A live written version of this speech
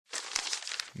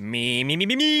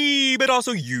Me, but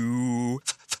also you.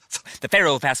 The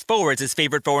Pharaoh fast forwards his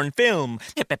favorite foreign film,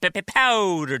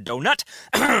 Powder Donut.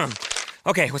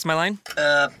 Okay, what's my line?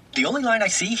 The only line I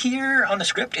see here on the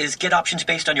script is get options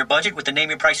based on your budget with the Name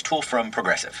Your Price tool from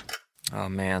Progressive. Oh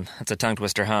man, that's a tongue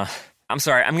twister, huh? I'm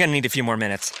sorry, I'm gonna need a few more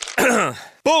minutes.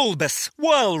 Bulbous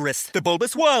Walrus, the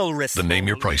Bulbous Walrus. The Name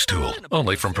Your Price tool,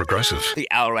 only from Progressive. The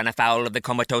owl ran afoul of the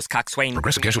comatose coxswain.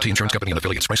 Progressive Casualty Insurance Company and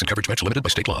affiliates. Price and coverage match limited by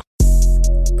state law.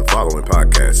 The following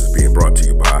podcast is being brought to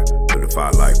you by the Defy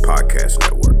Life Podcast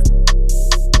Network.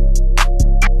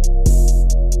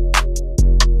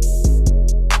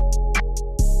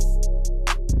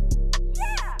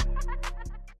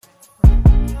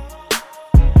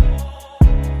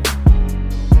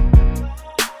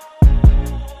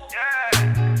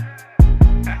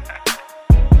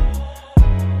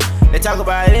 They talk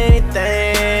about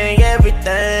anything,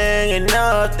 everything, and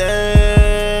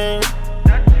nothing.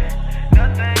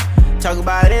 Talk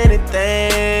about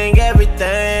anything,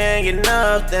 everything, and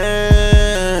nothing.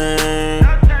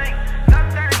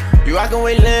 You rockin'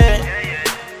 with Lynn,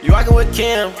 you rockin' with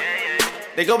Kim.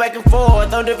 They go back and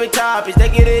forth on different topics, they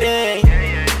get it in.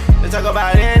 They talk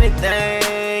about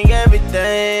anything,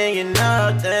 everything, and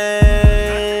nothing.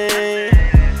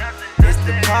 It's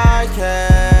the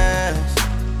podcast.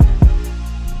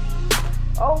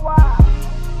 Oh wow,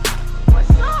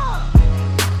 what's up?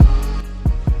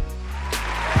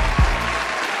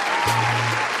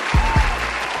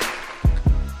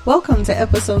 Welcome to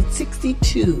episode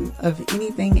 62 of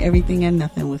Anything, Everything, and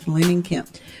Nothing with Lynn and Kim.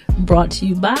 Brought to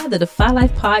you by the Defy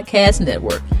Life Podcast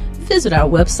Network. Visit our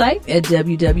website at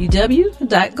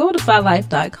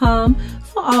www.godefylife.com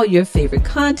for all your favorite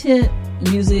content,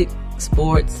 music,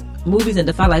 sports, movies, and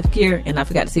Defy Life gear. And I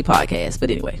forgot to say podcast,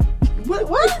 but anyway. What?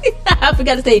 I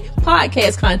forgot to say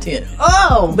podcast content.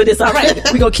 Oh! But it's all right.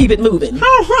 We're going to keep it moving.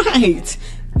 All right.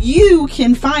 You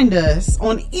can find us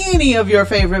on any of your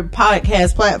favorite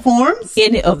podcast platforms.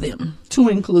 Any of them. To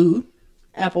include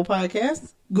Apple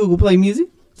Podcasts, Google Play Music,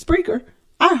 Spreaker,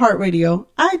 iHeartRadio,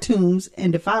 iTunes,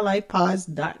 and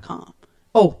DefyLifePods.com.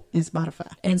 Oh, and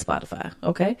Spotify. And Spotify.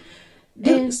 Okay.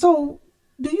 So,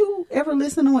 do you ever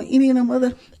listen on any of them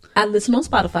other? I listen on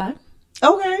Spotify.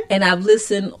 Okay. And I've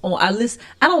listened on, I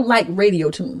don't like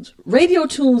Radio Tunes. Radio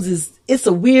Tunes it's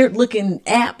a weird looking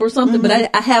app or something, but I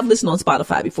have listened on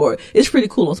Spotify before. It's pretty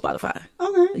cool on Spotify.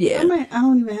 Okay. Yeah. I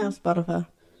don't even have Spotify.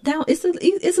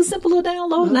 It's a simple little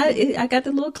download, and I got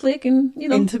the little click, and you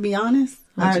know. And to be honest,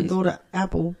 I go to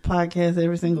Apple Podcasts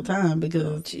every single time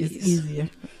because it's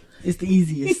easier. It's the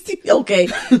easiest. Okay.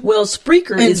 Well,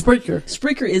 Spreaker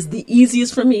is the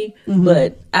easiest for me,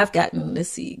 but I've gotten,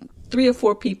 3 or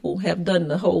 4 people have done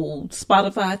the whole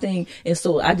Spotify thing, and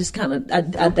so I just kind of I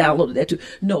downloaded that too.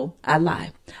 No, I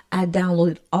lie. I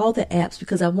downloaded all the apps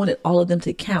because I wanted all of them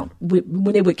to count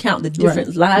when they would count the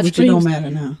different live Which streams. It don't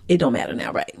matter now. It don't matter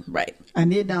now, right. I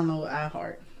did download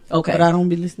iHeart. Okay. But I don't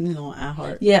be listening on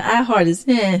iHeart. Yeah, iHeart is,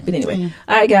 but anyway. Yeah.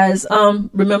 All right, guys.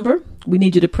 Remember, we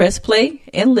need you to press play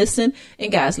and listen.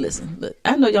 And guys, listen. Look,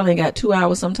 I know y'all ain't got 2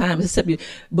 hours sometimes, except you,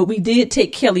 but we did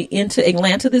take Kelly into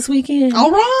Atlanta this weekend.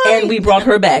 All right. And we brought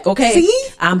her back, okay? See?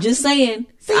 I'm just saying.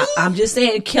 See? I'm just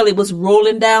saying Kelly was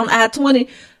rolling down I-20.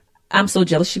 I'm so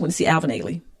jealous she went to see Alvin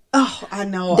Ailey. Oh, I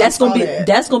know. That's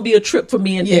gonna be a trip for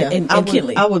me and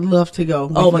Kinley. I would love to go.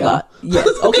 Oh my God. Yes.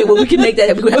 Okay, well we can make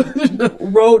that. We can have a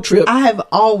road trip. I have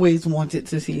always wanted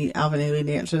to see Alvin Ailey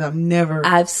dance, and I've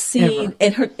seen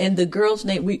and the girl's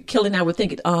name. Kelly and I were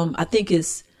thinking. I think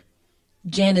it's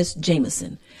Janice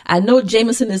Jameson. I know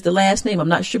Jameson is the last name. I'm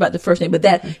not sure about the first name, but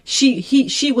that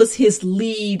she was his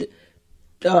lead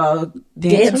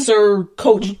dancer,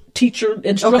 coach, teacher,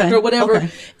 instructor, whatever.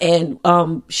 Okay. And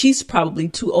she's probably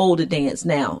too old to dance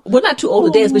now. Well, not too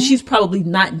old to dance, but she's probably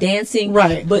not dancing.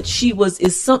 Right. But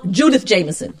Judith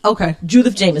Jameson. Okay.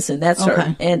 Judith Jameson, that's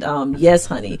her. And yes,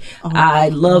 honey, I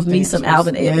love me some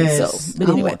Alvin Ailey. Yes. So, but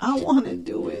anyway, I want to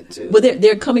do it too. Well,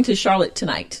 they're coming to Charlotte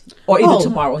tonight, or either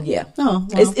tomorrow. Yeah. Oh,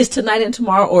 well. It's tonight and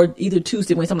tomorrow, or either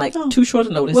Tuesday. When I'm like too short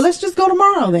a notice. Well, let's just go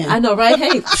tomorrow then. I know, right?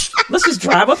 Hey, let's just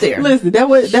drive up there. Listen,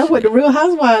 that's what the Real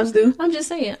Housewives do. I'm just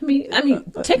saying. I mean,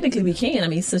 technically we can. I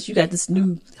mean, since you got this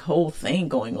new whole thing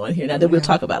going on here now that we'll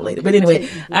talk about later. But anyway,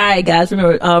 all right, guys,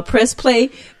 remember, press play.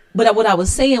 But what I was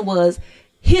saying was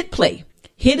hit play.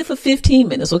 Hit it for 15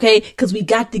 minutes, okay? Because we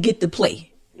got to get the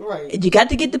play. Right. You got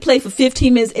to get the play for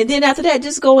 15 minutes. And then after that,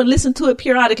 just go and listen to it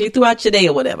periodically throughout your day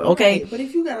or whatever, okay? Right. But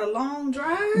if you got a long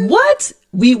drive. What?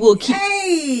 We will keep.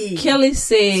 Hey. Kelly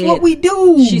said. That's what we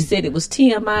do. She said it was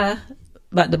TMI.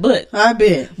 About the butt. I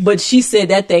bet. But she said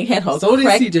that thing had her so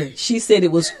cracked. did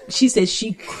CJ. She said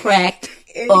she cracked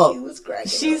And up. she was cracking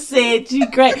She up. said she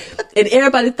cracked, and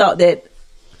everybody thought that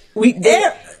everybody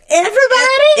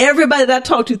that I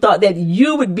talked to thought that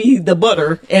you would be the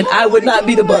butter and I would not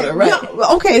be the butter, right?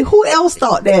 Yeah, okay, who else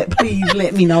thought that? Please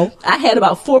let me know. I had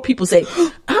about 4 people say,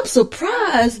 I'm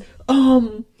surprised.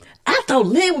 I thought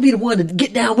Lynn would be the one to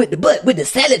get down with the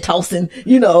salad tossing,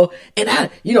 and I,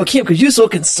 Kim, because you're so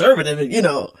conservative,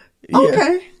 Yeah.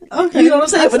 Okay. You know what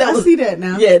I'm saying? I see that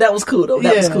now. Yeah, that was cool though.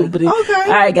 That was cool. But all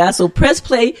right, guys. So press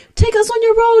play. Take us on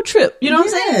your road trip. You know what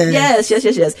I'm saying? Yes.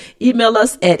 Email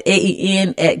us at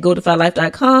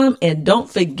aen@godefylife.com, and don't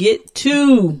forget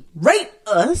to Rate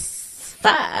us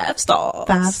 5 stars.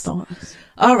 5 stars.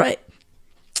 All right,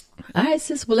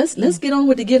 sis. Well, let's get on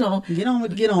with the get on. Get on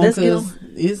with the get on, Let's get because on.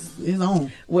 it's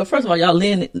on. Well, first of all, y'all,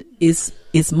 Lynn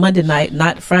it's Monday night,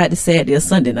 not Friday, Saturday, or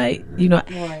Sunday night.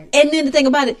 Right. And then the thing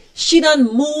about it, she done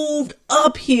moved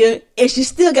up here, and she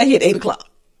still got here at 8:00.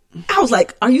 I was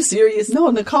like, "Are you serious?" No,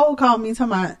 Nicole called me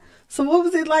talking about, so what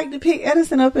was it like to pick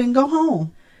Edison up and go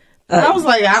home? I was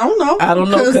like, I don't know. I don't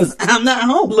know, because I'm not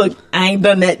home. Look, I ain't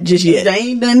done that just yet. I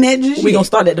ain't done that just yet. We gonna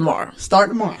start that tomorrow. Start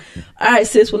tomorrow. All right,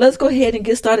 sis. Well, let's go ahead and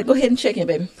get started. Go ahead and check in,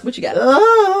 baby. What you got?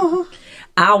 Oh,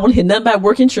 I don't want to hear nothing about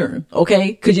work insurance,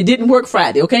 okay? Because you didn't work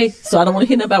Friday, okay? So I don't want to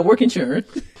hear nothing about work insurance.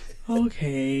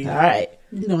 okay. All right.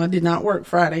 I did not work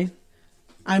Friday.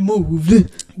 I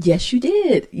moved. Yes, you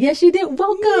did.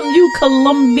 Welcome, you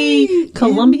Colombian?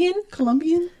 Colombian?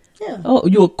 Yeah. Oh,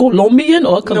 you a Colombian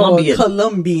or a Colombian? No,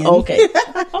 Colombian. Okay.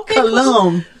 Okay.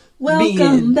 Colombian.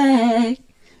 Welcome back.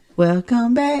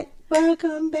 Welcome back.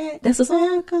 Welcome back. That's a song?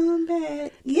 Welcome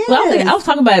back. Yeah. Well, I was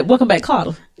talking about Welcome Back,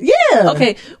 Carter. Yeah.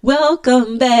 Okay.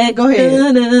 Welcome back. Go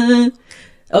ahead. Da-da.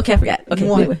 Okay, I forgot. Okay.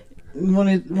 You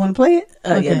want to play it?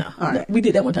 Okay. Yeah, no. All right. We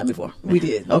did that one time before. We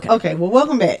did. Okay. Okay. Well,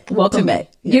 welcome back. Welcome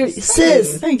back. Yes.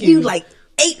 Sis, Thank you. You like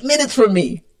 8 minutes from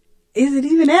me. Is it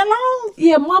even that long?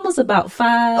 Yeah, Mama's about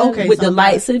 5. Okay, with so the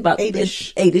lights and about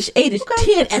 8-ish. 8-ish,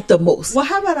 Okay. 10 at the most. Well,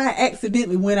 how about I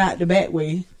accidentally went out the back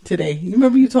way today? You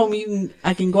remember you told me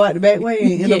I can go out the back way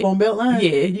and end up on Beltline?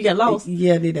 Yeah, you got lost.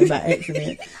 Yeah, I did that by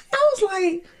accident. I was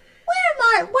like,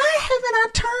 why haven't I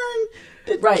turned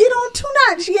to get on 2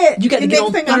 Notch yet? You got to the get next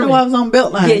on thing Thurman. I know I was on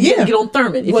Beltline. Yeah, you got to get on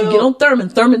Thurman. If you get on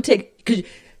Thurman take...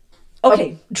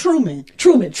 Okay. Truman.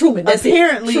 That's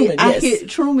Apparently, it. Truman, I yes. hit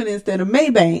Truman instead of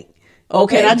Maybank.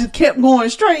 Okay. And I just kept going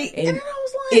straight. And then I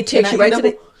was like... It takes you right to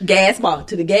the gas bar.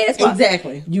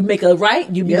 Exactly. You make a right,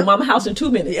 you be at Mama house in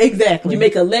 2 minutes. Exactly. You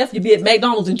make a left, you be at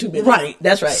McDonald's in 2 minutes. Right.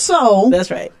 That's right. So...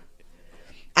 That's right.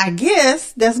 I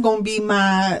guess that's going to be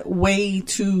my way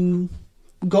to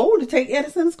go to take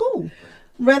Edison to school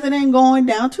rather than going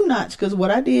down 2 Notch. Because what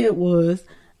I did was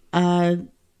I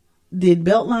did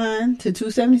Beltline to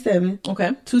 277. Okay.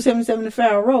 277 to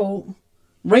Farrell Road.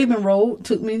 Raven Road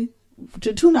took me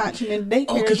to 2 Notch, and then the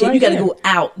daycare because is right you got to there. go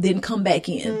out, then come back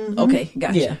in. Mm-hmm. Okay,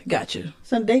 gotcha. Yeah. Gotcha.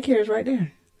 So the daycare is right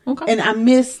there. Okay. And I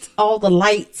missed all the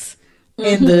lights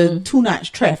and the 2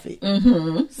 Notch traffic.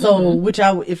 Mm-hmm.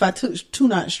 So, if I took 2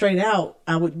 Notch straight out,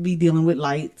 I would be dealing with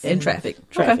lights and traffic.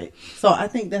 Okay. So I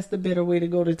think that's the better way to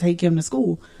go to take him to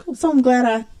school. Cool. So I'm glad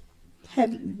I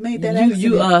had made that accident.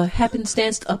 You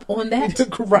happenstanced up on that.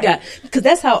 Right. Yeah. Because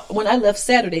that's how, when I left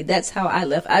Saturday, that's how I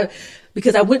left.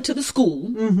 Because I went to the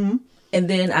school, and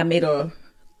then I made a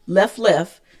left,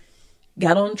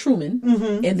 got on Truman,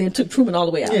 and then took Truman all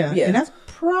the way out. Yeah. And that's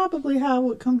probably how I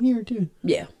would come here too.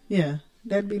 Yeah. Yeah.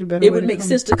 That'd be the better way. It would make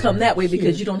sense to come that way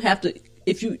because you don't have to,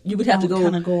 if you would have to go,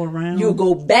 kind of go around. You would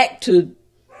go back to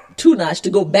 2 Notch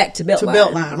to go back to Beltline. To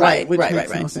Beltline, right. Which right.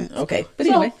 makes no sense. Okay. But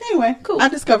So, anyway, cool. I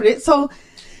discovered it. So,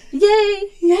 Yay.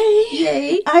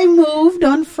 yay. I moved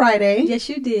on Friday. Yes,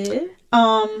 you did.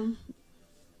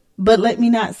 But let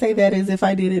me not say that as if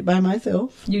I did it by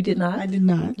myself. You did not. I did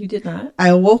not. You did not.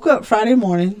 I woke up Friday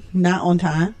morning, not on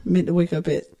time. Meant to wake up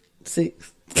at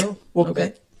 6. So woke up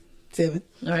at 7.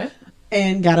 All right.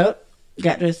 And got up,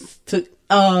 got dressed,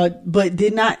 but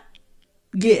did not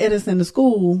get Edison to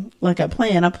school like I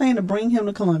planned. I planned to bring him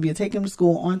to Columbia, take him to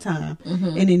school on time,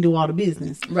 and then do all the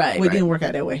business. Right. Well, it didn't work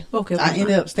out that way. Okay. I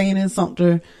ended up staying in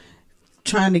Sumter,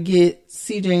 trying to get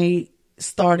CJ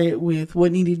started with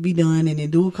what needed to be done and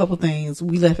then do a couple things.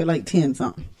 We left at like 10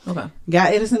 something. Okay.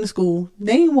 Got Edison to school.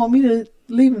 They didn't want me to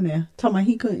leave him there.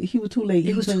 Talking about he was too late.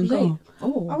 It was too couldn't late. go.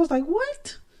 Oh. I was like,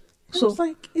 what? So I was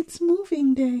like, it's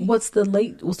moving day. What's the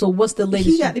latest?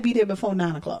 He got to be there before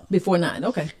 9 o'clock. Before 9.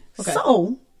 Okay.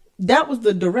 So that was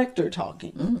the director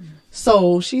talking.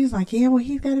 So she's like, yeah, well,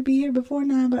 he's got to be here before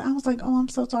 9. But I was like, oh, I'm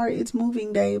so sorry. It's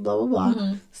moving day, blah, blah,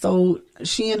 blah. So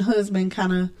she and husband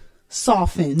kind of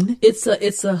softened. It's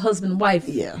a husband wife.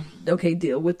 Yeah. Okay,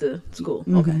 deal with the school.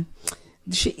 Okay.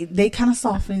 they kind of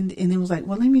softened, and it was like,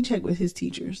 well, let me check with his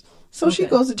teachers. So she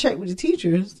goes to check with the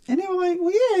teachers, and they were like,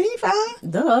 well, yeah, he fine.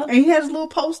 Duh. And he had his little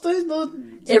poster, his little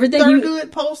everything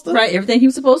good poster. Right, everything he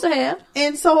was supposed to have.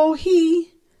 And so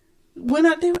he went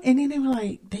up there, and then they were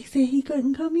like, they said he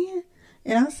couldn't come in.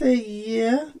 And I said,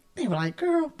 yeah. They were like,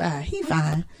 girl, bye, he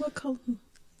fine. What color?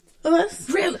 Us.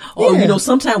 Really? Oh, Yeah.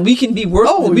 Sometimes we can be worse.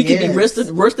 We can be worse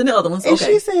than the other ones. And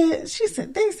Okay. she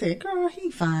said, they said, girl, he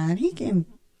fine. He can.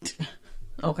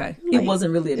 Okay, Like, it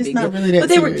wasn't really a it's big not deal. really that but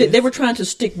they serious. were trying to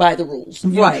stick by the rules,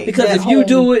 Right. Because That if you whole-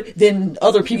 do it, then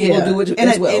other people will do it and,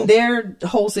 as well. And their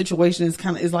whole situation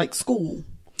is like school.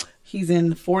 He's in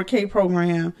the 4K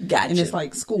program. Gotcha. And it's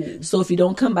like school. So if you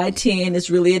don't come by 10, it's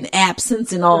really an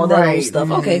absence and all that old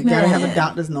stuff. Okay, You gotta have a man.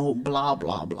 doctor's note, blah,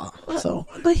 blah, blah. So,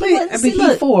 but he wasn't- see, he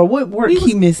look, 4. What work we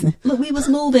he was- missing? Look, we was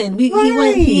moving. He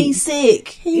Right. ain't sick.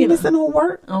 He ain't missing no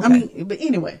work. Okay. I mean, but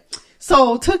anyway.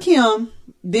 So took him.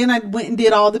 Then I went and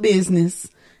did all the business.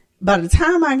 By the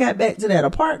time I got back to that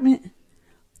apartment,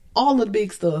 all of the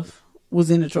big stuff was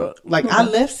in the truck. Like I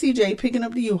left CJ picking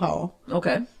up the U-Haul.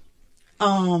 Okay.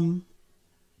 And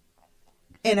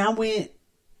I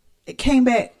came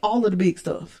back, all of the big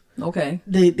stuff. Okay.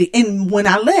 And when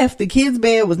I left, the kid's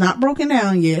bed was not broken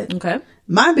down yet. Okay.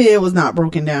 My bed was not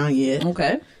broken down yet.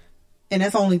 Okay. And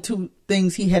that's only 2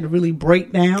 things he had to really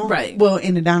break down. Right. Well,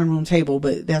 in the dining room table,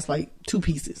 but that's like 2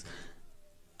 pieces.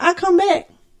 I come back,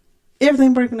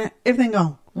 everything breaking down, everything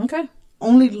gone. Okay.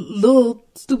 Only little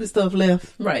stupid stuff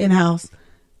left Right. in the house.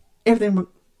 Everything.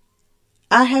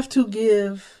 I have to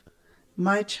give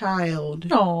my child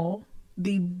Oh.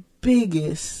 the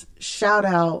biggest shout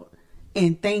out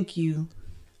and thank you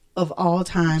of all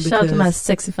time. Shout out to my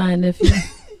sexy fine nephew.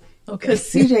 Okay. Because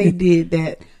CJ did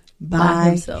that by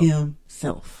himself.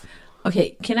 himself.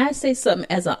 Okay, can I say something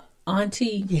as an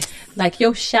auntie? Yes. Like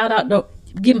your shout out, don't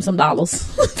give him some dollars.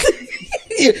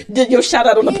 Your shout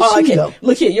out on the Here she go. podcast.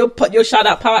 Look here, your shout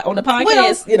out on the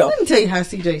podcast. Let me tell you how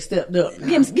CJ stepped up. now.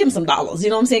 give him some dollars. You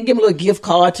know what I'm saying? Give him a little gift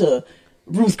card to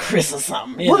Ruth Chris or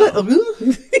something. You know?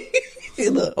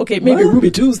 Look, Okay, maybe what?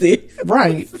 Ruby Tuesday.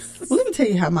 Right. Well, let me tell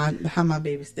you how my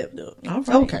baby stepped up. All right.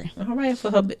 Okay. All right, for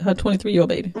her 23-year-old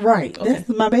baby. Right. Okay. That's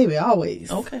my baby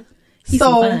always. Okay. He's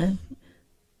So fine.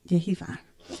 yeah, he fine.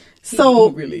 So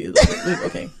He really is.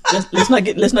 Okay. Let's not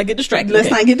get distracted. let's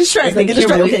okay. not get distracted. Let's not get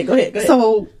distracted. Kimberly. Okay, go ahead.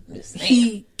 So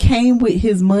he came with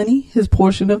his money, his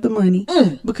portion of the money,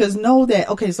 because know that.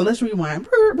 Okay, so let's rewind.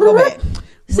 Go back.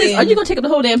 Sis, are you gonna take up the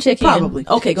whole damn check? Probably.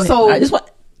 Okay, go ahead. So- I just want.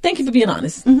 Thank you for being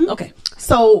honest. Okay.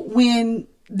 So when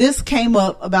this came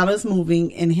up about us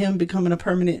moving and him becoming a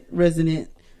permanent resident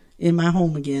in my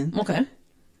home again, Okay.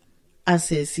 I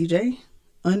said, CJ,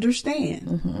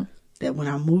 understand that when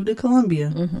I moved to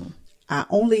Columbia, I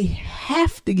only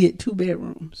have to get 2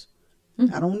 bedrooms.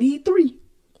 I don't need 3.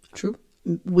 True.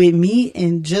 With me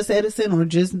and just Edison or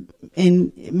just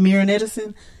in Mir and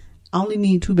Edison, I only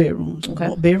need 2 bedrooms.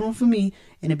 Okay. A bedroom for me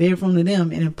and a bedroom to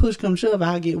them. And if push comes shove,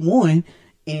 I'll get 1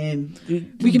 and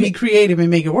we can be creative and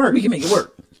make it work. We can make it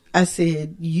work. I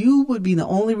said, you would be the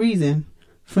only reason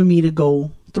for me to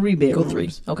go 3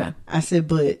 bedrooms. Go 3. Okay. I said,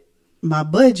 but my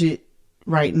budget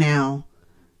right now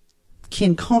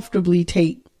can comfortably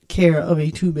take care of a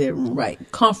 2 bedroom. Right.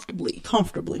 Comfortably.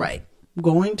 Right.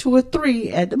 Going to a 3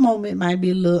 at the moment might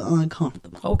be a little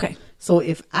uncomfortable. Okay. So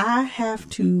if I have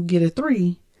to get a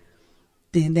 3,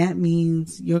 then that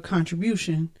means your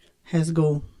contribution has to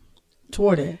go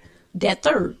toward it. That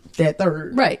third. That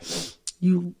third. Right.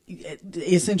 You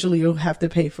essentially you'll have to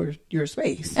pay for your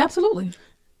space. Absolutely.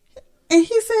 And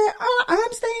he said, oh, I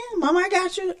understand. Mama, I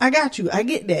got you. I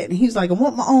get that. And he's like, I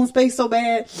want my own space so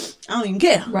bad. I don't even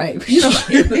care. Right. You know,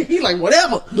 he's like,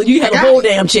 whatever. But you had I a got whole it.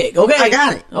 damn check. Okay. I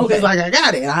got it. Okay. He's like, I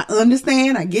got it. I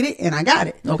understand. I get it. And I got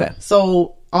it. Okay.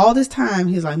 So all this time,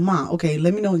 he's like, Ma, okay,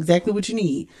 let me know exactly what you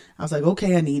need. I was like,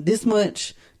 okay, I need this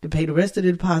much to pay the rest of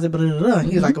the deposit. Blah, blah, blah.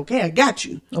 He's like, okay, I got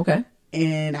you. Okay.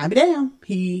 And I be damn.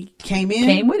 He came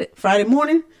with it. Friday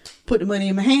morning, put the money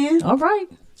in my hand, All right.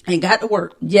 and got to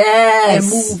work. Yes.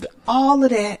 And moved all of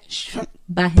that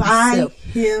by himself.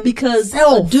 Because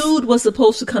a dude was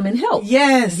supposed to come and help.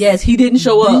 Yes. Yes, he didn't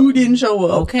show up. Dude didn't show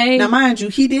up. Okay. Now, mind you,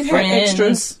 he did have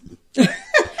extras.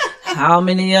 How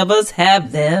many of us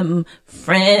have them?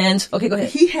 Friends. Okay, go ahead.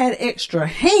 He had extra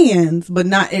hands, but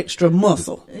not extra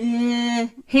muscle.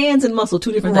 Hands and muscle,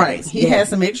 2 different Right. things. He had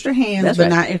some extra hands, That's but right.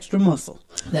 not extra muscle.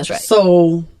 That's right.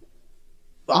 So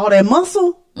all that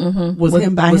muscle was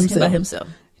him by himself.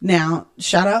 Now,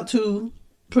 shout out to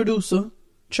producer,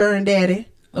 Churn Daddy.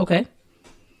 Okay.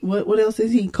 What else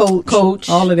is he? Coach. Coach.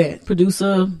 All of that.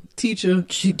 Producer. Teacher.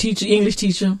 Teacher, English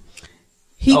teacher.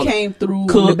 He came through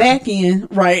on the back end,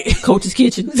 right? Coach's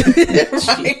kitchen.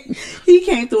 Right. He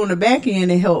came through on the back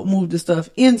end and helped move the stuff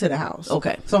into the house.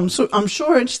 Okay. So I'm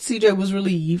sure CJ was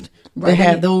relieved to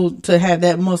have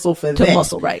that muscle for that.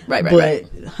 Muscle, right. But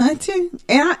hunting,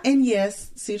 and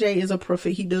yes, CJ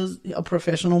is he does a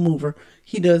professional mover.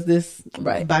 He does this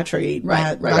by trade,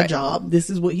 by job.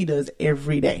 This is what he does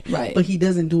every day. Right. But he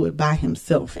doesn't do it by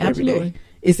himself every Absolutely. day.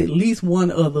 It's at least one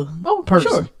other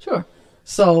person. Sure.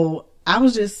 So I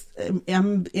was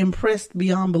I'm impressed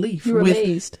beyond belief You were with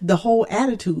amazed. the whole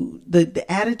attitude,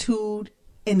 the attitude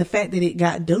and the fact that it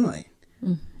got done.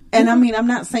 And I mean, I'm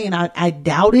not saying I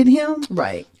doubted him.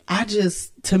 Right.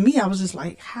 To me, I was just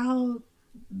like, how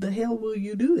the hell will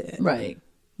you do that? Right.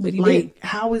 But he did.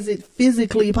 How is it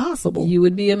physically possible? You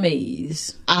would be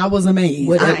amazed. I was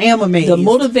amazed. I am amazed. The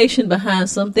motivation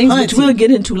behind some things, which we'll get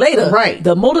into later. Right.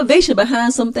 The motivation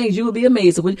behind some things, you will be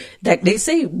amazed. That they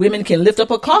say women can lift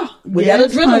up a car without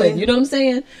adrenaline. Honey. You know what I'm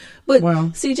saying? But Well.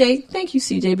 CJ, thank you,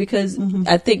 CJ, because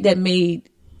I think that made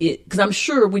it, because I'm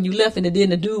sure when you left and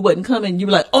the dude wasn't coming, you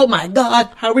were like, oh my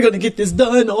God, how are we going to get this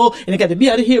done? Oh, and I got to be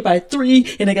out of here by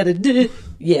 3 and I got to do it.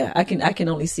 Yeah, I can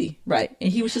only see. Right.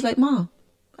 And he was just like, Mom,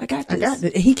 I got this. I got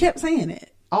it. He kept saying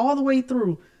it all the way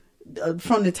through.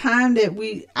 From the time that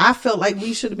I felt like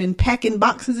we should have been packing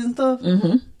boxes and stuff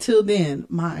till then.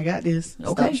 I got this.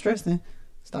 Okay.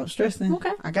 Stop stressing.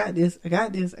 Okay. I got this.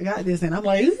 And I'm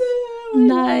like,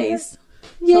 Nice.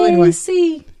 So anyway,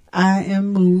 see. I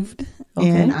am moved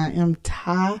and I am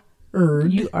tired.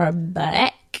 You are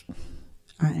back.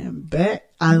 I am back.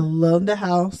 I love the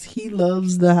house. He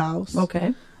loves the house.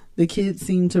 Okay. The kids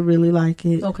seem to really like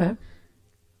it. Okay.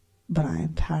 But I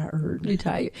am tired. You're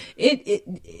tired.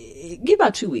 It give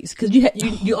about 2 weeks because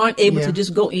you aren't able to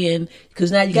just go in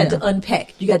because now you got to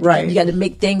unpack. You got to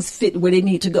make things fit where they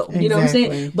need to go. You know what I'm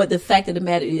saying? But the fact of the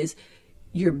matter is,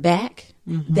 you're back.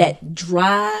 That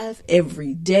drive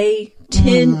every day,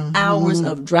 10 hours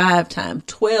of drive time,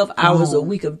 12 hours a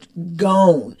week of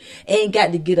gone. Ain't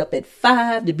got to get up at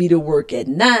 5 to be to work at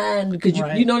 9 because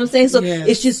you know what I'm saying? So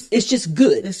it's just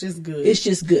good. It's just good. It's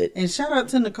just good. And shout out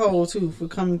to Nicole too for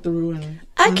coming through and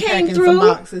I came through some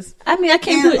boxes. I mean, I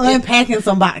came and through unpacking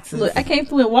some boxes. Look, I came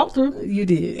through and walked through. You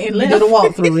did. And you left. did a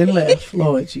walkthrough and left.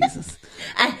 Lord Jesus.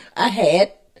 I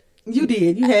had. You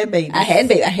did. You had babies. I had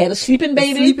baby. I had a sleeping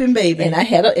baby. And I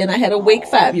had a awake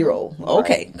 5-year-old.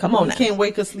 Okay, come on now. You can't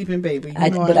wake a sleeping baby.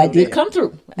 But I did come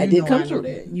through. I did come through.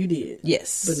 You did.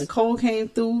 Yes. But Nicole came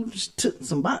through, took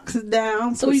some boxes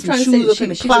down. So you put trying some to shoes say up in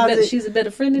the closet. she's a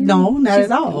better friend than No, you? not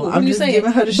at all. What I'm you just saying?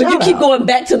 giving her the shout out. But you keep going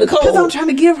back to Nicole. Because I'm trying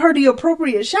to give her the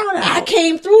appropriate shout out. I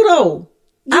came through though.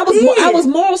 I was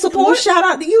moral support. Well, shout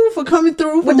out to you for coming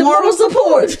through with the moral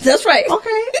support. That's right.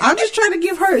 Okay. I'm just trying to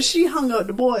give her. She hung up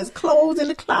the boys' clothes in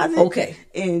the closet. Okay.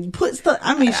 And put stuff.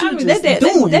 I mean, she was just that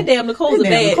damn Nicole's a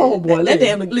bad. Nicole boy. That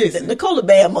damn Nicole a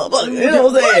bad motherfucker. You know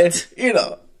what I'm saying? You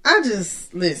know. I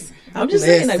just listen. I'm just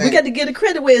saying, like, we got to get a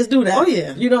credit where it's due now. Oh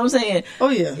yeah. You know what I'm saying? Oh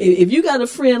yeah. If you got a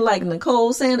friend like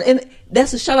Nicole Sanders, and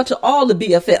that's a shout out to all the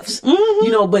BFFs.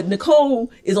 You know, but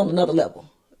Nicole is on another level.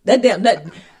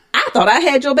 I thought I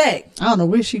had your back. I don't know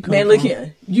where she come from. Man, look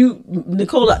here.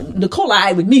 Nicole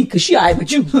eyed with me because she eyed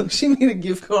with you. She need a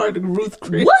gift card to Ruth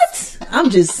Chris. What? I'm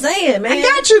just saying, man. I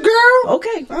got you, girl.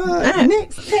 Okay.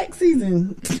 Next tax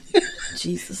season.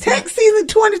 Jesus. Tax season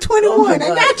 2021. I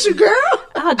got you, girl.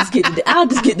 I'll just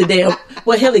get the damn.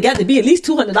 Well, hell, it got to be at least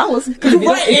 $200. Because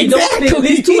if you don't spend at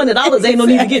least $200, ain't no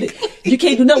need to get it. You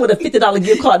can't do nothing with a $50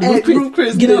 gift card to Ruth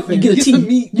Chris. You get a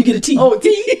tea. You get a tea. Oh,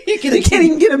 tea. You can't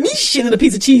even get a meat shit in a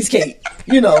piece of cheesecake.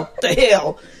 You know, the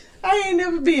hell. I ain't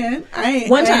never been.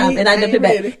 One time, and I never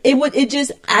been back.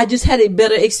 I just had a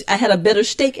better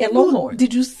steak at Longhorn.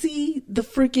 Did you see the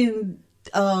freaking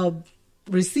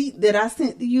receipt that I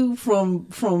sent to you from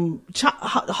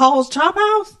Hall's Chop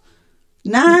House?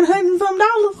 $900 and some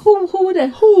dollars. Who was that?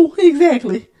 Who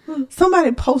exactly?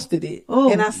 Somebody posted it,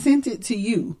 and I sent it to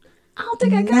you. I don't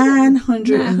think I got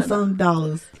 $900 and some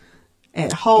dollars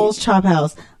at Hall's Chop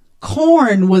House.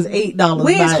 Corn was $8.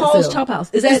 Where's Hall's Chop House?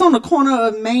 It's on the corner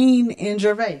of Main and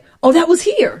Gervais. Oh, that was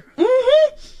here.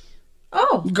 Mm-hmm.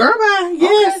 Oh, Gervais,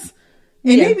 yes.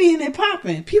 Okay. And they be in there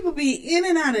popping. People be in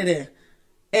and out of there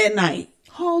at night.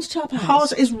 Hall's Chop House.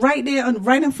 Hall's is right there,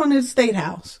 right in front of the State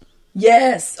House.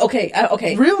 Yes. Okay.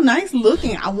 Okay. Real nice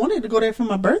looking. I wanted to go there for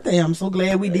my birthday. I'm so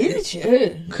glad we did. Sure.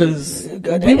 Because we'd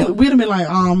have been like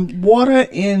water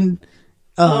and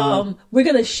We're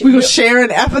gonna share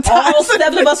an appetizer. All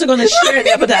 7 of us are gonna share an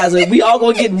appetizer. We all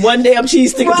gonna get one damn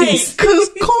cheese stick apiece. Because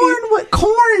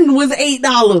corn was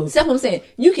 $8. That's what I'm saying.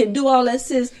 You can do all that,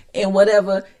 sis, and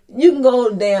whatever. You can go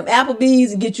to damn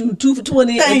Applebee's and get you 2 for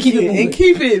 $20 and keep it moving. And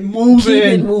keep it moving. Keep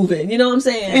it moving. You know what I'm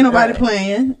saying? Ain't nobody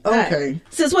playing. Okay. Right.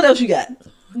 Sis, what else you got?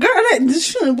 Girl,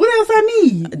 what else I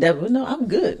need? No, I'm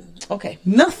good. Okay.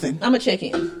 Nothing. I'm gonna check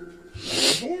in.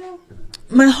 Yeah.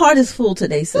 My heart is full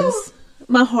today, sis.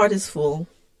 My heart is full.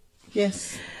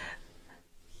 Yes.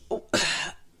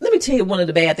 Let me tell you one of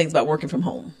the bad things about working from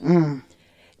home.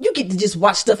 You get to just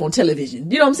watch stuff on television.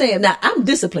 You know what I'm saying? Now, I'm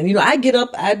disciplined. You know, I get up,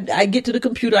 I get to the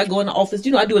computer, I go in the office.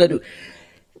 You know, I do what I do.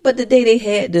 But the day they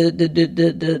had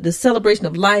the celebration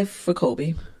of life for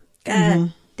Kobe,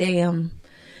 God damn,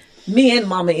 me and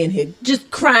Mama in here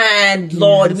just crying.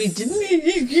 Lord, we just,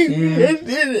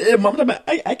 Mama,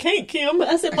 I can't, Kim.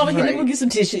 I said, Mama, can I go get some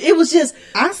tissue? It was just,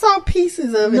 I saw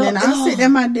pieces of it, and I sit at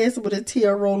my desk with a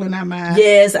tear rolling out my eye.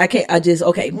 Yes, I can't.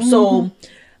 So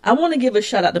I want to give a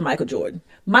shout out to Michael Jordan.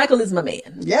 Michael is my man.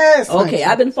 Yes. Okay,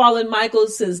 I've been following Michael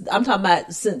since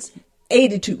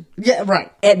 82. Yeah,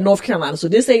 right. At North Carolina. So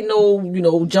this ain't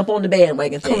no, jump on the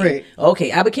bandwagon thing. Correct.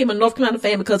 Okay, I became a North Carolina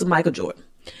fan because of Michael Jordan.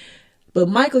 But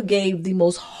Michael gave the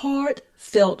most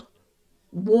heartfelt,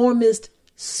 warmest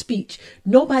speech.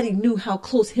 Nobody knew how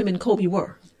close him and Kobe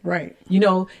were. Right.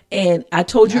 And I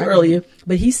told you earlier,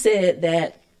 but he said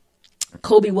that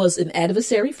Kobe was an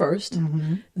adversary first.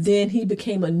 Then he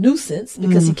became a nuisance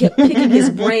because he kept picking his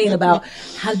brain about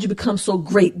how did you become so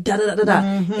great, da da da da.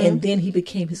 And then he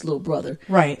became his little brother.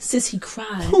 Right. Sis, he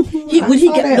cried. When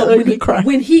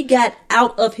he got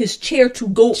out of his chair to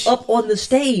go up on the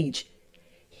stage,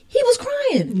 he was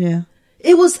crying. Yeah.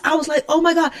 I was like, oh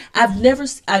my God.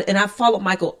 I followed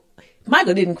Michael.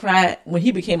 Michael didn't cry when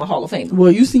he became a Hall of Famer.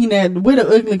 Well, you seen that, where the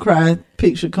ugly cry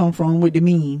picture come from with the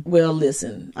meme? Well,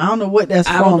 listen. I don't know what that's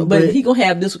from. But he gonna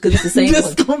have this because it's the same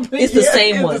one. It's the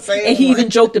same one. And he even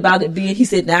joked about it he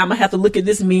said, now I'm gonna have to look at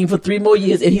this meme for 3 more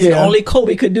years. And he said, only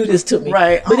Kobe could do this to me.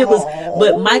 Right.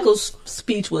 But Michael's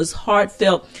speech was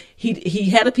heartfelt. He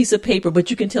had a piece of paper, but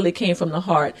you can tell it came from the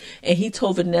heart. And he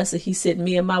told Vanessa, he said,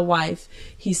 me and my wife,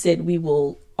 he said, we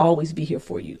will always be here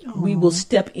for you. Aww. We will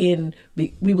step in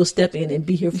and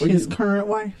be here for his current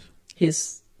wife?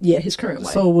 His current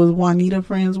wife. So was Juanita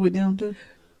friends with them too?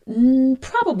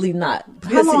 Probably not.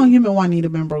 How long him and Juanita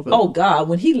been broken up? Oh God,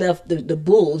 when he left the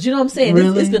Bulls, you know what I'm saying?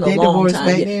 Really? It's been a long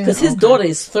time because his daughter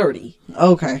is 30.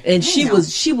 Okay, and she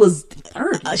was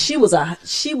 30. She was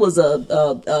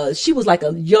like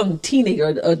a young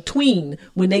teenager, a tween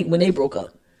when they broke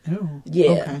up. Oh, yeah.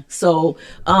 Okay. So,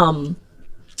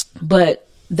 but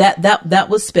that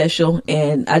was special,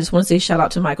 and I just want to say shout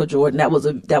out to Michael Jordan. That was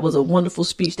a wonderful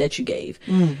speech that you gave.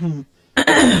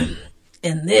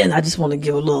 And then I just want to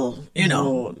give a little,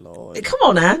 Lord. Come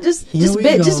on now, just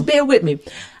bear with me.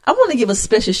 I want to give a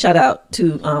special shout out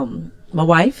to my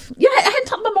wife. Yeah, I hadn't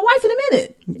talked about my wife in a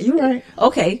minute. You're right.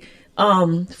 Okay.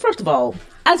 First of all,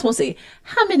 I just want to say,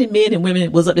 how many men and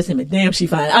women was up there saying, damn, she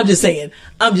fine. I'm just saying.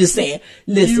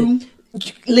 Listen,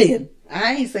 Lynn.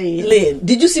 I ain't saying. Lynn,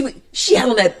 did you see what she had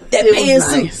on that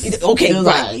pantsuit? Nice. Okay, right.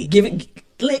 Nice. Give it,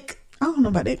 lick. I don't know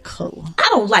about that color. I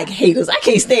don't like haters. I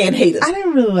can't stand haters. I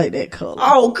didn't really like that color.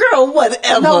 Oh, girl,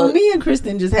 whatever. No, me and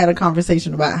Kristen just had a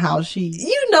conversation about how she.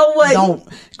 You know what?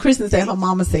 Kristen said her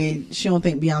mama said she don't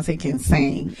think Beyonce can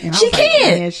sing. And she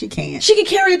can. Yeah, she can. She can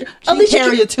carry it.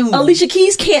 Carry a tune. Alicia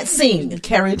Keys can't sing.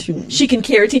 Carry a tune. She can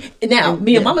carry a tune. Now,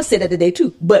 me and Mama said that today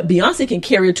too. But Beyonce can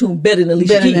carry a tune better than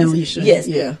Alicia Keys. Than Alicia. Yes.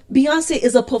 Yeah. Beyonce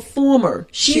is a performer.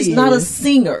 She's not a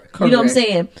singer. Correct. You know what I'm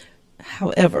saying?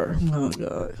 However, oh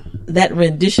God, that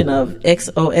rendition of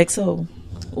XOXO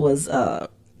was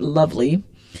lovely,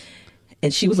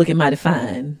 and she was looking mighty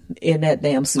fine in that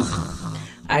damn suit.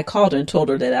 I called her and told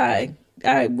her that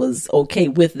I was okay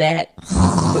with that.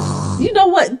 But you know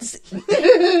what?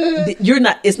 You're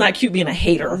not. It's not cute being a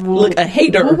hater. Look, a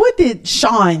hater. Well, what did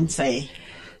Sean say?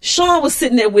 Sean was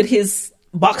sitting there with his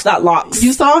boxed out locks.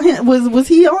 You saw him? Was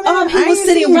he on it? He was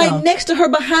sitting right next to her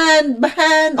behind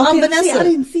Vanessa. See, I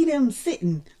didn't see them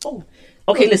sitting. Oh,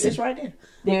 okay. Listen, it's right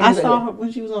there. I saw her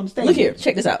when she was on the stage. Look here,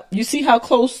 check this out. You see how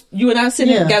close you and I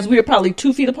sitting? Yeah. Guys, we were probably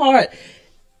 2 feet apart.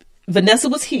 Vanessa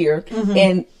was here,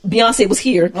 and Beyonce was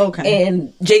here. Okay,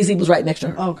 and Jay-Z was right next to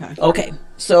her. Okay.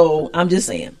 So I'm just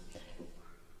saying.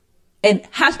 And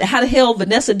how the hell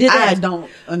Vanessa did that? I don't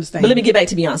understand. But let me get back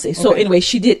to Beyonce. So anyway,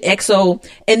 she did EXO,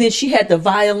 and then she had the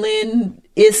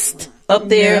violinist up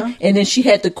there, and then she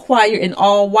had the choir in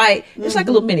all white. It's like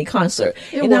a little mini concert.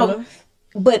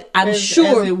 But I'm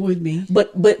sure as it would be.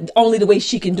 But only the way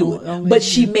she can do it. But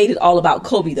she made it all about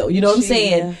Kobe, though. You know what I'm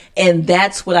saying? And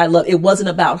that's what I love. It wasn't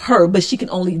about her, but she can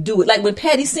only do it. Like when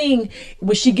Patty sing,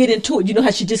 when she get into it, you know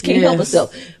how she just can't help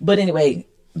herself. But anyway,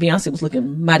 Beyonce was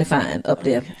looking mighty fine up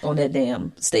there on that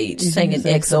damn stage, singing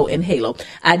EXO and Halo.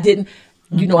 I didn't,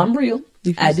 you know, I'm real.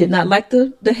 I did not like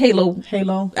the Halo.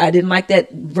 I didn't like that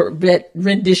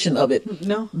rendition of it.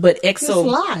 No. But EXO. It's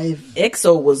live.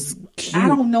 EXO was cute. I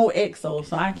don't know EXO,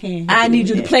 so I can't. I need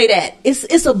you to play that.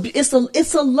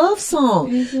 It's a love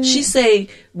song. Mm-hmm. She say,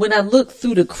 when I look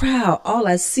through the crowd, all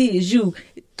I see is you.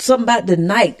 Something about the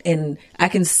night, and I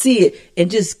can see it,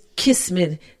 and just kiss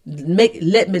me,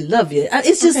 let me love you.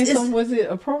 It's just. So was it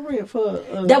appropriate for?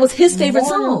 That was his favorite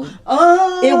song.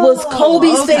 Oh, it was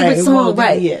Kobe's favorite song,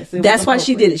 right? Yes, that's why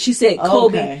she did it. She said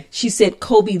Kobe. Okay. She said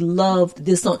Kobe loved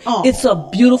this song. Oh. It's a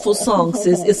beautiful song,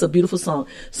 sis. It's a beautiful song.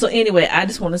 So anyway, I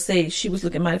just want to say she was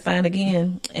looking mighty fine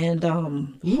again, and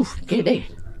good day.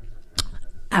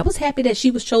 I was happy that she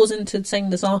was chosen to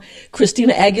sing the song.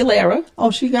 Christina Aguilera.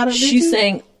 Oh, she got it. She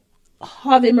sang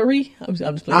Ave Maria. I'm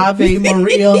just playing. Ave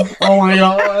Maria. Oh my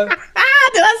God. Did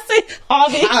I say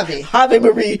Ave? Ave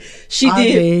Maria. She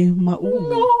did. Ave Maria.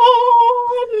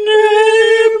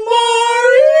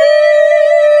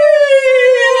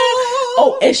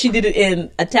 Oh, and she did it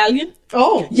in Italian.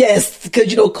 Oh, yes,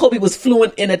 because you know Kobe was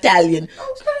fluent in Italian.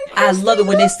 Okay, I love it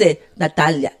when they say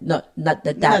Natalia. No, not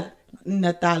Natalia.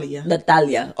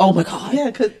 Natalia. Oh my God.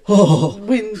 Yeah, because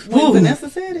when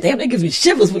Vanessa said it. Damn, that gives me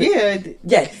shivers with it.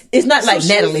 Yeah. It's not like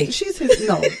Natalie. She's his,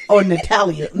 no. Or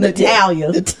Natalia.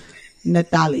 Natalia.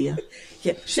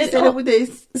 Yeah. She said it with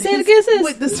this. Say it again, sis.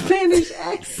 With the Spanish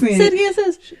accent. Say it again,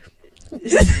 sis.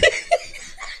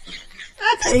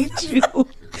 I hate you.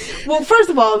 Well, first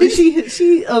of all, is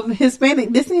she of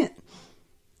Hispanic descent?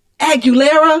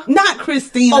 Aguilera? Not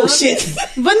Christina. Oh, shit.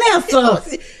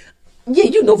 Vanessa. Yeah,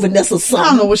 you know Vanessa's something. I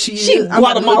don't know what she is. She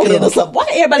Guatemalan or something. Why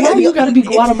everybody gotta be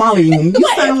Guatemalan?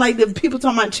 You sound like the people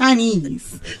talking about Chinese.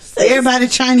 Sis, everybody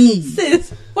Chinese.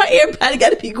 Sis, why everybody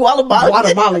gotta be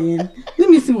Guatemalan? Let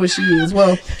me see what she is.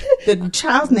 Well, the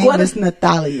child's name is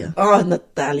Natalia. Oh,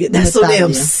 Natalia. That's so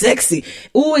damn sexy.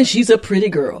 Ooh, and she's a pretty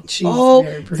girl. She's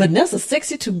very pretty. Vanessa's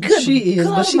sexy too. Good. She is,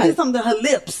 God, but she did something to her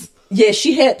lips. Yeah,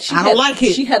 she had. I don't like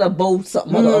it. She had a bow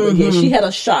something on the other hand. She had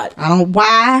a shot. I don't.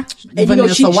 Why? And you know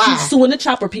she's suing the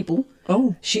Chopper people.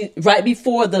 Oh, she right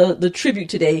before the tribute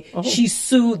today. Oh. She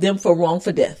sued them for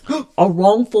wrongful death. A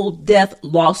wrongful death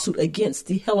lawsuit against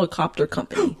the helicopter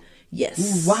company.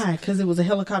 Yes. Why? Because it was a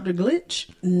helicopter glitch?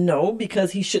 No,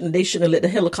 because they shouldn't have let the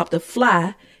helicopter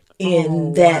fly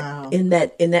in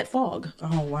that fog.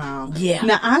 Oh wow. Yeah.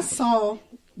 Now I saw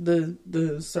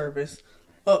the service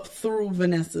up through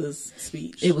Vanessa's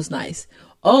speech. It was nice.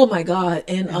 Oh my God.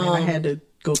 And I had to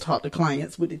go talk to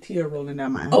clients with the tear rolling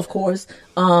down my eyes. Of course.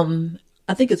 I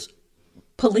think it's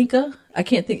Pelinka. I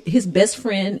can't think. His best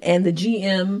friend and the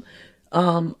GM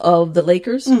of the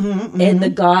Lakers and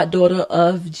the goddaughter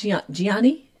of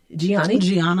Gianna.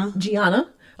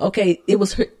 Okay. It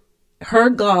was her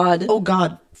god. Oh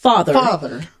God.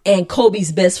 Father. And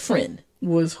Kobe's best friend.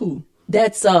 Was who?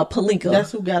 That's Pelinka.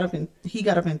 That's who got up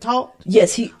and talked.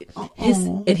 Yes, he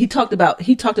talked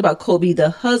about Kobe, the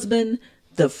husband,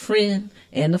 the friend,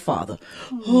 and the father.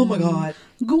 Oh my God!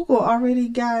 Google already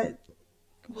got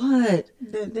what?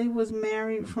 That they was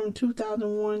married from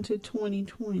 2001 to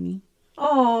 2020.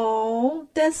 Oh,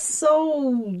 that's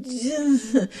so.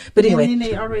 But anyway, and then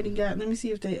they already got. Let me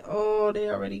see if they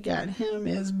already got him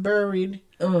as buried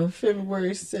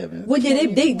February 7th. Well, yeah,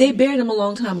 they buried him a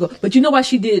long time ago. But you know why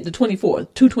she did the 24th,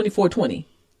 2/24/20?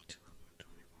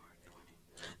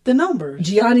 The numbers,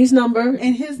 Gianni's number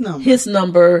and his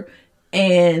number,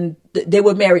 and they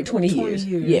were married 20 years.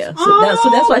 Yeah, so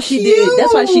that's why she did.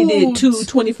 That's why she did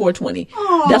 2/24/20.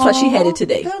 That's why she had it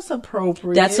today. That's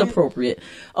appropriate.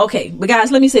 Okay, but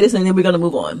guys, let me say this, and then we're gonna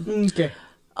move on. Okay.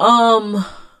 I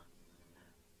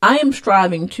am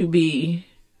striving to be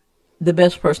the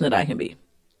best person that I can be.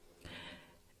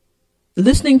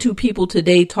 Listening to people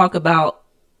today talk about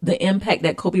the impact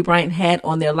that Kobe Bryant had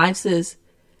on their lives is.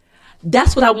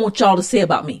 That's what I want y'all to say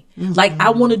about me. Mm-hmm. Like,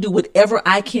 I want to do whatever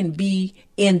I can be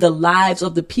in the lives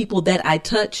of the people that I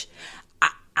touch.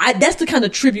 That's the kind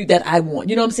of tribute that I want.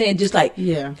 You know what I'm saying? Just like,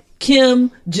 yeah.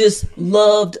 Kim just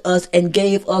loved us and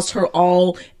gave us her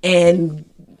all and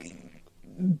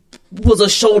was a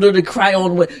shoulder to cry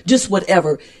on with, just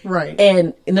whatever. Right.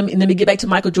 And let me get back to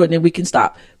Michael Jordan and we can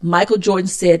stop. Michael Jordan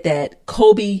said that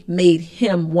Kobe made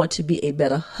him want to be a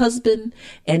better husband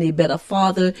and a better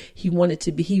father. He wanted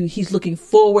to be, he's looking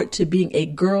forward to being a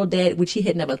girl dad, which he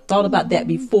had never thought about that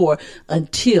before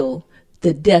until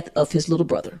the death of his little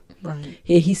brother. Right.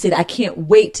 He said, I can't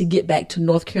wait to get back to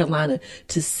North Carolina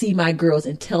to see my girls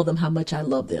and tell them how much I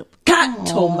love them. God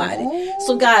almighty.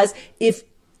 So guys, if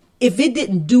it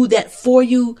didn't do that for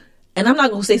you, and I'm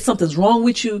not going to say something's wrong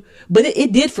with you, but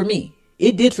it did for me.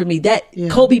 It did for me. That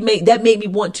Kobe made me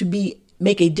want to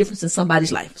make a difference in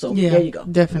somebody's life. So there you go.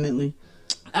 Definitely.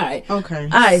 All right. Okay.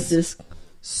 All right, sis.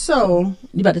 So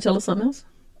you about to tell us something else?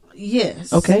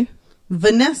 Yes. Okay.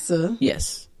 Vanessa.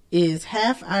 Yes. Is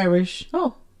half Irish.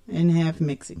 Oh. And half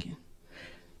Mexican.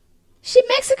 She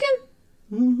Mexican?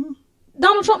 Mm-hmm.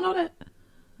 Donald Trump know that?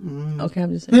 Okay,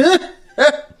 I'm just saying.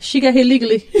 She got here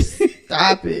legally.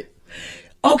 Stop it.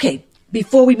 Okay,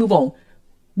 before we move on,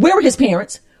 where were his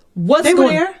parents? They were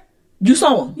there. You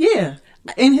saw them? Yeah,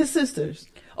 and his sisters.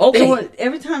 Okay.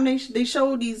 Every time they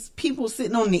showed these people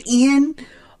sitting on the end,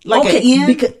 like an end.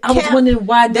 Because I was wondering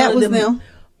why that was them.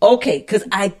 Okay, because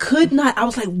I could not. I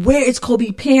was like, "Where is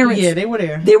Kobe's parents?" Yeah, they were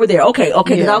there. They were there. Okay. Yeah.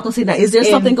 Then I was gonna say, now, is there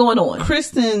something going on?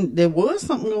 Kristen, there was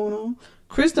something going on.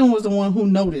 Kristen was the one who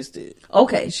noticed it.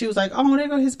 Okay, she was like, "Oh, there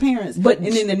go his parents." And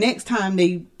then the next time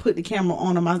they put the camera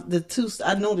on them, I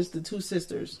noticed the two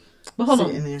sisters. But hold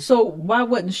on. There. So why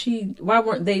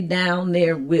weren't they down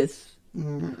there with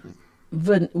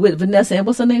Vanessa and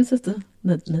what's her name, sister?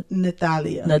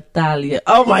 Natalia.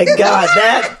 Oh my God,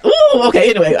 that. Ooh, okay.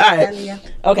 Anyway, all right. Natalia.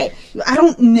 Okay. I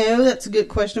don't know. That's a good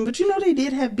question, but they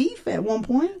did have beef at one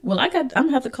point. Well, we're gonna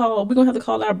have to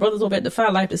call our brothers over at the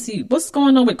Fire Life to see what's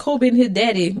going on with Kobe and his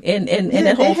daddy and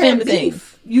that whole family thing. Did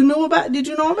you know about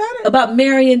it? About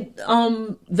marrying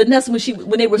Vanessa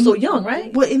when they were so young,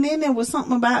 right? Well, and then there was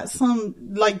something about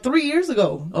 3 years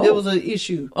ago. Oh. There was an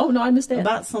issue. Oh no, I missed that.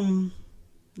 About some.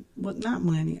 Not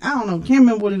money. I don't know. Can't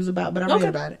remember what it was about, but I read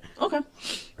about it. Okay.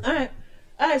 All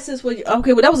right, sis. Well,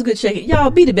 that was a good check. Y'all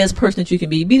be the best person that you can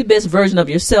be. Be the best version of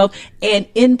yourself and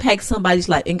impact somebody's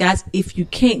life. And guys, if you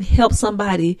can't help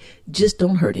somebody, just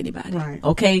don't hurt anybody. Right.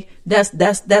 Okay.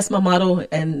 That's my motto,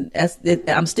 and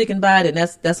I'm sticking by it, and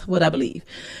that's what I believe.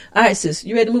 All right, sis.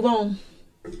 You ready to move on?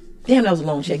 Damn, that was a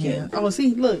long check-in. Yeah. Oh,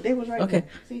 see, look, they was right. Okay. There.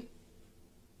 See.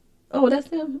 Oh, that's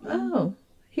them. Oh.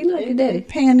 He look like your daddy.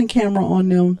 Pan the camera on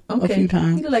them a few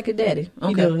times. He look like your daddy. Okay.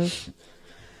 He does.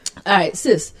 All right,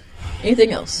 sis.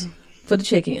 Anything else for the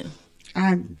check-in?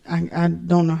 I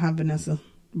don't know how Vanessa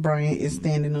Bryant is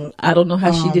standing up. I don't know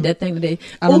how she did that thing today.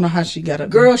 I don't know how she got up.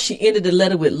 Girl, she ended the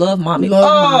letter with "Love, Mommy."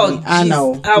 Mommy. I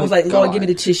know. I was like, Lord, give me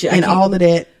the tissue. And all of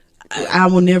that.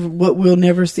 We'll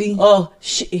never see. Oh,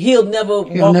 he'll never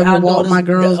walk my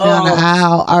girls down the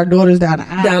aisle. Our daughters down the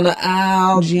aisle. Down the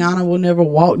aisle. Gianna will never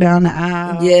walk down the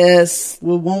aisle. Yes.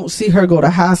 We won't see her go to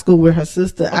high school with her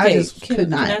sister. Okay, I just could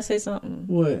not. Can I say something?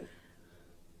 What?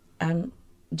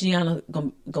 Gianna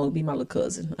gonna be my little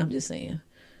cousin. I'm just saying.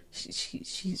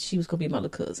 She was gonna be my little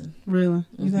cousin. Really?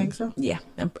 You think so? Yeah,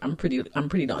 I'm pretty darn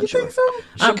sure. You think so?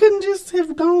 She couldn't just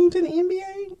have gone to the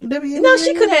NBA, WNBA? No,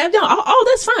 she could have. No,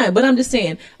 that's fine. But I'm just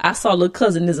saying, I saw little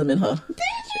cousinism in her. Did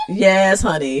you? Yes,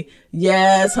 honey.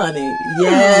 Yes, honey.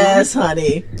 Yes,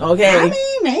 honey. Okay.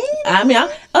 I mean,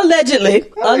 allegedly.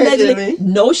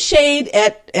 No shade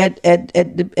at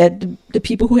the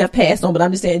people who have passed on, but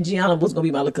I'm just saying Gianna was gonna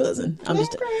be my little cousin. I'm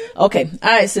just okay.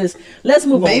 All right, sis. Let's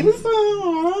move on. Maybe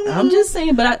so. I'm just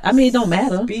saying, but I mean, it don't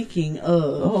matter. Speaking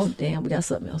of, oh damn, we got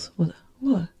something else. What?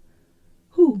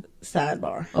 Who?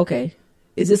 Sidebar. Okay.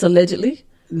 Is this allegedly?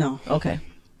 No. Okay.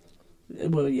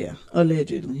 Well, yeah,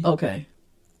 allegedly. Okay.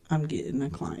 I'm getting a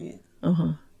client.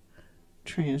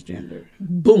 Transgender.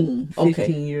 Boom.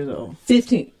 15 years old.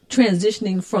 15.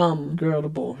 Transitioning from girl to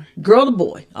boy. Girl to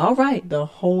boy. All right. The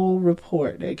whole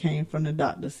report that came from the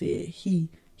doctor said he.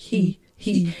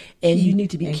 And you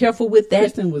need to be careful with that.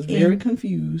 Kristen was very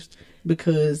confused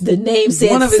because the name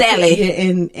said Sally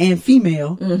and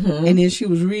female, and then she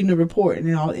was reading the report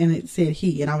and it said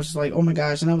he, and I was just like, oh my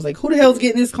gosh, and I was like, who the hell's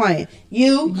getting this client?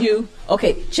 You.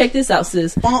 Okay, check this out,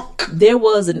 sis. Bonk. There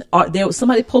was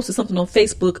somebody posted something on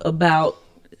Facebook about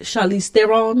Charlize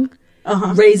Theron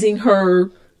raising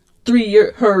her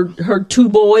 3-year her 2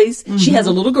 boys. She has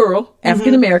a little girl,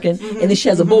 African American, and then she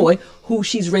has a boy who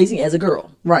she's raising as a girl.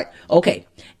 Right. Okay.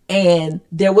 And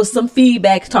there was some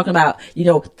feedback talking about,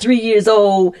 3 years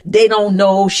old, they don't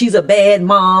know she's a bad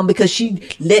mom because she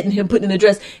letting him put in a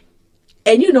dress.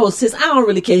 And sis, I don't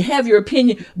really care. Have your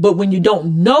opinion, but when you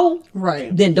don't know,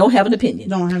 right, then don't have an opinion.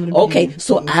 Don't have an opinion. Okay,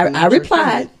 so I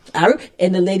replied,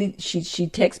 and the lady she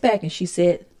texts back and she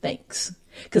said thanks,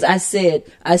 because I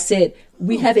said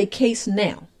we have a case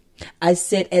now. I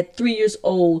said at 3 years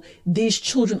old, these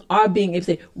children are being able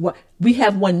to say, we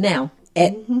have one now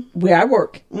at where I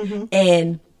work,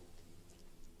 and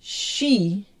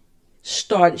she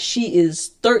is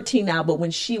 13 now, but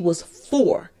when she was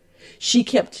 4. she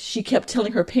kept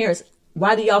telling her parents,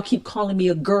 why do y'all keep calling me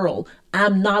a girl?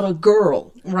 I'm not a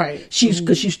girl. Right.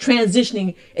 Because she's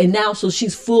transitioning, and now so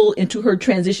she's full into her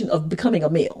transition of becoming a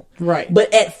male. Right.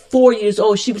 But at 4 years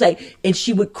old, she was like, and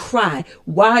she would cry,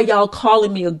 why are y'all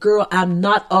calling me a girl? I'm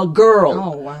not a girl.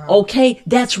 Oh, wow. Okay,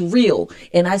 that's real.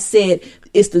 And I said,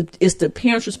 it's the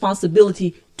parents'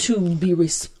 responsibility to be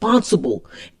responsible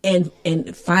and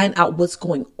find out what's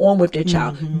going on with their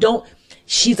child. Don't.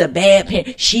 She's a bad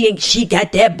parent. She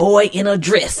got that boy in a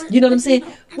dress. You know what I'm saying?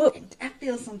 Well, I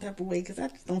feel some type of way because I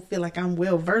just don't feel like I'm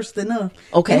well versed enough.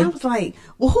 Okay. And I was like,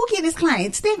 well, who get this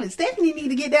client? Stephanie need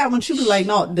to get that one. She was like,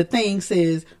 no, the thing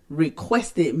says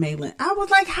requested mailing. I was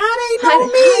like, how they know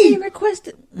me? How they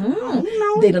requested? I don't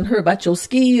know. They done heard about your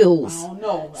skills. I don't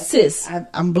know. Sis.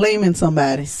 I'm blaming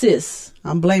somebody. Sis.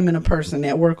 I'm blaming a person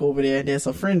that work over there that's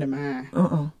a friend of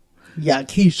mine. Yeah,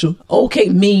 Keisha. Okay,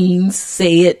 means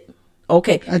say it.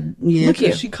 Okay. Yeah, Look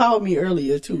here. she called me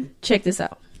earlier too. Check this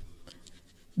out.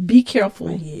 Be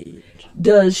careful.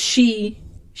 Does she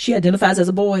identifies as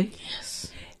a boy?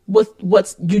 Yes.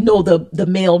 What's the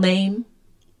male name?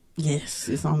 Yes,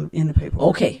 it's in the paper.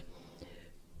 Okay.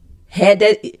 Had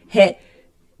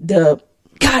the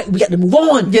God, we got to move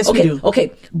on. Yes, okay, we do.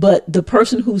 Okay, but the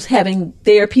person who's having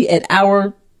therapy at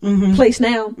our place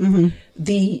now,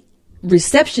 the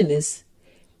receptionist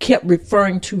kept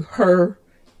referring to her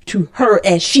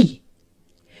as she.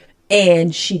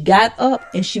 And she got up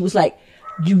and she was like,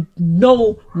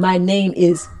 my name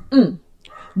is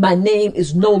my name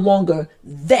is no longer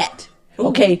that.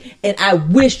 Okay. And I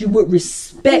wish you would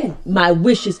respect my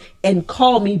wishes and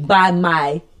call me by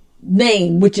my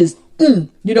name, which is you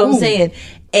know what I'm saying?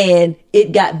 And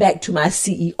it got back to my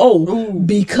CEO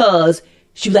because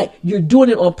she was like, you're doing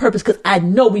it on purpose because I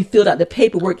know we filled out the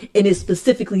paperwork and it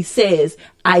specifically says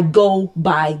I go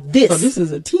by this. So this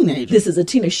is a teenager. This is a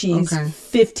teenager. She's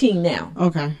 15 now.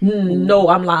 Okay. No,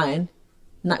 I'm lying.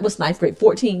 What's ninth grade?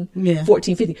 14? Yeah.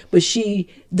 14, 15. But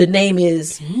the name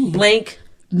is blank,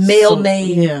 male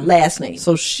name, last name.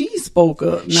 So she spoke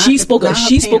up. She spoke up.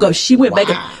 She went back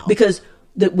up because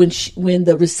when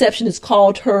the receptionist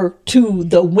called him to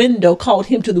the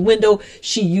window,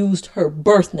 she used her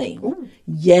birth name. Ooh.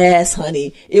 Yes,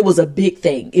 honey. It was a big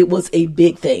thing.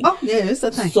 Oh, yeah, it's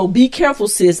a thing. So be careful,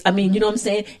 sis. I mean, you know what I'm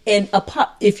saying? And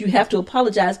if you have to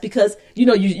apologize because,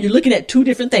 you're looking at two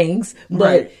different things,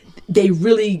 but they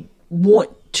really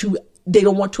they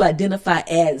don't want to identify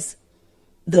as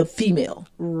the female.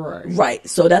 Right.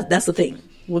 So that's the thing.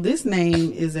 Well, this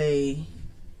name is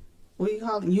what do you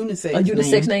call it? Unisex. A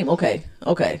unisex name? Okay.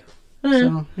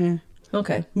 So, yeah.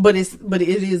 Okay. But it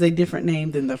is a different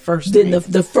name than the first name. Than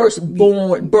the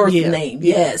firstborn birth name.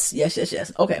 Yes.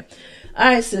 Okay. All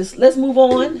right, sis. Let's move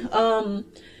on.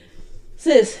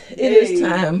 Sis, it is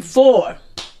time for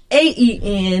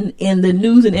AEN in the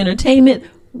news and entertainment.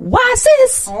 Why,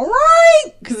 sis? All right.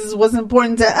 Because it's what's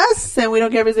important to us and we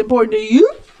don't care if it's important to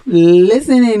you.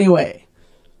 Listen anyway.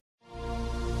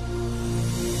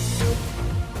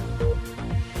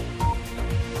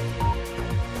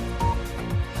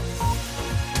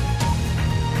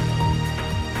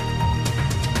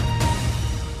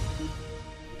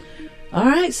 All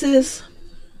right, sis.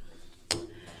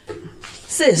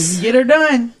 Get her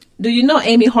done. Do you know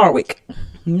Amy Hardwick?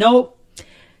 Nope.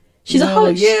 She's a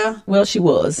host. Yeah. Well, she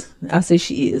was. I say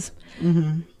she is.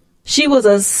 Mm-hmm. She was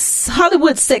a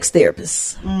Hollywood sex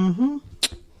therapist. Mm-hmm.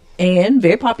 And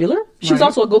very popular. She was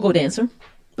also a go-go dancer.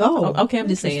 Oh. Okay, I'm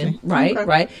just saying.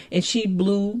 Right. And she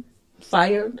blew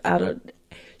fire out of...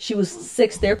 She was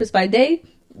sex therapist by day.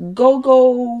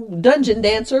 Go-go dungeon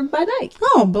dancer by night.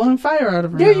 Oh, blowing fire out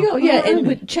of her. There you go. Yeah, and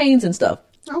with chains and stuff.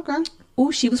 Okay.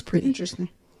 Oh, she was pretty. Interesting.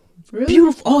 Really?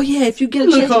 Beautiful. Oh, yeah, if you get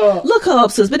a chance. Look her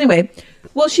up, sis. But anyway,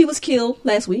 well, she was killed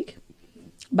last week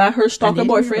by her stalker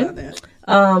boyfriend,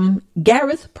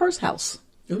 Gareth Pursehouse.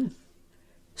 Ooh.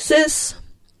 Sis,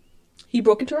 he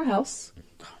broke into her house.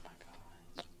 Oh, my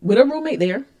God. With a roommate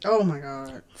there. Oh, my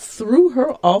God. Threw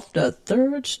her off the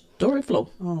 3rd-story floor.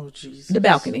 Oh, Jesus. The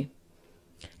balcony.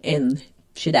 And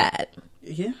she died.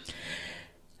 Yeah.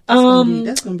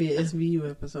 That's gonna be an SVU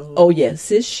episode. Oh yes,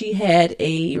 sis. She had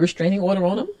a restraining order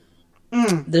on him.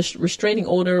 The restraining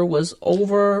order was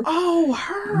over. Oh,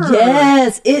 her.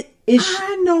 Yes, it is.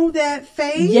 I know that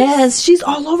face. Yes, she's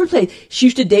all over the place. She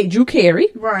used to date Drew Carey.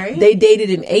 Right. They dated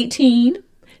in 18.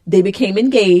 They became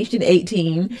engaged in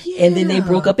 18, and then they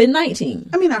broke up in 19.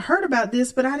 I mean, I heard about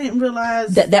this, but I didn't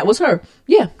realize that was her.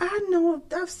 Yeah. I know.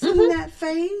 I've seen that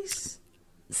face.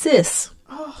 Sis.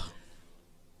 Oh.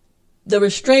 The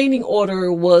restraining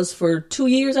order was for 2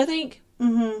 years, I think.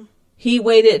 Mm-hmm. He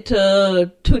waited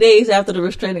to 2 days after the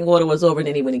restraining order was over, and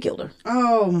then he went and killed her.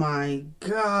 Oh my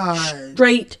God.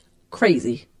 Straight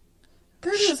crazy.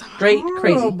 That is Straight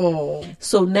horrible. crazy.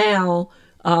 So now,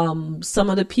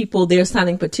 some of the people, they're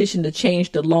signing petition to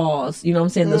change the laws. You know what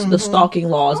I'm saying? The stalking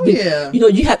laws. Oh, yeah. You know,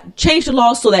 you have to change the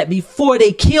laws so that before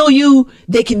they kill you,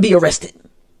 they can be arrested.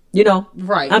 You know?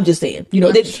 Right. I'm just saying. You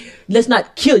know, let's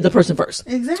not kill the person first.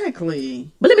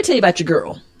 Exactly. But let me tell you about your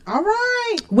girl. All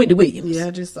right. Wendy Williams. Yeah,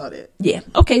 I just saw that. Yeah.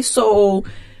 Okay, so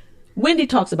Wendy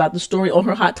talks about the story on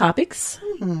her Hot Topics.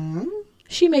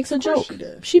 She makes a joke.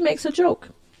 She makes a joke.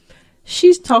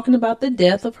 She's talking about the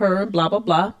death of her and blah, blah,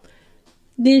 blah.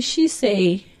 Then she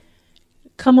say,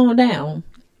 come on down,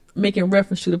 making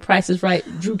reference to The Price is Right,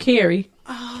 Drew Carey.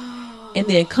 And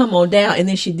then come on down. And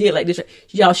then she did like this.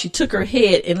 Y'all, she took her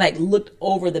head and like looked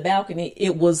over the balcony.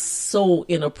 It was so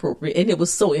inappropriate and it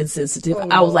was so insensitive.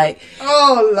 I was like,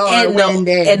 oh, Lord,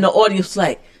 Wendy. And the audience was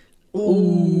like,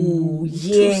 ooh,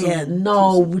 yeah,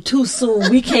 no, too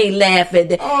soon. We can't laugh at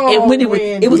that. Oh, and when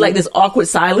it was like this awkward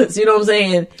silence, you know what I'm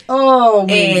saying? Oh,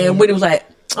 Wendy. And when it was like,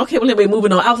 okay, well, anyway,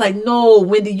 moving on. I was like, no,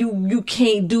 Wendy, you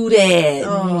can't do that.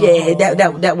 Oh. Yeah,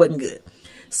 that wasn't good.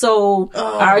 So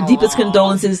our deepest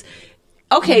condolences.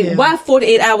 Okay, why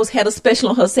 48 Hours had a special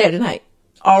on her Saturday night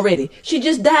already? She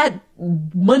just died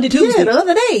Monday, Tuesday. Yeah, the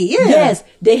other day, yeah. Yes,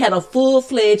 they had a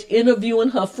full-fledged interviewing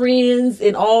her friends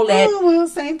and all that. Oh, well,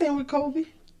 same thing with Kobe.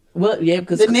 Well, yeah,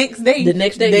 because The next day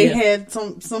they had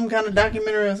some kind of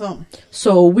documentary or something.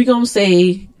 So we're gonna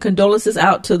say condolences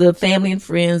out to the family and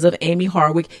friends of Amy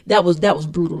Hardwick. That was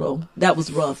brutal though. That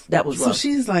was rough. So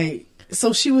she's like,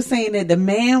 so she was saying that the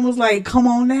man was like, come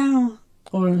on down,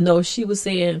 or no, she was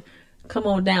saying, come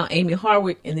on down, Amy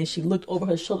Hardwick, and then she looked over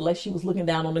her shoulder like she was looking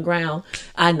down on the ground.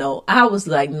 I know. I was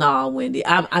like, nah, Wendy.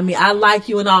 I mean, I like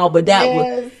you and all, but that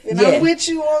was, and yeah. I'm with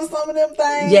you on some of them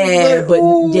things. Yeah, but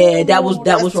ooh, yeah, that was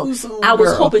wrong. Soon, I was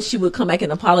girl. hoping she would come back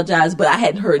and apologize, but I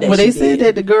hadn't heard that. Well, she they said did.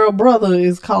 that the girl brother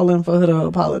is calling for her to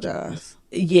apologize.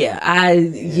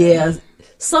 Yeah.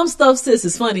 Some stuff, sis,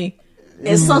 is funny,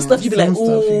 and some stuff you be like,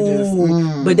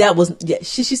 ooh. But that was, yeah.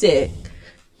 She said,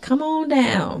 come on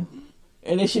down.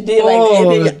 And then she did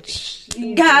and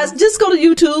then, guys, just go to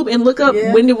YouTube and look up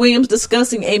Wendy Williams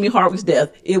discussing Amy Hardwick's death.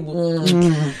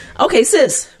 Okay,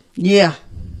 sis. Yeah.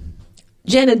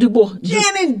 Janet Dubois.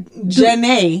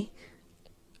 Janae.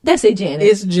 That's it, Janet.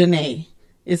 It's Janae.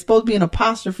 It's supposed to be an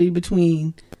apostrophe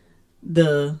between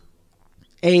the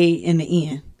A and the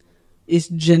N. It's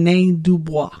Janae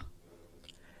Dubois.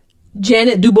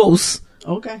 Janet Dubois.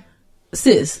 Okay.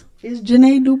 Sis. It's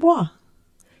Janae Dubois.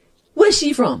 Where's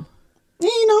she from?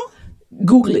 You know.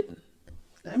 Google it.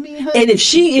 I mean, and if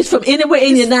she is from anywhere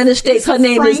in the United States, her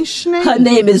name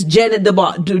is Janet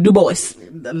Dubois.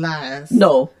 Lies.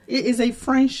 No, it is a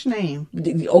French name.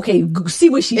 Okay, see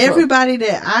what she's Everybody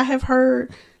that I have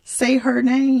heard say her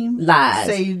name lies.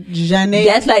 Say Janet.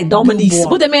 That's like Dominique. Dubois.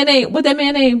 What that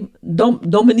man name?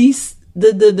 Dominique,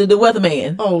 the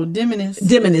weatherman. Oh, Diminis.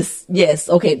 Diminis. Yes.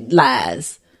 Okay.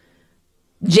 Lies.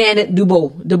 Janet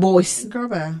Dubois. Girl,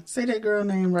 bye. Say that girl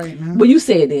name right now. Well, you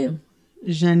say it then.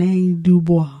 Janae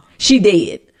Dubois. She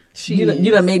dead.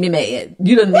 You done made me mad.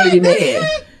 You done made me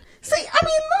mad. See, I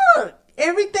mean, look.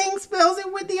 Everything spells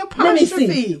it with the apostrophe. Let me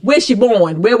see. Where's she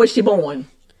born? Where was she born?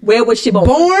 Where was she born?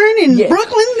 Born in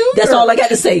Brooklyn, New York. That's all I got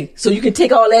to say. So you can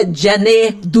take all that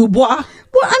Janet Dubois.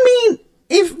 Well, I mean,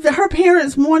 if her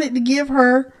parents wanted to give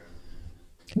her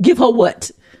what?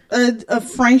 A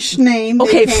French name.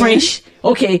 Okay, French.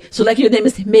 Okay, so like your name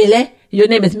is Mele. Your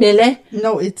name is Mele.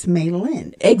 No, it's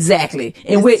Maylin. Exactly.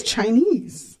 And it's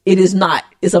Chinese. It is not.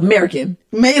 It's American.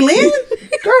 Maylin?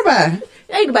 Girl, bye.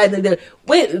 Ain't nobody there.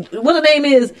 Wait, what her name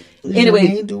is?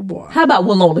 Anyway, how about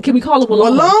Walona? Can we call her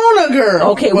Walona? Walona,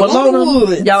 girl. Okay,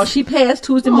 Walona. Y'all, she passed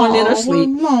Tuesday morning in her sleep.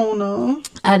 Walona.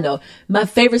 I know. My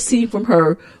favorite scene from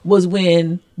her was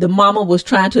when the mama was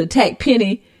trying to attack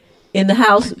Penny in the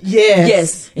house.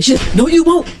 Yes. And she said, no, you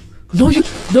won't. No, you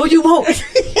won't.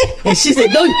 And she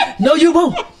said, no, you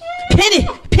won't.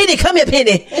 Penny, come here,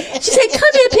 Penny. She said, come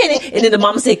here, Penny. And then the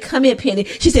mama said, come here, Penny.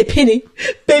 She said, Penny,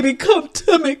 baby, come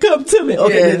to me.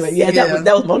 Okay, anyway, that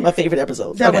was one of my favorite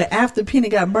episodes. That was after Penny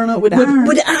got burned up with the iron.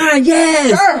 With the iron,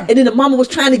 yes. And then the mama was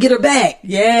trying to get her back.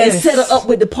 Yes. And set her up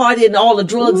with the party and all the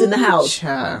drugs in the house.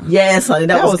 Child. Yes, honey,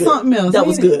 that was good. Something else. That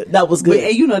was good. But,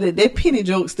 and you know that Penny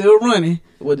joke still running.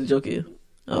 What the joke is?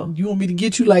 Oh, you want me to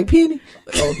get you like Penny?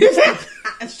 Oh.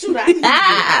 Shoot,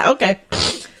 okay.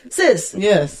 Sis.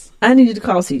 Yes. I need you to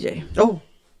call CJ. Oh.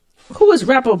 Who is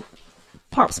rapper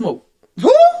Pop Smoke?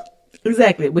 Who?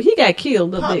 Exactly. But he got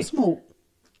killed. Pop Smoke.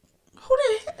 Who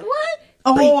the heck? What?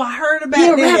 Oh, I heard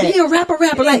about that. He a rapper,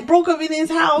 like broke up in his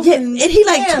house. Yeah, and he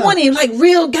like 20, like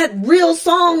got real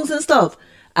songs and stuff.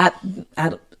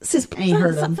 Sis, ain't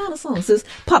heard of him. Find a song, sis.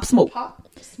 Pop Smoke. Pop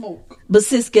Smoke. But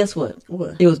sis, guess what?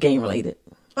 What? It was gang related.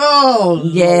 Oh,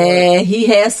 yeah, Lord. He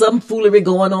had some foolery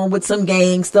going on with some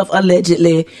gang stuff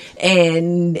allegedly,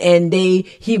 and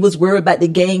he was worried about the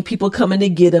gang people coming to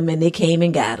get him, and they came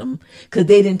and got him because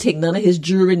they didn't take none of his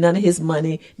jewelry, none of his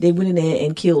money. They went in there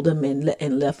and killed him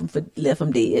and left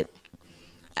him dead.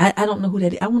 I don't know who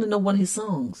that is. I want to know one of his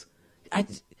songs.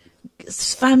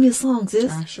 Find me a song, sis.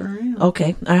 I sure am.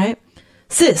 Okay, all right,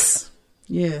 sis.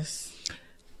 Yes.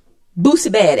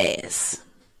 Boosie Badass.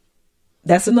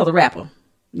 That's another rapper.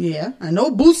 Yeah, I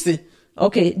know Boosie.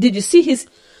 Okay, did you see his?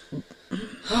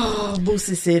 Oh,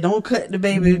 Boosie said, "Don't cut the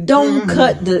baby. Don't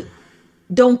cut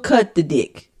the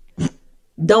dick.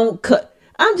 Don't cut."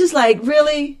 I'm just like,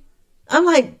 really? I'm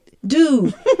like,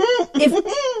 dude.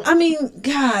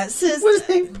 God, sis. What is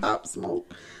that? Pop Smoke.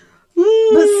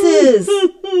 But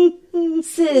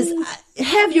sis,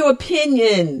 have your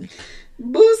opinion.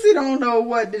 Boosie don't know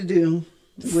what to do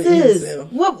with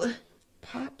himself. What?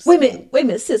 Wait a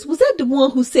minute, sis. Was that the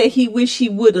one who said he wished he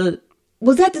would have?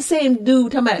 Was that the same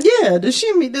dude talking about? Yeah,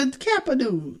 the Kappa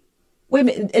dude. Wait a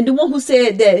minute, and the one who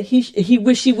said that he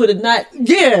wished he would have not.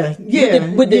 Yeah.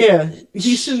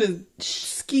 He should have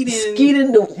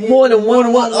skeeted more than one.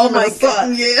 Oh my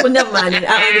God! Yeah. Well, never mind.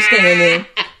 I understand that.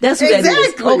 That's what that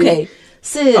is. Okay,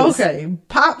 sis. Okay,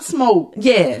 Pop Smoke.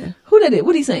 Yeah, who that is?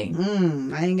 What he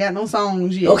saying? I ain't got no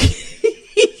songs yet. Okay.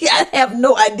 I have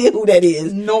no idea who that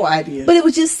is. No idea. But it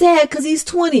was just sad because he's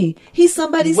 20. He's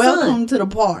somebody's Welcome son. to the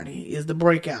Party is the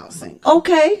breakout single.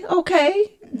 Okay.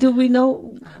 Do we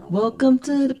know? Welcome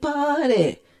to the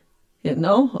party. You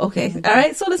know? Okay. All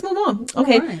right. So let's move on.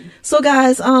 Okay. Right. So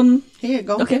guys, here you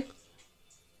go. Okay.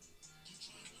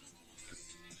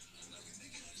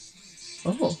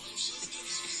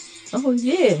 Oh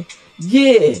yeah.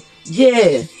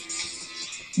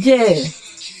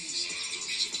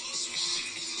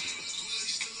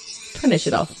 Turn that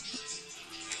shit off.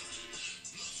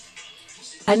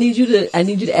 I need you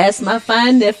to ask my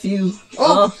fine nephew.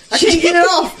 I can't get it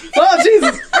off. Oh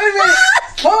Jesus! Wait a minute.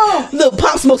 Oh, look,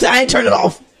 Pop Smoke said I ain't turn it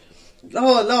off.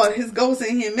 Oh Lord, his ghost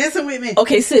in here messing with me.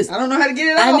 Okay, sis. I don't know how to get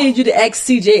it off. I need you to ask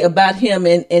CJ about him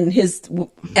and his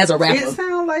as a rapper. It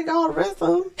sounds like all the rest of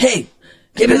them. Hey.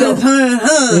 Give it up.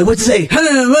 Hey, what you say? What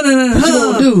you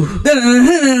gonna do? Get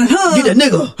that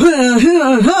nigga.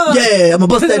 Yeah, I'm gonna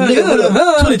bust that nigga with a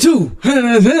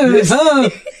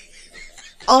 22.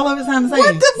 All of it sounds the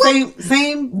same.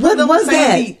 Same. What was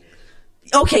that? Beat.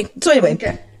 Okay, so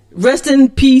anyway. Rest in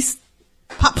peace.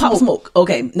 Pop Smoke.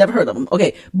 Okay, never heard of him.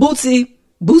 Okay, Boosie,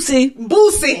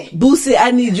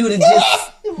 I need you to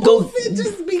just go.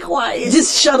 Just be quiet.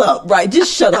 Just shut up, right?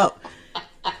 Just shut up.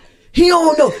 He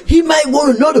don't know. He might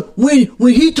want another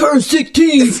when he turns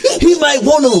 16. He might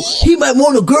want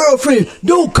a girlfriend.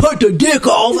 Don't cut the dick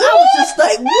off. I was just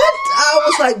like, what?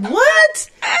 What?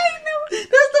 I know.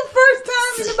 That's the first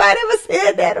time anybody ever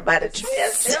said that about a transgender.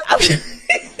 He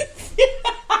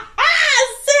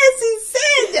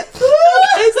said that.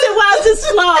 He said, why is this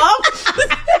flop?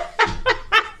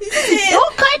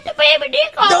 Don't cut the baby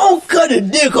dick off. Don't cut the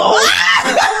dick off.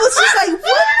 I was just like,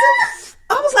 what?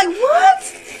 I was like,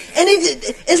 what? And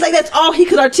it's like that's all he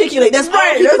could articulate. That's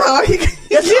right. That's all he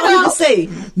could say.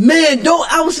 Man,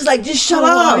 don't. I was just like, just shut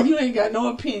up. You ain't got no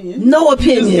opinion. No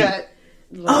opinion.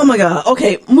 Oh my God.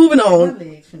 Okay, moving on. My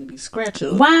leg's finna be scratched.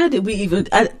 Why did we even?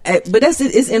 But that's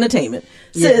it. It's entertainment.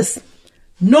 Sis,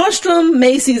 Nordstrom,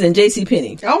 Macy's, and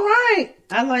JCPenney. All right.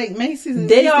 I like Macy's. And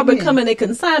they are becoming a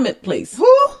consignment place. Who?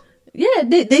 Yeah,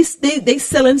 they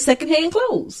selling secondhand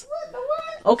clothes.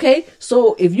 What? Okay,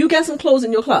 so if you got some clothes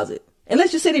in your closet, and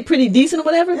let's just say they're pretty decent or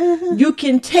whatever, you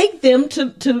can take them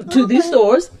to these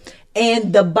stores,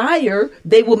 and the buyer,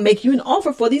 they will make you an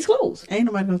offer for these clothes. Ain't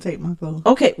nobody gonna take my clothes.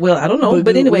 Okay, well, I don't know,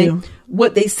 but anyway,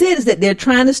 what they said is that they're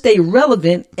trying to stay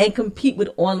relevant and compete with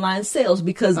online sales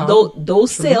because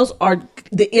those sales are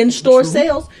the in-store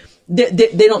sales. They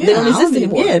don't exist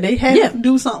anymore. Yeah, they have to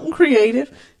do something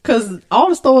creative. Because all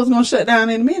the stores are going to shut down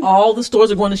in a minute. All the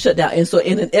stores are going to shut down. And so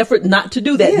in an effort not to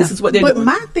do that, this is what they're doing. But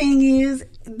my thing is,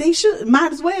 they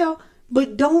might as well,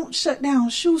 but don't shut down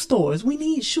shoe stores. We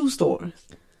need shoe stores.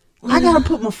 I got to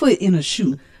put my foot in a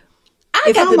shoe.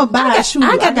 If I'm going to buy a shoe,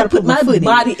 I got to put my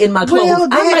body in my clothes. Well,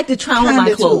 I like to try on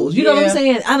my clothes. You know what I'm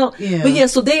saying? I don't. Yeah. But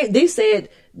so they said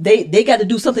they got to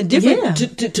do something different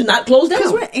to not close down.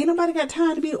 Because ain't nobody got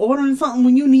time to be ordering something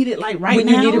when you need it like right now. When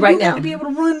you need it right now. You got to be able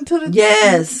to run to the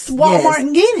Walmart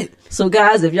and get it. So,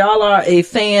 guys, if y'all are a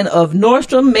fan of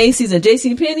Nordstrom, Macy's, and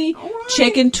JCPenney,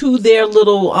 check into their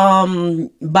little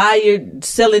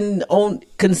selling on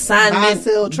consignment,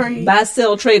 buy,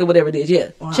 sell, trade, or whatever it is.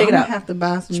 Yeah, well, check it out. I have to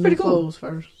buy some pretty new clothes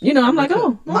first. You know, I'm like,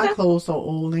 oh, my okay. clothes so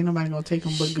old, ain't nobody gonna take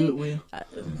them but Goodwill.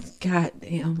 God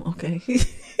damn. Okay, you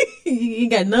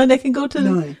ain't got none that can go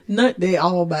to none. They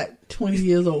all about 20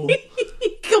 years old.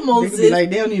 Come on, sis. sis. Like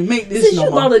they don't even make this Sis,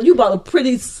 no more. You bought a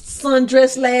pretty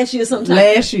sundress last year sometime.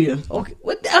 Last year. Okay.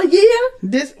 What? Yeah.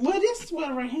 This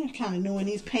sweater right here kind of new, and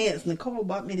these pants. Nicole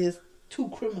bought me this 2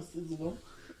 Christmases ago.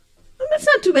 That's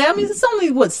not too bad. I mean, it's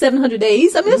only 700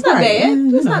 days. I mean, it's not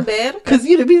bad. It's not bad. Because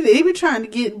they be trying to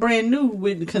get brand new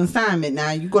with the consignment.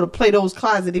 Now you go to Plato's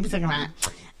Closet, they be talking about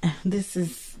this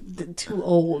is too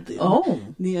old.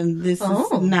 This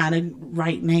is not a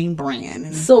right name brand.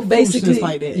 And so basically,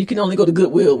 like that. You can only go to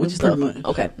Goodwill, which is pretty much. Okay,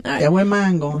 all right. That's where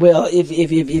mine going. Well,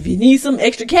 if you need some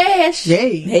extra cash,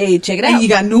 hey, check it out. And you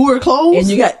got newer clothes, and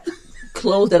you got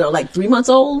clothes that are like 3 months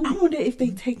old. I wonder if they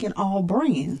taking all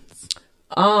brands.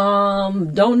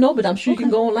 Don't know, but I'm sure you can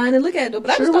go online and look at it.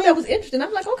 But I just thought that was interesting.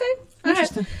 I'm like, okay,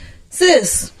 interesting. Right.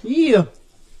 Sis, yeah,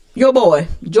 your boy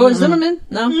George Zimmerman.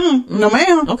 No, no,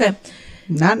 ma'am. Okay,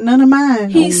 not none of mine.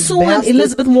 He's suing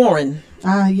Elizabeth Warren.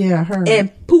 Yeah, I heard.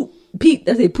 And Pete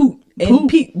Buttigieg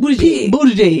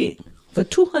for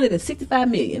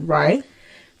 $265 million. Right.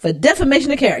 For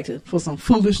defamation of character. For some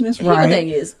foolishness. Right. The thing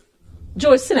is,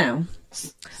 George, sit down.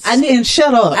 And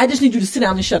shut up. I just need you to sit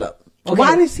down and shut up. Okay?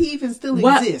 Why does he even still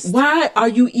exist? Why are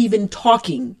you even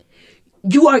talking?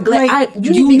 You are glad.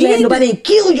 You need to be glad nobody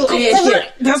killed your ass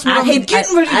yet. That's what I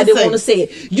didn't want to say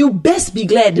it. You best be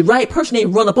glad the right person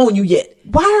ain't run up on you yet.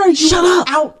 Why are you shut up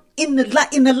out in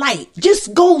the light?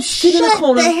 Just go sit in the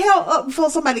corner. Shut the hell up before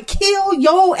somebody kill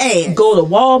your ass. Go to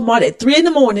Walmart at 3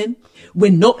 a.m.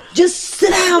 Just sit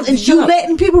down and you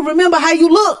letting people remember how you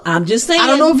look. I'm just saying. I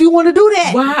don't know if you want to do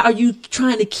that. Why are you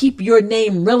trying to keep your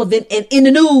name relevant and in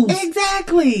the news?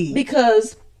 Exactly.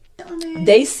 Because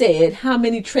they said, how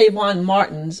many Trayvon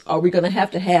Martins are we going to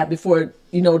have before,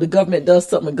 the government does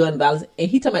something with gun violence? And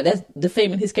he talking about that's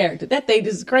defaming his character. That thing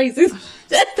just is crazy.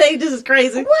 That thing just is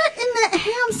crazy. What in that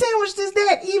ham sandwich does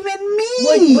that even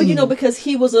mean? Well, because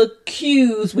he was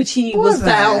accused, which he was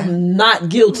found not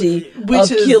guilty of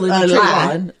killing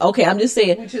Trayvon. Okay, I'm just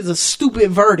saying. Which is a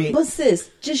stupid verdict. But sis,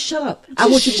 just shut up. I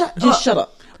want you to just shut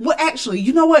up. Well, actually,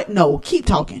 you know what? No, keep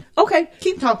talking. Okay.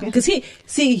 Keep talking. Because he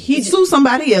sue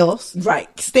somebody else. Right.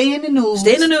 Stay in the news.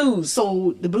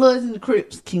 So the Bloods and the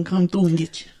Crips can come through and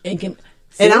get you.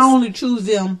 And I only choose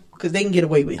them because they can get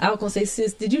away with it. I was going to say,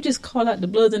 sis, did you just call out the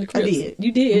Bloods and the Crips? I did.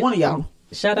 You did? One of y'all.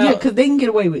 Shout out. Yeah, because they can get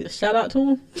away with it. Shout out to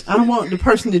them. I don't want the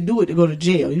person to do it to go to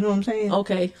jail. You know what I'm saying?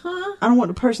 Okay. Huh? I don't want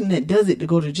the person that does it to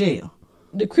go to jail.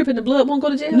 The Crip and the Blood won't go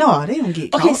to jail? No, they don't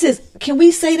get caught. Okay, sis, can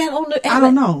we say that on the... I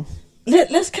don't know.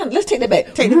 Let's take that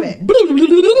back. Take it back.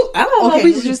 I don't know.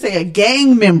 We just say a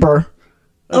gang member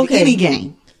of any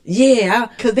gang. Yeah,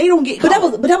 because they don't get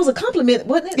caught. But that was a compliment,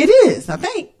 wasn't it? It is, I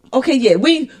think. Okay, yeah.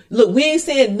 We ain't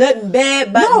saying nothing bad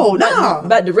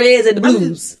about the Reds and the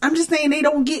Blues. I'm just saying they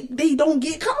don't get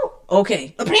caught.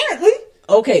 Okay, apparently.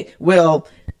 Okay, well,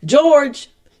 George,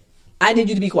 I need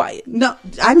you to be quiet. No,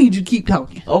 I need you to keep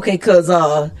talking. Okay, because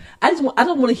I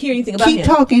don't want to hear anything about him. Keep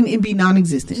talking and be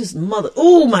non-existent. Just mother.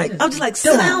 Oh my! I'm just like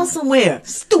sit down somewhere.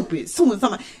 Stupid.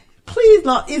 Somebody. Please,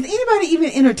 Lord, is anybody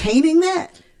even entertaining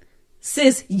that?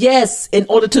 Sis, yes. In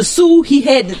order to sue,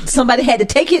 somebody had to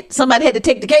take it. Somebody had to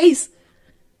take the case.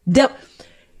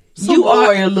 You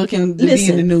are looking to be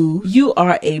in the news. You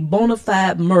are a bona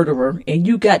fide murderer, and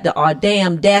you got the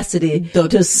audacity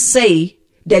to say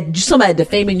that somebody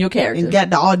defaming your character. And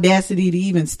got the audacity to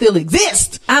even still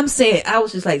exist. I'm saying, I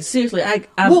was just like, seriously,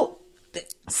 I'm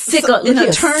sick of him.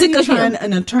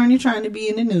 An attorney trying to be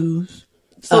in the news.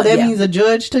 So that means a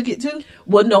judge took it too?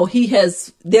 Well, no,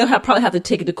 they'll probably have to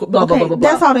take it to court. Blah, blah, blah, blah,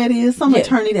 blah. That's all that is. Some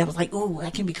attorney that was like, oh,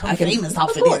 I can become famous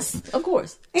off of this. Of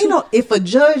course. If a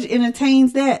judge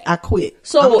entertains that, I quit.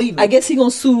 So I guess he's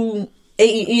going to sue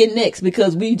AEN next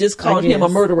because we just called him a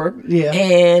murderer. Yeah.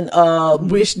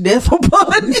 And wish death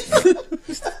upon him.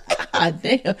 God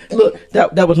damn. Look,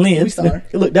 that was Lynn. We sorry.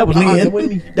 Look, that was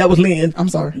Lynn. That was Lynn. I'm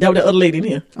sorry. That was the other lady in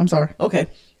here. I'm sorry. Okay.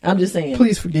 I'm just saying.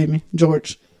 Please forgive me,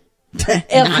 George.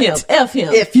 F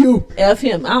him. F you. F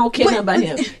him. I don't care nothing about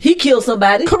him. He killed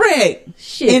somebody. Correct.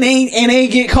 Shit. And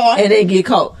ain't get caught. And ain't get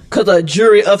caught. Because a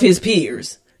jury of his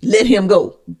peers let him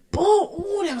go.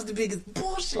 Oh, that was the biggest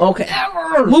bullshit okay.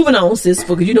 ever. Moving on, sis,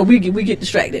 because we get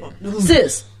distracted.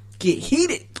 Sis. Get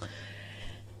heated.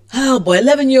 Oh boy,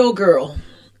 11-year-old girl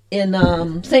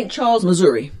in St. Charles,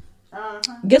 Missouri.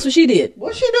 Guess what she did?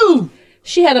 What she do?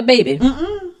 She had a baby.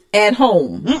 at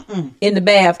home in the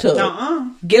bathtub.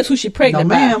 Guess who she pregnant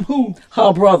by? ma'am. Who?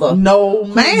 Her brother. No,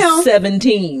 ma'am. Who's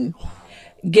 17.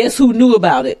 Guess who knew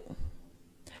about it?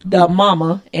 The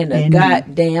mama and the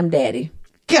goddamn daddy.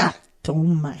 God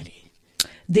almighty.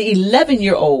 The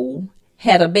 11-year-old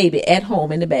had a baby at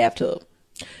home in the bathtub.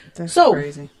 That's so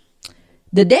crazy.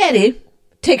 The daddy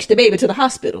takes the baby to the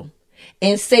hospital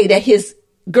and say that his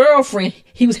girlfriend,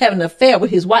 he was having an affair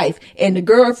with his wife, and the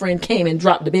girlfriend came and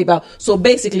dropped the baby out. So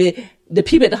basically, the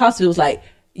people at the hospital was like,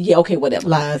 yeah, okay, whatever.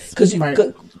 Lies.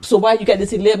 So why you got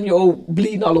this 11-year-old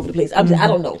bleeding all over the place? I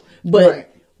don't know.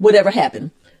 But whatever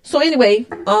happened. So anyway,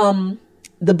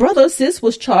 the brother, sis,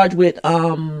 was charged with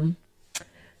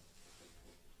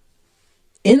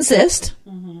incest,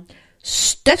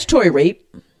 statutory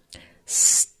rape,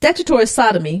 statutory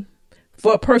sodomy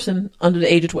for a person under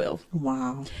the age of 12.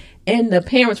 Wow. And the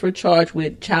parents were charged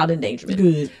with child endangerment.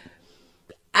 Good.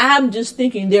 I'm just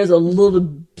thinking there's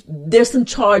some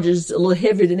charges a little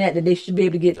heavier than that they should be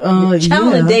able to get.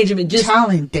 Child endangerment.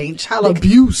 Child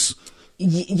abuse.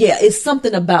 Yeah, it's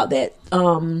something about that.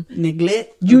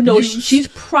 Neglect. You know, abuse, she's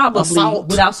probably, assault.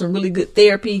 without some really good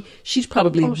therapy, she's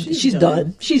probably, she's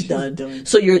done. She's done.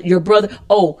 So your brother,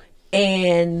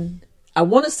 and I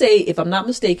want to say, if I'm not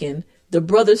mistaken, the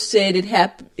brother said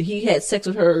he had sex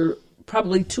with her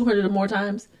probably 200 or more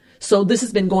times. So this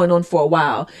has been going on for a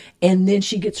while. And then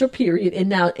she gets her period,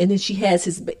 and then she has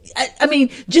his, I mean,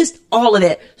 just all of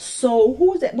that. So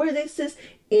who is that? Where are they, sis?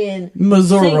 In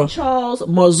Missouri. St. Charles,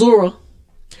 Missouri.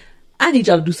 I need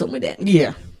y'all to do something with that.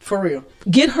 Yeah, for real.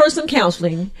 Get her some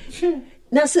counseling. Sure.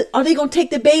 Now, sis, are they going to take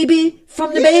the baby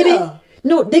from the baby?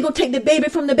 No, they going to take the baby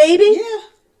from the baby? Yeah.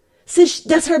 Sis,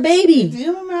 that's her baby. It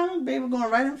don't matter. The baby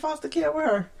going right in foster care with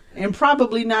her. And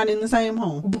probably not in the same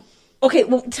home. Okay,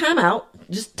 well, time out.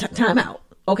 Just time out.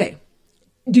 Okay.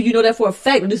 Do you know that for a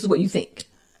fact, or this is what you think?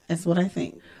 That's what I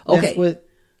think. Okay. That's what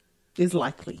is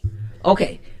likely.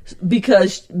 Okay.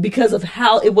 Because of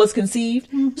how it was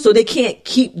conceived, so they can't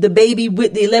keep the baby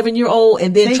with the 11-year-old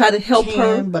and then They try to help can,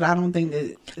 her. But I don't think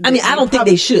that. I don't think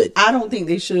they should. I don't think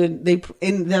they should.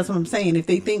 And that's what I'm saying. If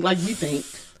they think like you think,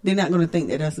 they're not going to think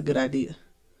that that's a good idea.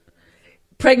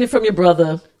 Pregnant from your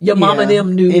brother, your mom and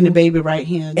them knew, and the baby right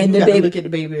here, and you the baby look at the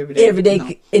baby every day.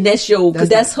 No. And that's because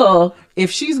that's her. If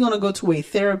she's going to go to a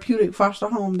therapeutic foster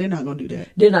home, they're not going to do that.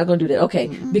 They're not going to do that. Okay,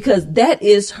 because that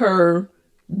is her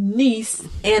niece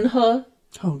and her.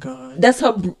 Oh God, that's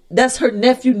her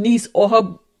nephew, niece, or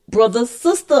her brother's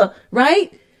sister,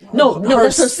 right? No,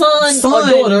 that's her son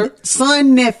or daughter.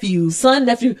 Son, nephew,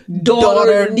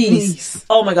 daughter, niece.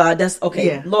 Oh my God, that's okay.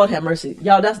 Yeah. Lord have mercy,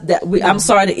 y'all. I'm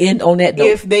sorry to end on that note.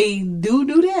 If they do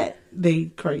that, they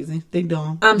crazy. They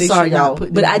dumb. I'm sorry, y'all.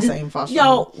 But I just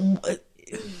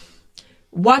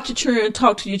watch your children,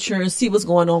 talk to your children, see what's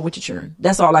going on with your children.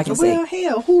 That's all I can say. Well,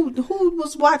 hell, who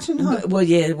was watching her? Well,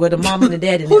 the mom and the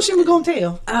daddy. Who she was gonna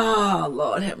tell? Oh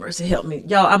Lord have mercy, help me,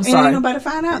 y'all. I'm sorry. Ain't nobody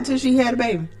find out until she had a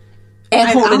baby.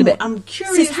 At home in the bed. I'm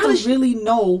curious to really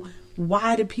know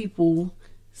why the people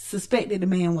suspected the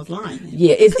man was lying.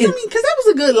 Yeah, because that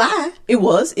was a good lie. It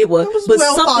was, but well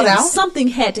thought out. Something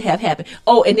had to have happened.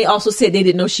 Oh, and they also said they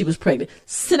didn't know she was pregnant.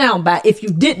 Sit down, by. If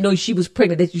you didn't know she was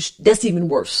pregnant, that's even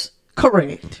worse.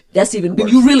 Correct. That's even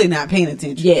worse. You really not paying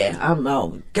attention. Yeah,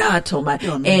 God told my.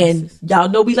 And y'all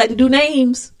know we like to do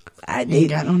names. I did,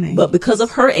 got no name. But because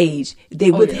of her age, they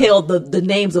withheld the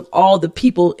names of all the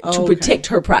people to protect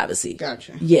her privacy.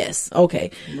 Gotcha. Yes.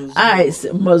 Okay. Missouri. All right.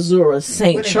 So Missouri,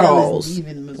 St. Charles.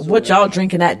 What y'all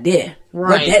drinking out there?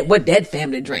 Right. What that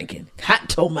family drinking?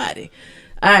 Hot almighty.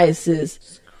 All right,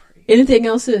 sis. Anything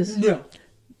else, sis? No.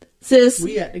 Sis.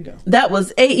 We got to go. That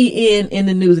was AEN in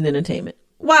the news and entertainment.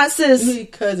 Why, sis?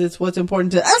 Because it's what's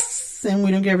important to us, and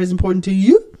we don't care if it's important to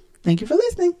you. Thank you for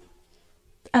listening.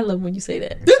 I love when you say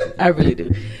that. I really do.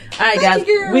 All right, guys.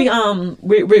 We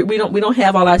don't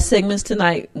have all our segments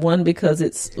tonight. One, because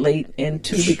it's late, and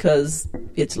two, because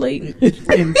it's late,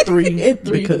 and three,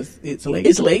 because it's late.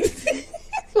 It's late.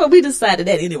 Well, we decided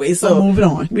that anyway. So moving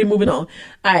on. We're moving on.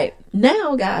 All right,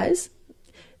 now, guys,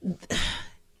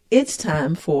 it's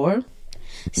time for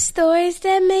stories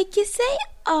that make you say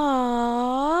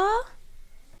 "aww."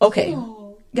 Okay,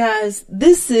 guys,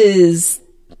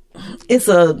 it's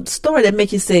a story that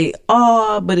make you say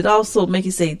 "aw," but it also make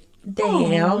you say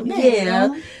 "damn."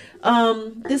 Yeah.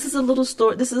 This is a little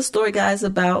story. This is a story, guys,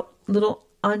 about little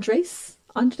Andres.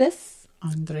 Oh, girl,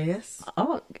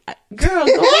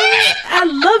 I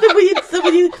love it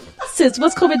when you sis.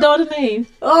 What's Kobe's daughter's name?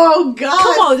 Oh God!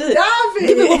 Come on, stop it.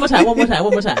 Give me one more time. Because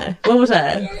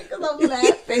I'm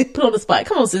laughing. Put on the spot.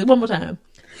 Come on, sis. One more time.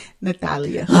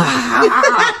 Natalia.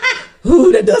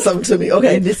 Ooh, that does something to me.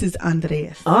 Okay. And this is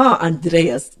Andreas.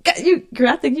 Andreas. Girl,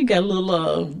 I think you got a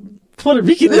little Puerto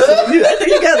Rican. I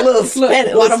think you got a little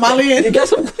Spanish. Guatemalan. You got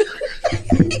some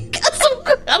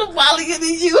Guatemalan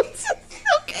in you.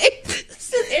 Okay.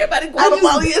 Everybody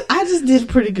Guatemalan. I just did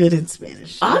pretty good in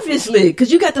Spanish. Obviously,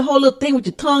 because you got the whole little thing with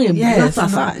your tongue and right.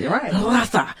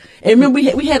 And remember,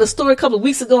 we had a story a couple of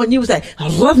weeks ago, and you was like,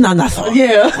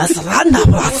 Yeah.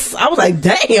 I was like,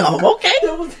 damn, okay.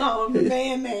 That was the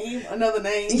man name, another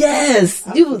name. Yes,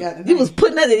 you was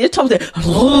putting that in your tongue.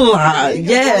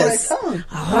 Yes.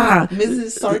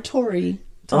 Mrs. Sartori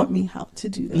taught me how to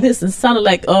do that. Listen, sounded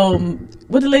like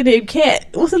what the lady named Cat?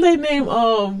 What's the lady name?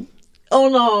 On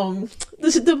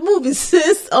the movie,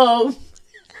 sis.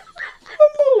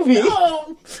 Movie.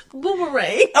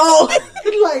 Boomerang.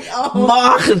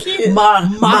 Marcus.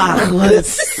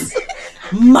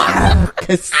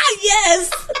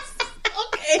 Yes.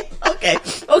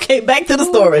 Okay. Back to the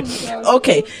story.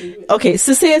 Okay.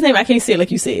 So say his name. I can't say it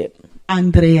like you said.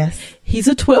 Andreas. He's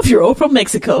a 12-year-old from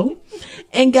Mexico,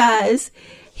 and guys,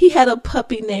 he had a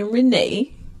puppy named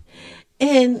Renee,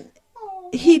 and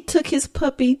he took his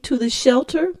puppy to the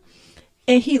shelter.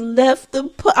 And he left the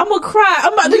I'm gonna cry.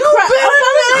 I'm about to cry.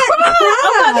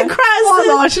 Oh,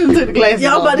 no, I shouldn't take the glasses.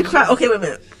 Y'all about to cry. Okay, wait a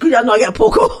minute. Cause y'all know I got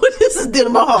Poco. This is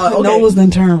dealing my heart. Okay. Nose done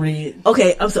turn red.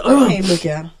 Okay, I'm so. I can't look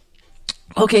at him.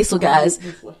 Okay, so guys,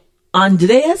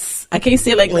 Andreas, I can't say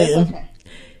it like Lynn.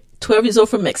 12 years old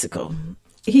from Mexico.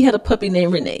 He had a puppy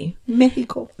named Renee.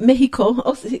 Mexico.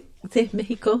 Oh, say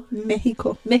Mexico.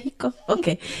 Mexico.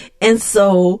 Okay, and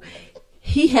so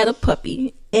he had a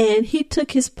puppy. And he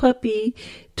took his puppy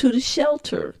to the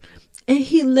shelter. And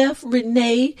he left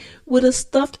Renee with a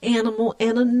stuffed animal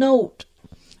and a note.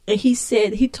 And he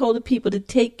told the people to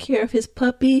take care of his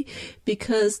puppy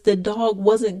because the dog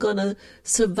wasn't going to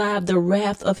survive the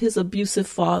wrath of his abusive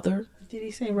father. Did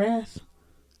he say wrath?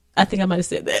 I think I might have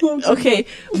said that. Okay.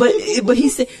 But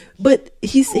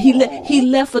he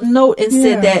left a note and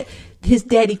said that his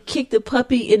daddy kicked the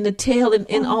puppy in the tail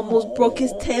and almost broke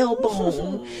his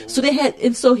tailbone. So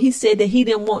he said that he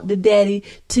didn't want the daddy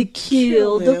to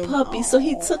kill the puppy. So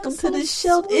he took him to the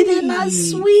shelter. It is not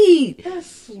sweet.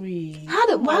 That's sweet.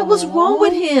 Why was wrong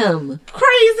with him?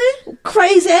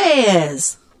 Crazy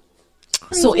ass.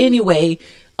 So anyway,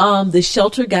 the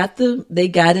shelter got it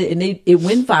and it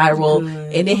went viral.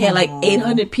 Good. And they had like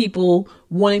 800 people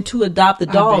wanting to adopt the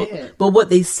dog. But what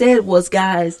they said was,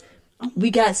 guys,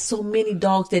 we got so many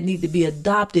dogs that need to be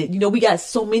adopted. You know, we got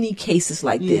so many cases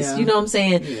like this. You know what I'm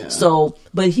saying? Yeah. So,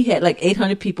 but he had like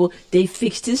 800 people. They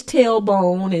fixed his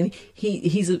tailbone, and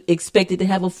he's expected to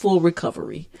have a full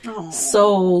recovery. Aww.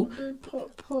 So,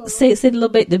 say the little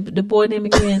bit the boy name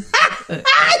again.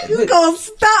 You gonna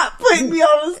stop putting me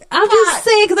on the spot. I'm just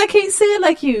saying because I can't say it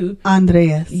like you.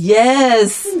 Andreas.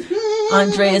 Yes,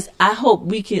 Andreas. I hope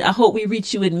we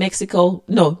reach you in Mexico.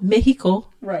 No, Mexico.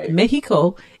 Right.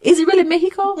 Mexico. Is it really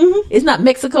Mexico? Mm-hmm. It's not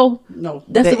Mexico. No.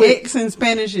 That's the X in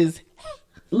Spanish is.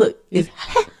 Look, it's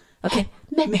okay.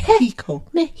 Mexico.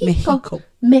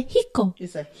 Mexico.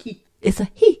 It's a he. It's a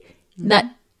he, not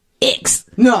X.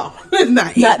 No, it's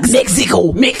not. Not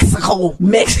Mexico. Mexico.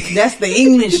 That's the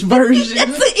English version.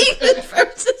 That's the English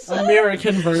version.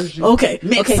 American version. Okay.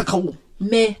 Mexico.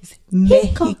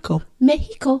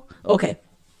 Mexico. Okay.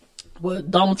 Well,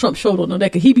 Donald Trump showed on that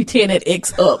because he be tearing that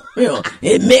X up. You know,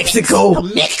 in Mexico,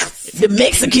 the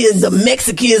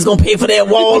Mexicans gonna pay for that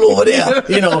wall over there.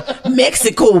 You know,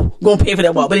 Mexico gonna pay for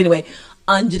that wall. But anyway,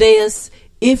 Andreas,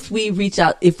 if we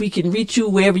can reach you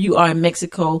wherever you are in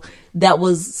Mexico, that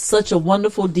was such a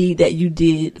wonderful deed that you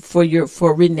did for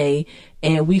Renee.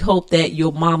 And we hope that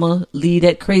your mama leave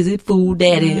that crazy fool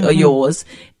daddy of yours,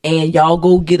 and y'all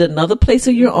go get another place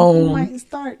of your own. You might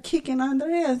start kicking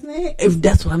Andreas' neck. If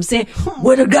that's what I'm saying.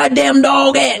 Where the goddamn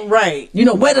dog at? Right. You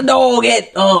know, where the dog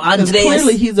at, Andreas?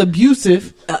 Clearly he's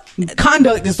abusive.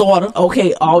 Conduct disorder.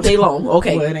 Okay, all day long.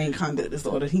 Okay. Well, it ain't conduct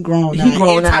disorder. He grown now. He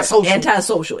grown now. Antisocial.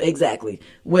 Antisocial, exactly.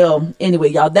 Well, anyway,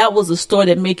 y'all, that was a story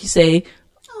that make you say,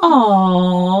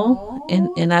 "Aww,"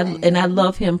 and I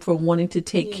love him for wanting to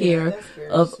take care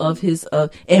of his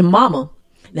and Mama.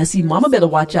 Now, see, Mama better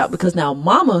watch out because now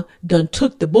Mama done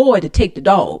took the boy to take the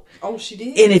dog. Oh, she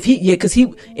did. And if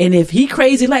he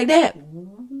crazy like that,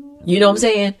 you know what I'm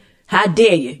saying? How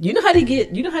dare you? You know how they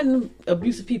get. You know how them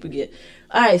abusive people get.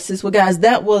 All right, sis. Well, guys,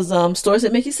 that was stories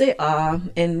that make you say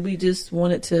and we just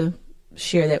wanted to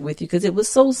share that with you because it was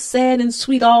so sad and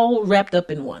sweet, all wrapped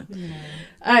up in one. Yeah.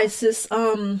 All right, sis.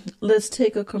 Let's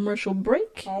take a commercial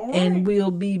break, and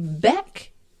we'll be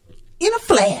back in a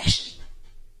flash.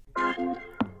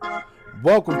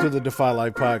 Welcome to the Defy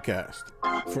Life podcast.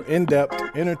 For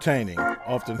in-depth, entertaining,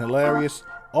 often hilarious,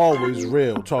 always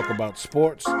real talk about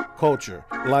sports, culture,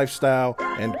 lifestyle,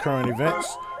 and current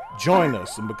events. Join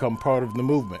us and become part of the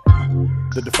movement.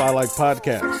 The Defy Life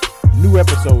Podcast. New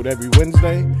episode every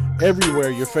Wednesday, everywhere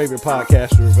your favorite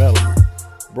podcasts are available.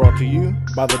 Brought to you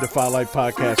by the Defy Life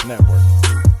Podcast Network.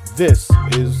 This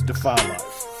is Defy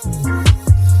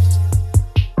Life.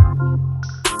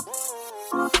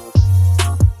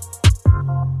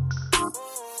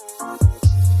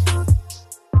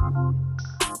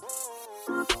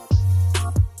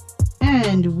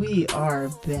 And we are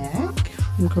back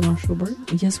from commercial break.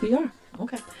 Yes, we are.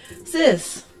 Okay.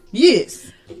 Sis.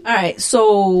 Yes. All right.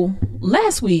 So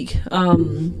last week,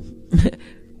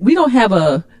 we don't have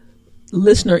a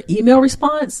listener email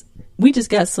response. We just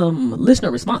got some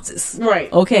listener responses.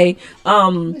 Right. Okay.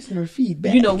 Listener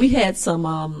feedback. You know, we had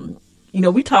some,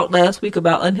 we talked last week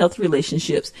about unhealthy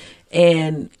relationships,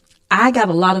 and I got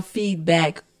a lot of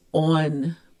feedback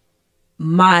on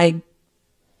my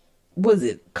what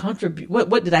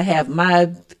did I have?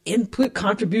 My input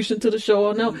contribution to the show?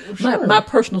 Or no, Sure. my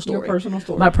personal story. Your personal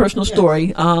story. My personal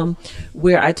story,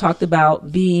 where I talked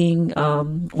about being,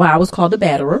 why I was called a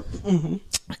batterer. Mm-hmm.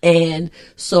 And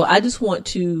so I just want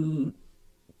to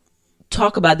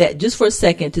talk about that just for a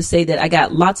second to say that I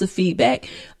got lots of feedback,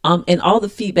 and all the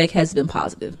feedback has been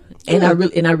positive. And I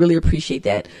really appreciate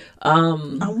that. I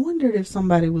wondered if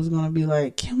somebody was going to be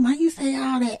like, Kim, why you say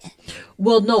all that?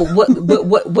 Well, no,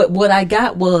 what I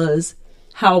got was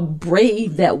how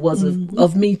brave that was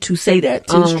of me to say that.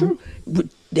 It's true.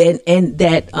 And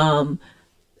that,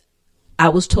 I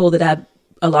was told that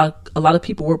a lot of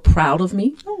people were proud of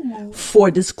me for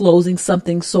disclosing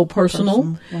something so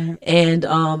personal. Right.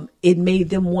 And, it made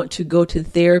them want to go to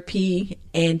therapy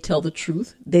and tell the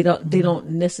truth. They don't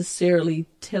necessarily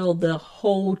tell the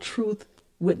whole truth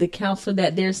with the counselor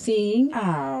that they're seeing.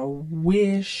 I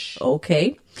wish.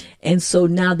 Okay. And so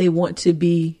now they want to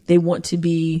be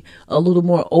a little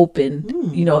more open,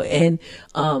 and,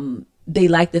 they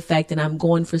like the fact that I'm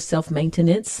going for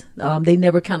self-maintenance. They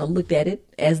never kind of looked at it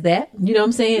as that. You know what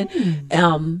I'm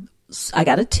saying? I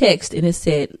got a text and it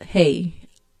said, "Hey,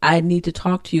 I need to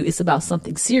talk to you. It's about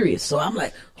something serious." So I'm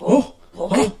like,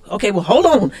 okay, well, hold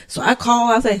on. So I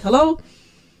call, I say, "Hello?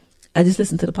 I just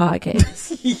listened to the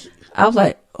podcast." I was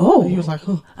like, "Oh." He was like,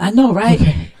 "Oh, I know, right?"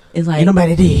 Okay. It's like, ain't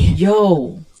nobody did.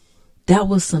 Yo, that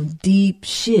was some deep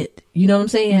shit. You know what I'm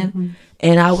saying? Mm-hmm.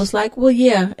 And I was like, well,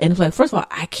 yeah. And it's like, first of all,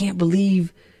 I can't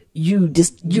believe you were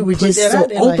just so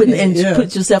open and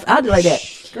put yourself out there like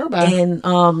that. Girl, bye.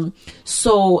 And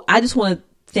so I just want to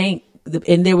thank,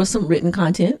 and there was some written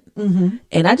content. Mm-hmm.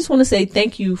 And I just want to say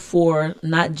thank you for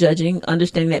not judging,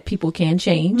 understanding that people can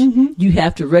change. Mm-hmm. You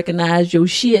have to recognize your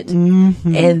shit,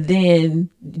 and then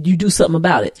you do something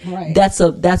about it. Right. That's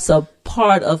a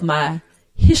part of my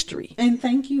history. And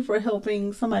thank you for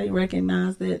helping somebody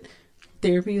recognize that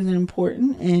therapy is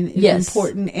important, and it's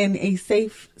important and a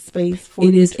safe space for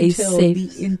it you is to a tell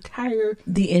safe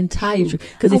the entire truth.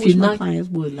 Because if my clients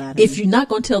would lie to if me. you're not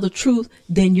going to tell the truth,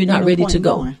 then you're not no ready point to in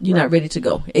go. going. You're Right. not ready to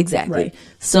go. Exactly. Right.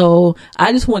 So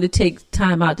I just wanted to take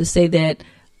time out to say that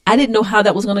I didn't know how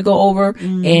that was going to go over,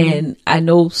 and I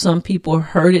know some people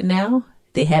heard it now.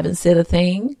 They haven't said a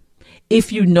thing.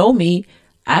 If you know me,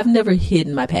 I've never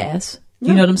hidden my past.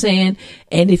 You know what I'm saying?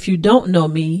 And if you don't know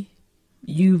me,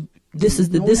 this is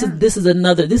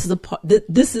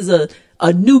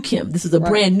a new Kim. This is a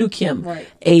brand new Kim. Right.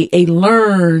 A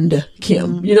learned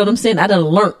Kim. You know what I'm saying? I done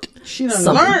learned. She done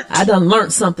something. learned. I done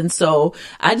learned something. So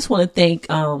I just want to thank,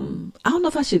 I don't know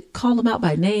if I should call them out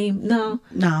by name. No.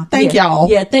 Thank y'all.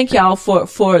 Yeah. Thank y'all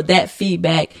for that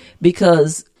feedback,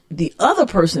 because the other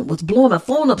person was blowing my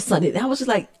phone up Sunday. And I was just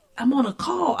like, I'm on a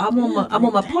call. I'm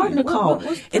on my partner call.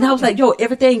 And I was like, yo,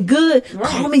 everything good? Right.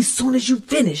 Call me as soon as you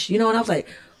finish. And I was like,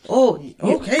 oh,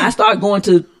 Okay. I started going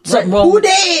to something wrong. Who with-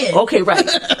 dead? Okay, right.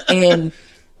 And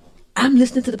I'm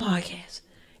listening to the podcast,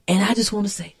 and I just want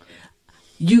to say,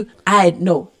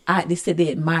 they said they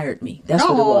admired me. That's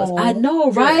what it was. I know,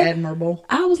 you're right? admirable.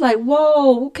 I was like,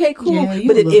 whoa, okay, cool. Yeah, you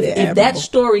but a little bit if that admirable.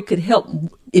 story could help,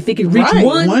 if it could reach Right,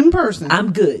 one person,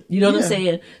 I'm good. You know what I'm Yeah.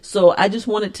 saying? So I just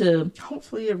wanted to,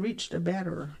 hopefully it reached a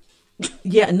batterer.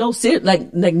 no shit.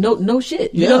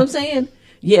 You know what I'm saying?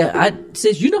 Yeah,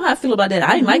 sis, you know how I feel about that.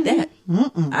 I ain't like that.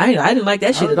 I didn't like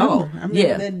that shit at all. I remember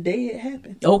Yeah. that day it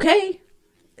happened. Okay.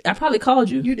 I probably called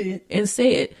you. You did. And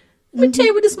said, let me tell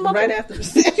you what this mother. Right after the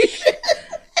session. Let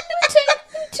me tell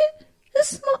you,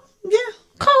 this mother. Yeah.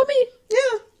 Call me.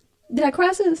 Yeah. Did I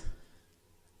cry, sis?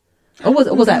 Or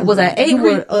was I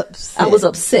angry? were upset. I was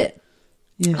upset.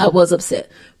 Yeah. I was upset.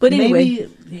 But anyway.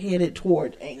 Maybe headed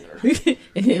toward anger.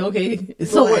 Okay.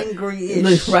 So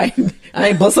angry-ish. Right. I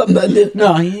ain't bust something that.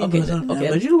 No, he ain't Okay. bust something, Okay.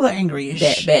 but you look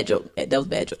angry-ish. Bad joke. That was a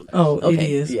bad joke. Oh, okay. it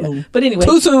is. Yeah. Ooh. But anyway.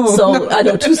 Too soon. So I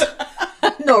know too soon.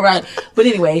 No, right. But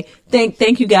anyway,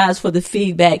 thank you guys for the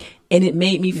feedback. And it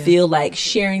made me feel like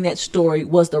sharing that story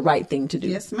was the right thing to do.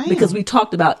 Yes, ma'am. Because we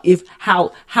talked about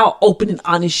how open and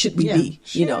honest should we be,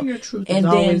 Sharing your truth and is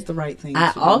then always the right thing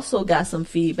I to do. also got some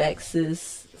feedback,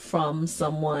 sis, from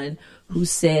someone who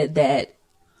said that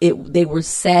they were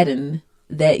saddened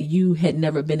that you had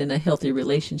never been in a healthy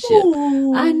relationship.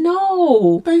 Ooh. I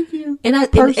know. Thank you. And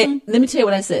Person. let me tell you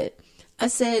what I said. I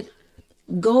said,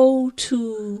 go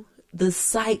to the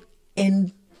site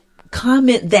and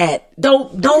comment that.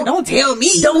 Don't tell me.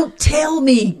 Don't tell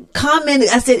me. Comment.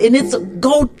 I said, and it's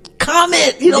go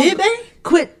comment. Did they?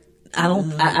 Quit. I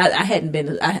don't. I hadn't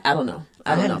been. I don't know.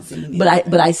 I don't know. seen it.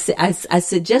 But I said I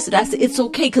suggested. I said it's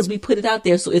okay because we put it out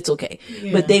there, so it's okay.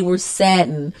 Yeah. But they were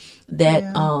saddened that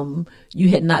you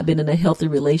had not been in a healthy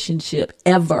relationship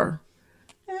ever.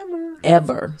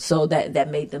 So that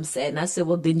made them sad. And I said,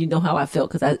 well, then you know how I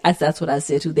felt because that's what I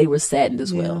said too. They were saddened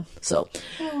as well. So,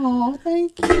 Oh,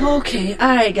 thank you. okay.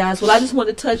 All right, guys. Well, I just want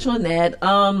to touch on that.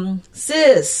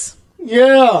 Sis,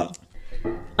 Yeah.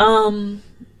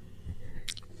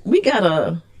 we got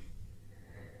a,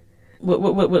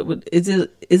 what is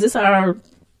it? Is this our,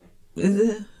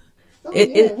 is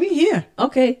it? We here.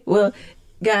 Okay. Well,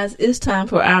 guys, it's time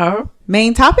for our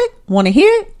Main topic. Want to hear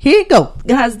it? Here it go.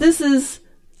 guys. This is,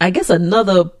 I guess,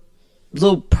 another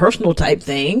little personal type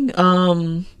thing.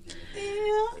 Kind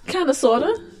of, sort of.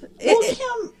 Well,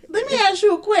 Kim, let me ask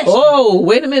you a question. Oh,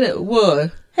 wait a minute.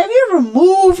 What? Have you ever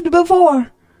moved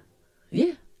before?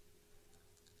 Yeah.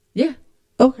 Yeah.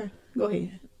 Okay, go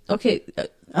ahead. Okay.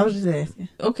 I was just asking.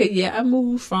 Okay. Yeah. I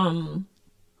moved from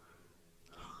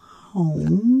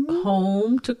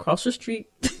home to across the street.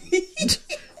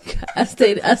 I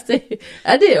did. I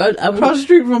Across the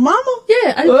street from Mama?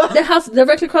 Yeah. The house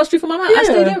directly across the street from my mom. I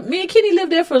stayed there. Me and Kenny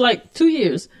lived there for like 2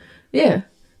 years. Yeah.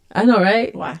 I know,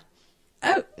 right? Why?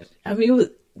 I mean, it was,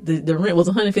 the rent was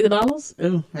 $150.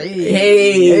 Oh,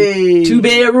 Hey,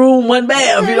 2-bedroom, 1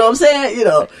 bath. You know what I'm saying? You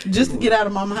know, just to get out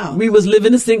of Mama's house. we was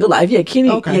living a single life. Yeah, Kenny.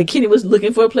 Okay. Yeah, Kenny was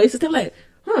looking for a place to stay. Like,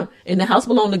 and the house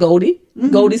belonged to Goldie.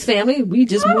 Goldie's family. We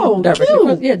just moved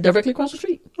directly. cute. Directly across the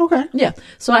street. Okay. Yeah.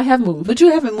 So I have moved, But you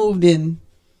haven't moved in.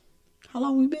 How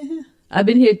long we been here? I've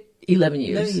been here 11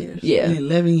 years. 11 years. Yeah.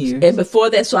 11 years. And before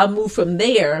that, so I moved from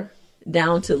there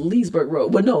down to Leesburg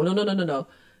Road. Well, no.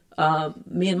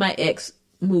 Me and my ex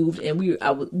moved, and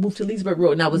I moved to Leesburg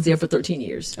Road, and I was there for 13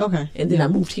 years. Okay. And then I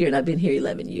moved here, and I've been here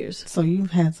 11 years. So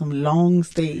you've had some long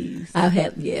stays. I've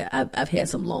had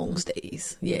some long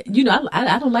stays. Yeah, you know,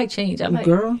 I don't like change. I like,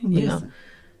 Girl, you know, listen.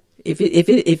 if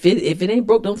it ain't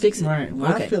broke, don't fix it. Right.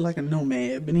 Well, Okay. I feel like a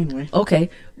nomad, but anyway.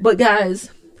 Okay, but guys,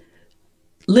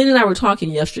 Lynn and I were talking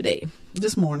yesterday.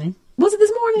 This morning. Was it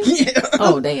this morning? Yeah.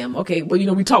 Oh, damn. Okay. Well, you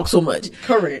know, we talk so much.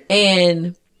 Correct.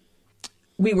 And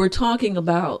we were talking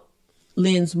about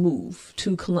Lynn's move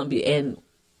to Columbia and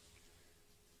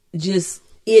just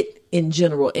it in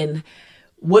general and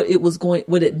what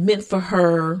it meant for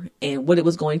her and what it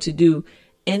was going to do.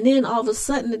 And then all of a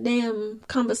sudden the damn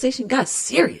conversation got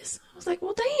serious. I was like,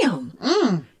 well,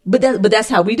 damn. But that's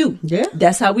how we do. Yeah.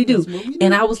 That's how we do. That's what we do.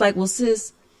 And I was like, well,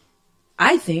 sis,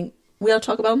 I think we ought to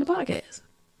talk about it on the podcast.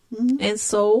 And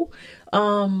so,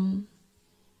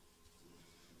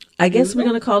 I guess we're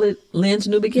gonna call it Lynn's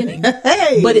New Beginning.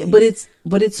 Hey.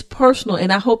 But it's personal,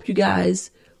 and I hope you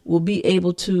guys will be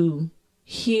able to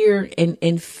hear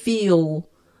and feel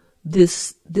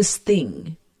this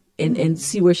thing and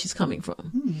see where she's coming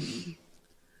from.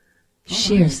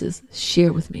 Share, sis.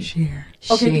 Share with me. Share.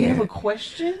 Okay, do you Share. have a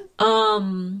question?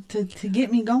 To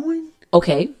get me going?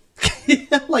 Okay.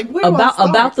 Like where do I start?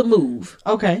 About the move.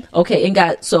 Okay. Okay, and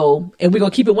we're gonna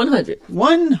keep it 100.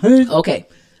 100. Okay.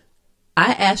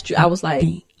 I asked you, I was like,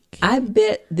 I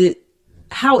bet that,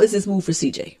 how is this move for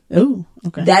CJ? Oh,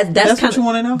 okay. That's what you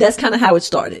want to know? That's kind of how it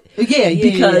started. Yeah.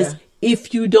 Because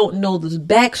if you don't know the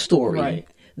backstory, Right.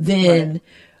 then,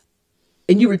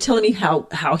 and you were telling me how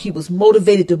he was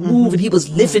motivated to move and he was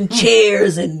lifting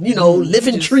chairs and, you know,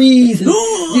 lifting trees and,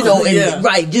 you know,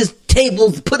 and just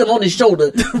tables, put him on his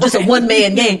shoulder, just a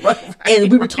one-man game. Right. And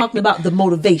we were talking about the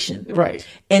motivation. Right.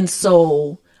 And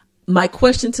so my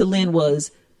question to Lynn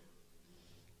was,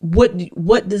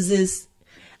 what does this,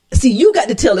 see, you got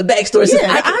to tell the backstory.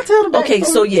 Yeah, I tell the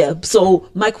backstory. Okay, so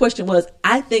my question was,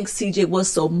 I think CJ was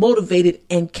so motivated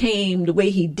and came the way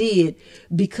he did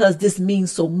because this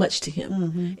means so much to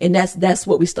him. And that's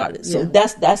what we started. So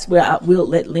that's where I will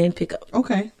let Lynn pick up.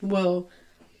 Okay. Well,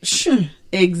 sure.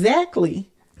 Exactly.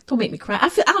 Don't make me cry. I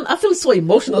feel so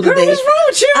emotional Girl, today. what's wrong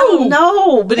with you? I don't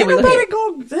know. But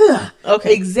anyway,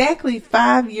 Okay. Exactly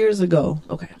 5 years ago.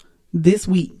 Okay. This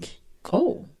week.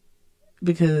 Oh.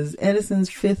 Because Edison's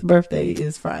 5th birthday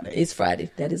is Friday. It's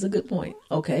Friday. That is a good point.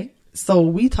 Okay. So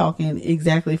we talking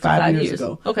exactly 5 years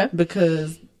ago. Okay.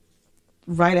 Because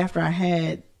right after I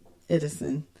had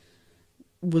Edison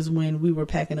was when we were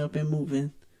packing up and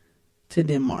moving to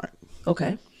Denmark.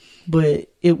 Okay.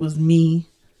 But it was me,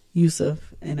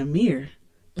 Yusuf, and Amir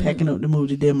packing up to move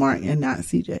to Denmark and not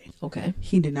CJ. Okay.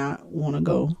 He did not want to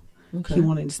go. Okay. He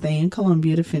wanted to stay in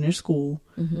Columbia to finish school.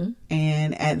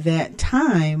 And at that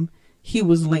time, he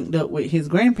was linked up with his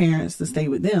grandparents to stay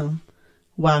with them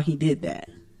while he did that.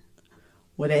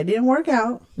 Well, that didn't work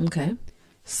out. Okay.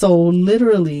 So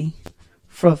literally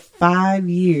for 5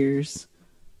 years,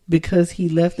 because he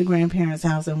left the grandparents'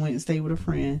 house and went and stayed with a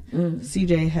friend,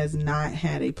 CJ has not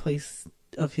had a place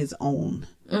of his own.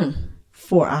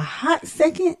 For a hot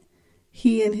second,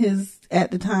 he and his,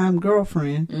 at the time,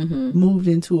 girlfriend moved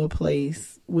into a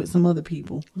place with some other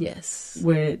people. Yes.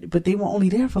 But they were only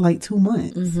there for like 2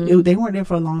 months. They weren't there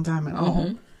for a long time at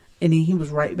all. And then he was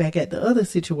right back at the other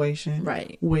situation.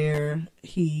 Right. Where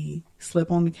he slept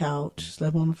on the couch,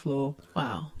 slept on the floor.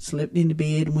 Wow. Slept in the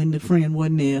bed when the friend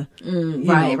wasn't there.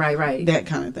 Right. That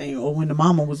kind of thing. Or when the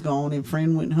mama was gone and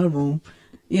friend went in her room.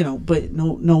 But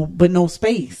no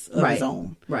space of his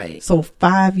own. Right. So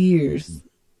 5 years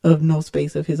of no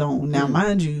space of his own. Now,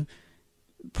 mind you,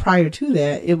 prior to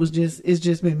that, it's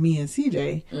just been me and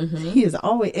CJ. He is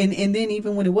always, and then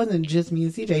even when it wasn't just me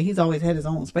and CJ, he's always had his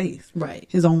own space. Right.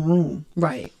 His own room.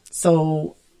 Right.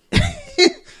 So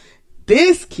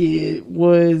this kid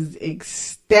was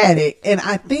ecstatic. And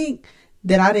I think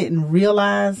that I didn't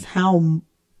realize how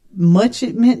much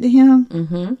it meant to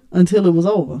him until it was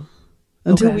over.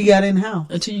 Until we got in the house.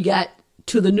 Until you got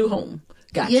to the new home.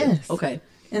 Gotcha. Yes. Okay.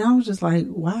 And I was just like,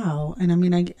 wow. And I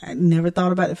mean, I never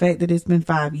thought about the fact that it's been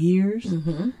 5 years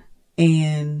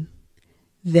and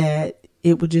that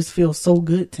it would just feel so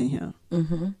good to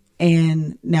him.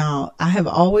 And now I have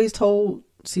always told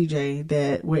CJ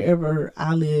that wherever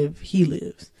I live, he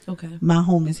lives. Okay. My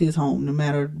home is his home, no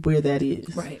matter where that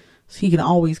is. Right. So he can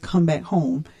always come back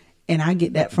home. And I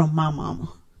get that from my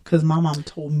mama. Because my mom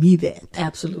told me that.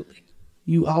 Absolutely.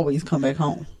 You always come back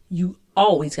home. You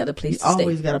always got a place to stay.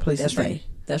 Always got a place to stay. Right.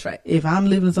 That's right. If I'm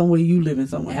living somewhere, you living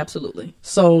somewhere. Absolutely.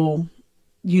 So,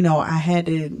 I had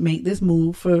to make this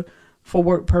move for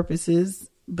work purposes,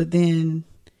 but then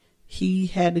he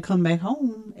had to come back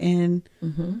home and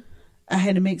I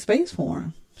had to make space for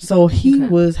him. So he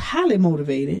was highly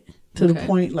motivated to the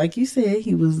point, like you said,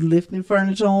 he was lifting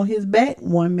furniture on his back,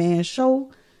 one man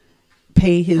show,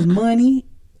 paid his money.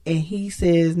 And he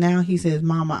says,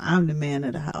 Mama, I'm the man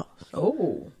of the house.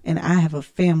 Oh. And I have a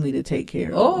family to take care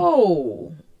of.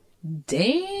 Oh.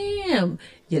 Damn.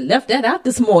 You left that out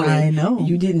this morning. I know.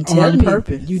 You didn't tell me. On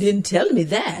purpose. You didn't tell me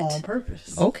that. On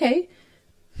purpose. Okay.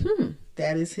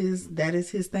 That is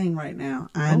his thing right now.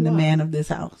 I'm the man of this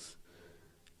house.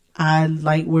 I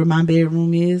like where my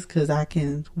bedroom is because I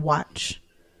can watch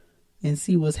and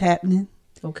see what's happening.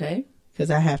 Okay.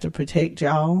 Because I have to protect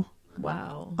y'all.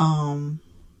 Wow.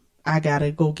 I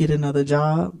gotta go get another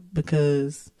job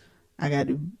because I got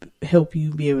to help you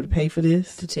be able to pay for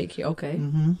this. To take care. Okay.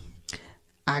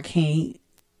 I can't,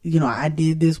 I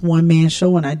did this one man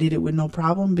show and I did it with no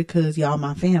problem because y'all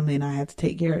my family and I have to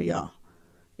take care of y'all.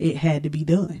 It had to be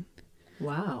done.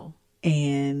 Wow.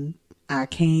 And I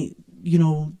can't,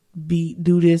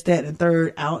 do this, that, and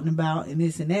third out and about and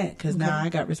this and that because now I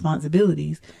got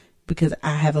responsibilities because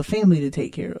I have a family to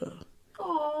take care of.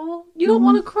 Oh, you don't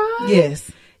want to cry?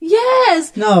 Yes.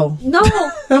 Yes. No.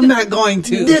 I'm not going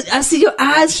to. I see your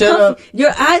eyes. Shut up.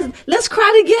 Your eyes. Let's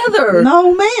cry together.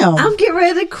 No, ma'am. I'm getting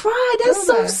ready to cry. That's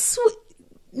so sweet.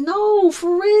 No,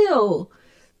 for real.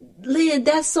 Lynn,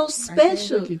 that's so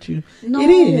special. Look at you. No,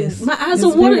 it is. My eyes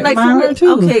are watering like for real.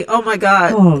 Too. Okay. Oh my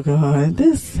God. Oh God,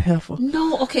 this heifer.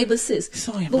 No. Okay, but sis.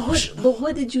 So emotional. But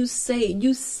what did you say?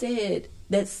 You said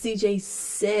that CJ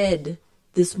said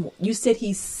this. You said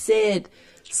he said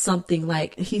something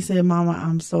like, he said, Mama,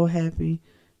 I'm so happy.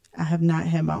 I have not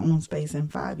had my own space in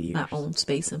 5 years. My own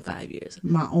space in 5 years.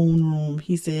 My own room.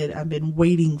 He said, I've been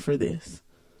waiting for this.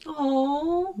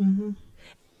 Oh.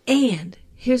 And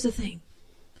here's the thing.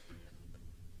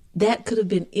 That could have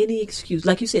been any excuse.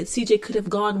 Like you said, CJ could have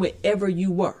gone wherever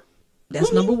you were.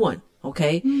 That's number one.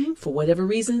 Okay. For whatever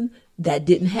reason, that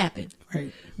didn't happen.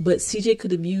 Right. But CJ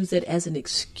could have used it as an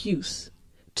excuse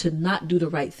to not do the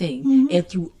right thing. And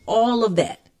through all of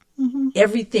that,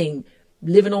 everything,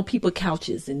 living on people's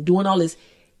couches and doing all this,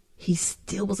 he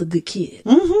still was a good kid.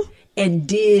 and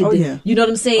did, you know what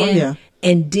I'm saying?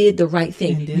 And did the right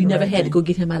thing. You never had to go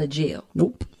get him out of jail.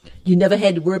 Nope. You never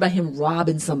had to worry about him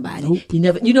robbing somebody. Nope.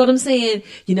 You know what I'm saying?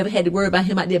 You never had to worry about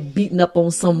him out there beating up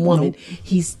on some woman. Nope.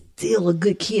 He's still a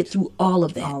good kid through all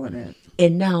of that.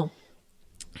 And now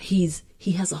he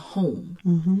has a home,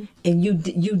 and you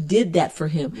did that for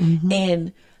him.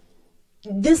 And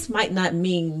this might not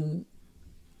mean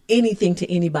anything to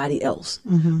anybody else,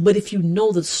 but if you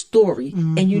know the story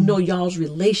and you know y'all's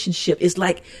relationship, it's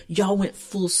like y'all went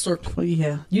full circle.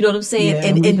 You know what I'm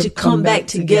saying? And to come back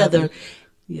together.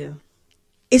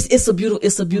 It's a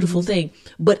beautiful thing.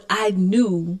 But I've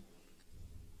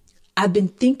been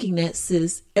thinking that,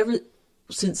 sis, ever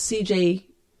since CJ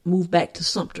moved back to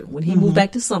Sumter. When he moved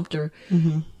back to Sumter,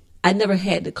 I never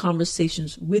had the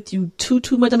conversations with you too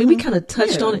much. I mean, we kind of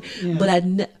touched on it, but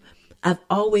I've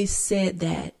always said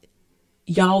that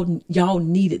y'all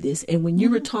needed this. And when you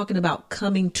were talking about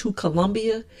coming to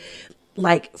Columbia,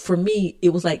 like for me, it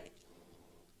was like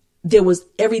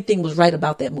everything was right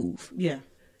about that move. Yeah.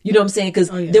 You know what I'm saying? Because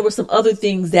there were some other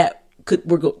things that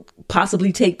were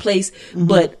possibly take place,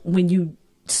 but when you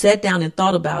sat down and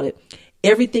thought about it,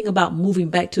 everything about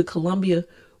moving back to Columbia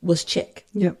was check.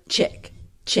 Yep. Check.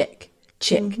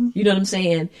 You know what I'm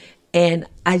saying? And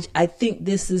I think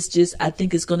this is just, I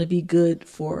think it's going to be good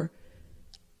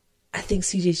I think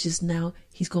CJ's just now,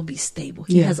 he's going to be stable.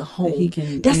 He has a home.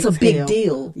 That's a big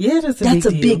deal. Yeah, that's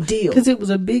a big deal. Because it was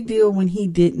a big deal when he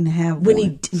didn't have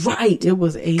one. Right. It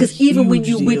was because even when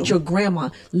you with your grandma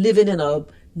living in a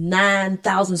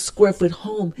 9,000 square foot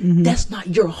home, that's not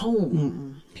your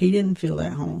home. He didn't feel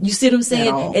at home. You see what I'm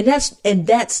saying? And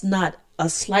that's not a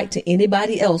slight to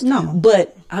anybody else. No.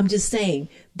 But I'm just saying,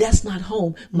 that's not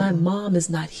home. My mom is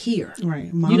not here.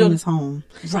 Right. Mom is home.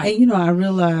 Right. And I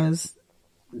realized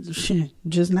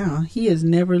just now, he has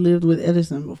never lived with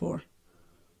Edison before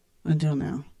until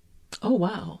now. Oh,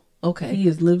 wow. Okay. He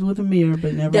has lived with Amir,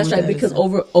 but never with Edison. Because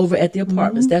over at the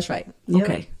apartments. That's right. Yep.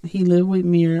 Okay. He lived with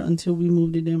Amir until we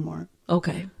moved to Denmark.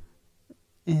 Okay.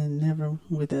 And never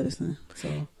with Edison.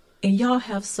 So. And y'all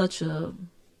have such a,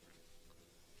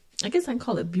 I guess I can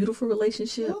call it beautiful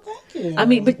relationship. Oh, thank you. I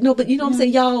mean, but you know what I'm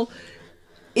saying? Y'all,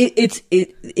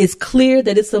 it's clear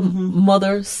that it's a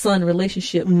mother-son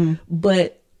relationship,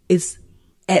 but it's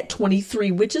at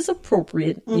 23, which is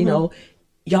appropriate. You know,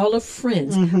 y'all are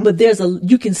friends, but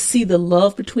you can see the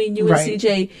love between you and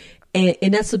CJ,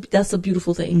 and that's a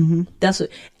beautiful thing.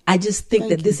 I just think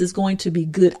that this is going to be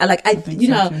good.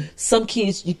 How some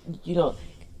kids, you know,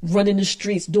 running the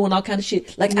streets, doing all kind of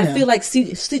shit. Like, I feel like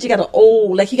CJ got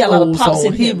he got a lot of pops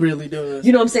in him. He really does.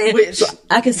 You know what I'm saying? So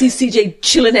I can see CJ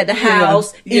chilling at the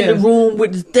house, in the room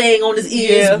with the thing on his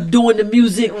ears, doing the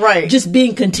music, just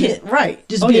being content.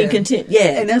 Just being content.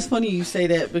 Yeah. And that's funny you say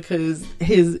that, because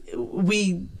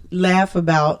we laugh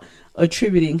about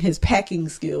attributing his packing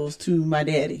skills to my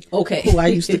daddy. Okay. Who I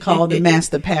used to call the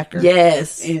master packer.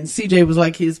 Yes. And CJ was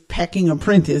like his packing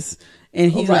apprentice.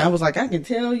 And I was like, I can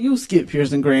tell you Skip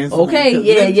Pearson grandson. Okay,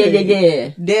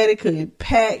 yeah. Daddy could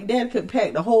pack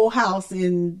the whole house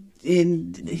in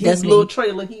his little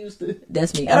trailer. He used to.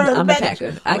 That's me. I'm a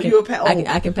packer. I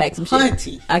can pack some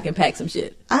shit. I can pack some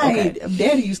shit.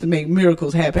 Daddy used to make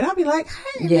miracles happen. I'd be like,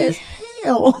 hey, yes.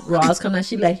 Hell. Roz come out,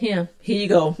 she be like, here you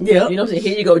go. Yeah. You know what I'm saying?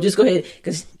 Here you go. Just go ahead.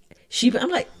 Because I'm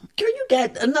like, girl, you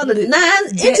got another 9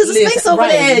 inches of space over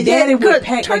there. Daddy would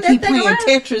pack like he playing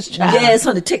Tetris, child. Yes,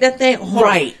 honey. Take that thing.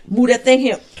 Right. Move that thing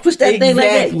here. Push that thing like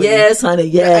that. Yes, honey.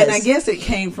 Yes. And I guess it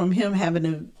came from him having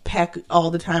to pack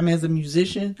all the time as a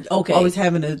musician. Okay. Always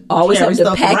having to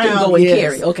pack around. And go and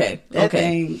carry. Okay. That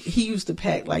thing, he used to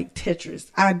pack like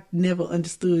Tetris. I never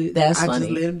understood. That's funny. I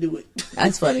just let him do it.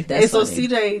 That's funny. That's funny. So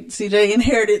CJ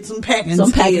inherited some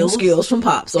packing skills from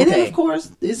Pops. Okay. And then, of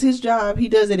course, it's his job. He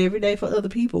does it every day for other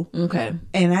people. Okay.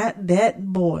 And that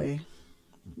boy,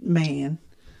 man.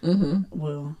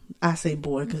 Well, I say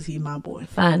boy because he's my boy.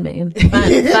 Fine man.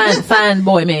 Fine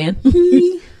boy man.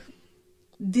 He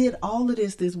did all of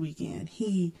this weekend.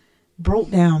 He broke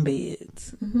down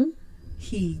beds.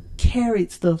 He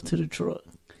carried stuff to the truck.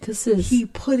 He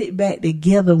put it back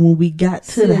together when we got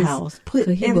to the house. Put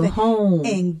everything home.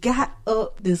 And got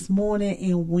up this morning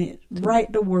and went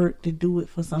right to work to do it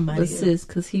for somebody else. Sis,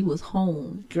 because he was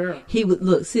home. Girl. He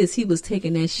was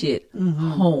taking that shit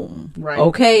home. Right.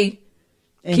 Okay?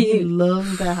 And he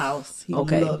loves the house. He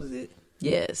loves it.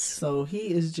 Yes. So he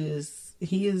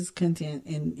is content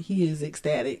and he is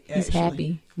ecstatic. Actually. He's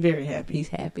happy. Very happy. He's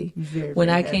happy. When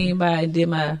I came by and did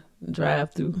my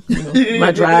drive-through,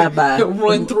 my drive-by.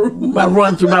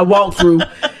 my walk-through.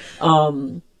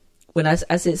 When I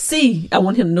said, see, I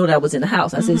want him to know that I was in the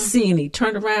house. I said, see, and he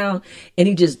turned around and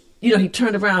he just you know, he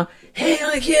turned around, hey,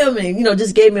 Aunt Kim, and, you know,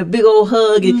 just gave me a big old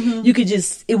hug. And you could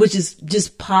it was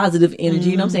just positive energy,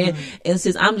 you know what I'm saying? And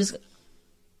since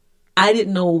I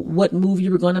didn't know what move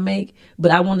you were going to make,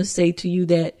 but I want to say to you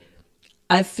that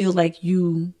I feel like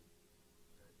you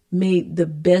made the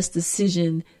best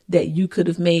decision that you could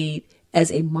have made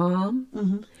as a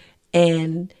mom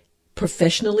and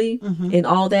professionally and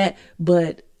all that.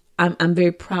 But I'm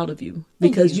very proud of you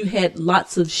because you had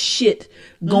lots of shit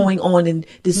going on and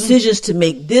decisions to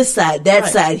make, this side, that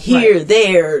side, here,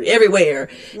 there, everywhere.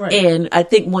 Right. And I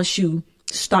think once you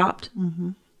stopped,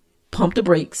 pumped the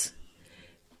brakes,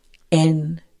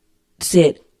 and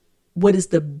said, what is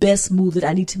the best move that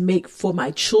I need to make for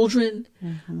my children?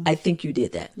 I think you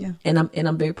did that. Yeah. And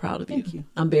I'm very proud of you. Thank you.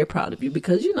 I'm very proud of you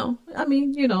because, you know, I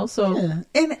mean, you know, so. Yeah.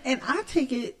 And I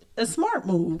take it a smart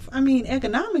move. I mean,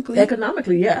 economically,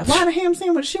 yeah. Why the ham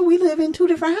sandwich? Shit, we live in 2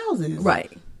 different houses.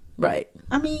 Right.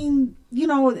 I mean, you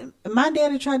know, my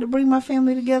daddy tried to bring my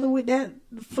family together with that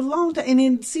for a long time. And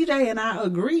then CJ and I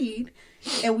agreed.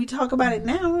 And we talk about it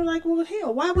now. We're like, well,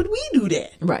 hell, why would we do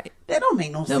that? Right. That don't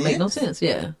make no sense. Don't make no sense.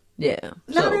 Yeah.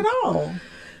 Not at all.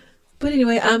 But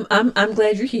anyway, I'm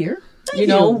glad you're here. You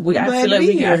know, I feel like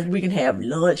we can have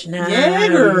lunch now. Yeah,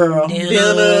 girl.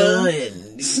 Dinner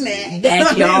and snack,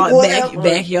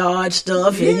 backyard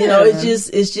stuff, and you know,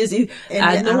 it's just. And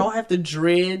I don't have to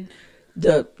dread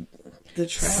the traffic.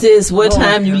 Sis, what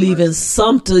time you leaving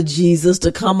Sumter, Jesus,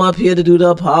 to come up here to do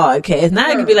the podcast? Now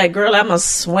I can be like, girl, I'm gonna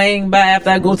swing by after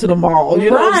I go to the mall. You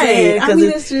know what I'm saying? I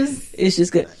mean, it's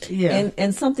just good. Yeah.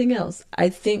 And something else, I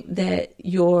think that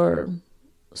your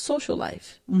social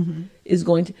life is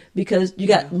going to, because you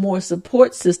got more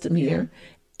support system here,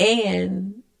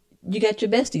 and you got your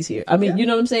besties here. I mean, you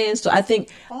know what I'm saying? So I think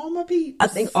all my peeps. I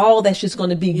think all that's just going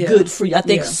to be good for you. I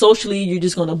think socially you're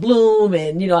just going to bloom,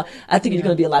 and you know, I think you're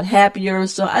going to be a lot happier.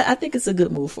 So I think it's a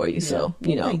good move for you. Yeah. So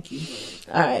you know, thank you.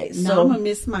 All right, now so I'm gonna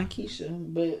miss my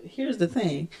Keisha, but here's the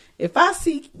thing: if I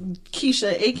see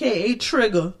Keisha, aka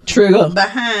Trigger,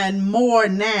 behind more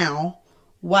now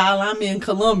while I'm in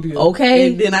Columbia,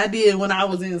 than I did when I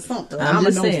was in Sumter, I'm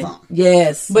gonna know something.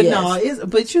 Yes, but no,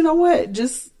 but you know what?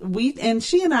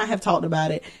 She and I have talked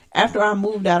about it. After I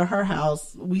moved out of her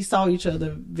house, we saw each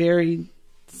other very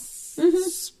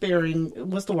sparing.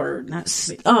 What's the word? Not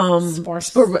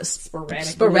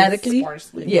sporadically.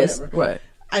 Sparsely, yes, whatever. Right.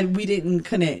 We didn't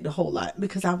connect a whole lot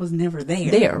because I was never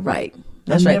there. Right.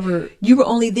 That's right. You were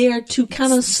only there to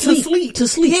kind of sleep. To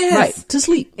sleep. Yes. Right. To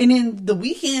sleep. And then the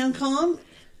weekend come,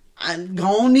 I'm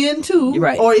gone in too.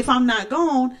 Right. Or if I'm not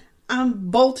gone, I'm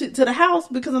bolted to the house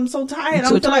because I'm so tired. I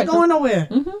don't feel like going nowhere.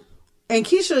 And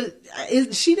Keisha,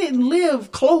 she didn't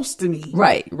live close to me.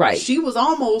 Right. She was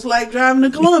almost like driving to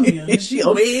Columbia. She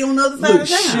way on the other side of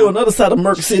town. She on the other side of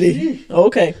Merck City.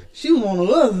 Okay. She was on the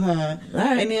other side.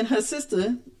 Right. And then her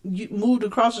sister moved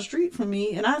across the street from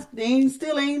me, and I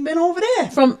still ain't been over there.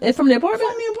 From the apartment? From the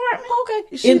apartment. Okay.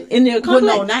 In the complex? Well,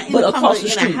 no, not in but the across complex, the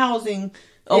street. in a housing,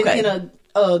 in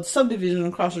a subdivision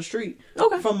across the street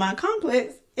from my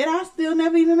complex. And I still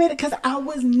never even made it because I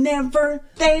was never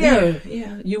there.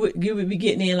 Yeah. You would be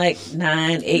getting in like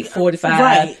 8:45.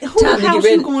 Right. Time to get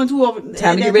ready. Going to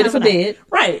time to get ready for bed.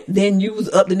 Right. Then you was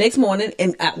up the next morning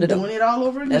and out the door. Doing it all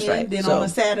over again. That's right. Then on a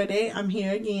Saturday, I'm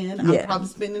here again. I'm probably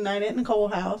spending the night at Nicole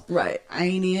house. Right. I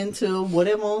ain't in till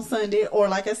whatever on Sunday. Or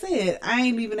like I said, I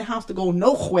ain't leaving the house to go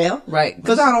nowhere. Right.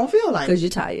 Because I don't feel like it. Because you're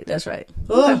tired. That's right.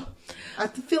 Okay. I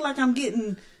feel like I'm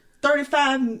getting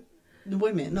 35.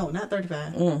 Wait a minute. No, not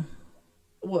 35.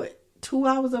 What, 2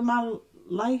 hours of my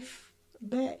life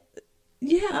back?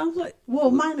 Yeah, I was like, well,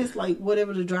 minus like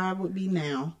whatever the drive would be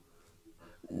now.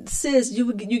 Sis,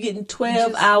 you getting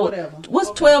 12 hours. Whatever. What's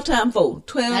 12 times 4?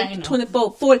 12,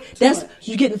 24, 40.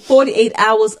 You're getting 48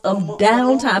 hours of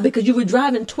downtime because you were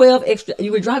driving 12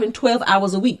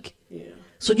 hours a week. Yeah.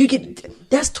 So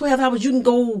that's 12 hours. You can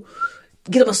go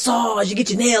get a massage, you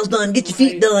get your nails done, get your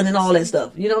feet done, and all that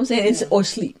stuff. You know what I'm saying? Or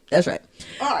sleep. That's right.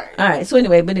 All right. So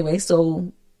anyway,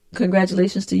 so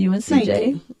congratulations to you and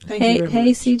CJ. Thank you very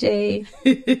much. CJ.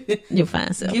 You're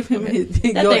fine, self. Give him your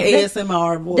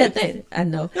ASMR voice. That thing, I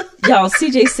know. Y'all,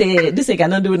 CJ said this ain't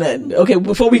got nothing to do with nothing. Okay,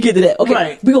 before we get to that,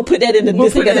 okay, we're gonna put that in the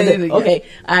this ain't got nothing to do. Okay,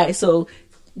 all right. So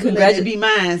congratulations. Be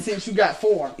mine since you got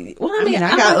 4. Well, I mean,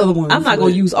 I got other ones. I'm not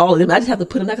gonna use all of them. I just have to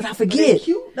put them out because I forget. They're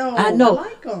cute though. I know, I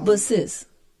like them. But sis,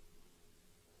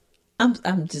 I'm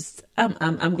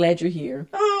glad you're here,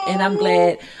 and I'm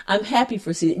happy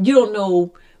for CJ. You don't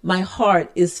know, my heart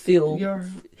is filled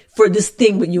for this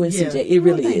thing with you and CJ. It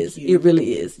really is. You. It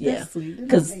really is. Yeah. That's sweet.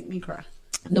 Because make me cry.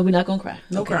 No, we're not gonna cry.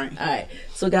 No crying. All right.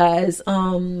 So guys,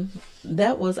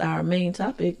 that was our main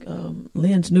topic,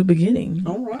 Lynn's new beginning.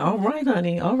 All right,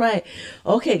 honey. All right.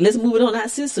 Okay, let's move it on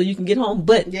out, sis, so you can get home.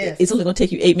 But it's only going to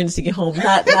take you 8 minutes to get home,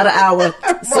 not an hour.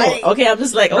 Right. So, okay, I'm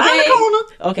just like, okay. Right the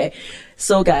corner. Okay.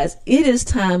 So, guys, it is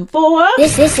time for...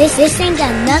 This ain't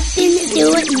got nothing to do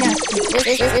with nothing.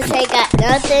 This ain't got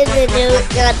nothing to do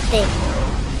with nothing.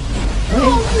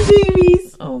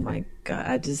 Oh, my God.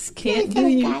 I just can't do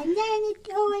you.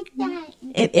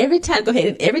 And every time, go ahead.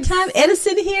 And every time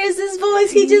Edison hears this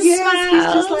voice, he just smiles. He's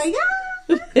just like,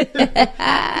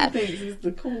 ah. He thinks it's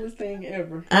the coolest thing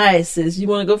ever. All right, sis. You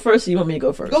want to go first or you want me to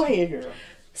go first? Go ahead, girl.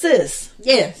 Sis.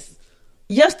 Yes.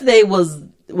 Yesterday was,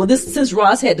 since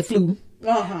Ross had the flu,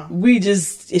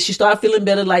 she started feeling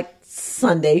better like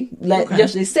Sunday.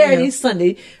 Yesterday, Saturday,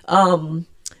 Sunday.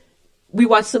 We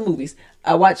watched some movies.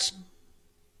 I watched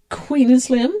Queen and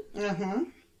Slim.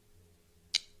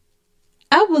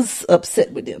 I was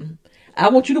upset with them. I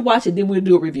want you to watch it, then we'll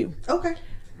do a review. Okay.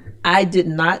 I did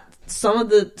not. Some of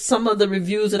the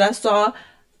reviews that I saw,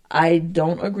 I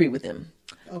don't agree with them.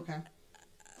 Okay.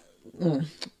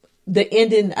 The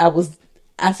ending,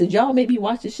 I said, y'all made me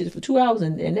watch this shit for 2 hours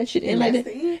and that shit end like that.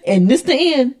 And this the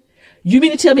end. You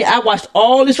mean to tell me I watched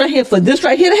all this right here for this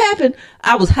right here to happen?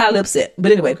 I was highly upset.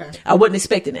 But anyway, I wasn't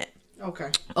expecting that.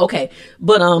 Okay.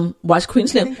 But watch Queen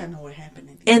Slim. I think I know what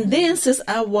happened. And then since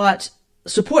I watched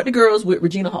Support the Girls with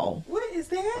Regina Hall. What is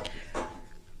that?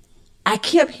 I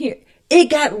kept hearing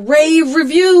it got rave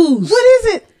reviews. What is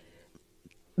it?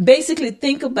 Basically,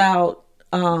 think about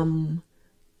a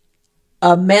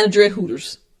manager at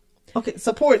Hooters. Okay,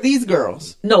 support these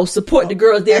girls. No, support the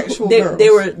girls. There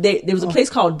was a place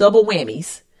called Double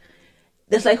Whammies.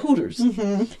 That's like Hooters,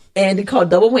 and they called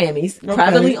Double Whammies,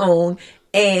 privately owned.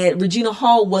 And Regina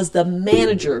Hall was the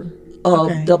manager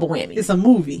of Double Whammies. It's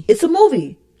a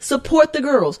movie. Support the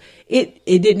Girls. It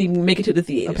didn't even make it to the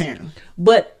theaters. Apparently.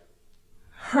 But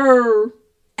her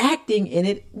acting in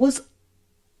it was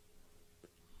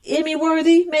Emmy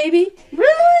worthy, maybe.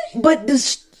 Really? But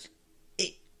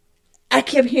I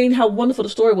kept hearing how wonderful the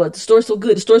story was. The story's so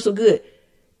good.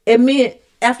 And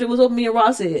after it was over, me and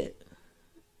Ross said,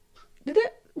 did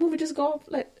that movie just go off?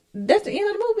 Like, that's the end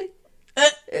of the movie?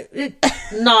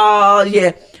 No,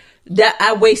 yeah. That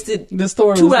I wasted the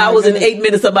story 2 hours and 8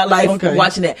 minutes of my life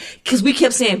watching that. Because we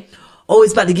kept saying, oh,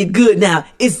 it's about to get good now.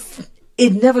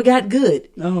 It never got good.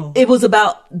 Oh. It was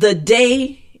about the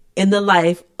day in the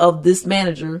life of this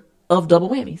manager of Double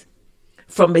Whammies.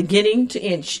 From beginning to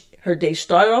end. Her day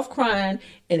started off crying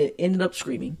and it ended up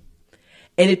screaming.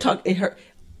 And it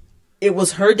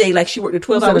was her day, like she worked a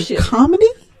 12-hour shift. Comedy?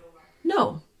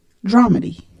 No.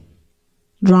 Dramedy.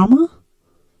 Drama?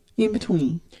 In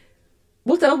between.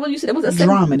 What's that one you said? What's that?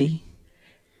 Dramedy.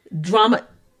 Drama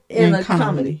and a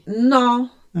comedy. No.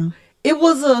 It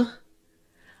was I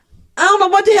don't know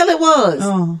what the hell it was.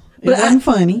 Oh. It wasn't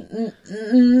funny.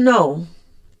 No.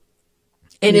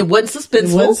 And it wasn't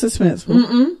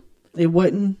suspenseful. It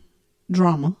wasn't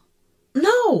drama.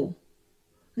 No,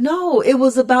 it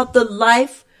was about the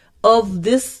life of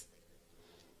this.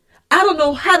 I don't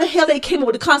know how the hell they came up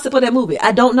with the concept of that movie.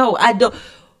 I don't know.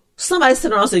 Somebody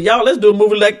sat around and said, y'all, let's do a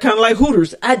movie kind of like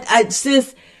Hooters.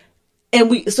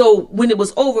 So when it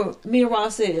was over, me and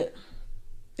Ross said,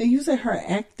 and you said her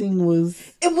acting was...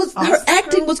 her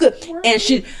acting was good. And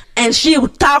she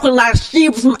was talking like she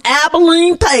was from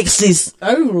Abilene, Texas.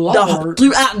 Oh, Lord.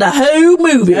 Throughout the whole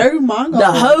movie. Oh, my God.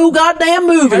 The whole goddamn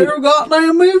movie.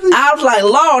 I was like,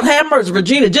 Lord have mercy,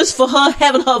 Regina, just for her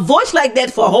having her voice like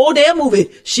that for a whole damn movie,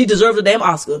 she deserves a damn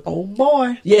Oscar. Oh,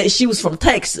 boy. Yeah, she was from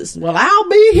Texas. Well, I'll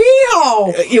be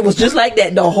here. It was just like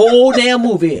that, the whole damn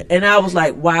movie. And I was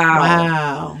like,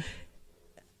 wow.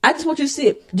 I just want you to see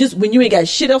it. Just when you ain't got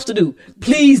shit else to do,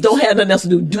 please don't have nothing else to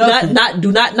do. Do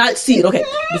not see it. Okay.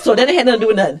 So that ain't had nothing to do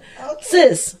with nothing. Okay.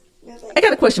 Sis, I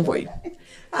got a question for you.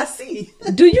 I see.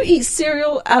 Do you eat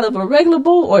cereal out of a regular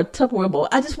bowl or a Tupperware bowl?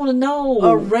 I just want to know.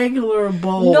 A regular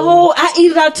bowl. No, I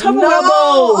eat it out of Tupperware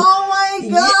bowl. Oh my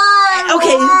God. Yeah.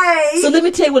 Okay. Why? So let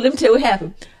me tell you what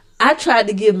happened. I tried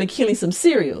to give McKinley some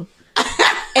cereal. And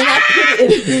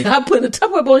I put in a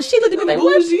Tupperware bowl and she looked at me like,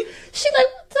 what? She like,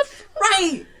 what the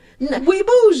right. We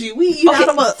bougie. We eat out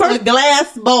of a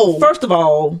glass bowl. First of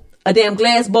all, a damn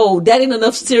glass bowl, that ain't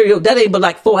enough cereal. That ain't but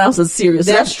like 4 ounces of cereal.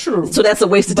 That's true. So that's a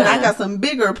waste of time. But I got some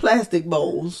bigger plastic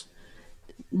bowls.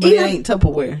 But it ain't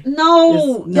Tupperware.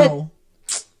 No.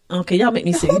 Okay, y'all make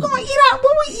me sick. Who gonna eat out?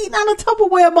 What we eating out of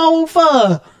Tupperware bowl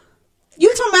for?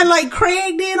 You talking about like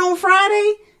Craig did on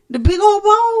Friday? The big old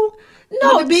bowl?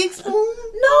 No, with the big spoon.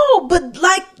 No, but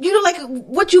like like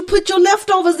what you put your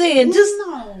leftovers in. Just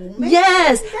no, man.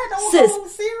 Yes, sis.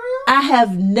 Cereal? I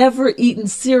have never eaten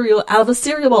cereal out of a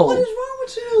cereal bowl. What is wrong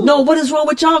with you? No, what is wrong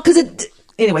with y'all? Because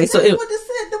anyway. That's So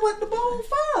what the bowl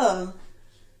for?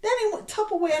 That ain't what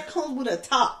Tupperware comes with a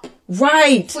top.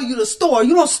 Right. For you to store.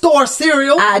 You don't store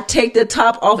cereal. I take the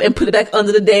top off and put it back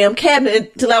under the damn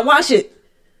cabinet until I wash it.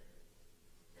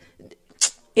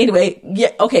 Anyway,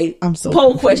 yeah, okay. I'm so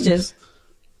poll confused. questions.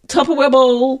 Tupperware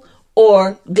bowl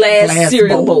or glass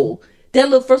cereal bowl? That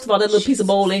little, first of all, that little piece of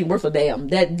bowl ain't worth a damn.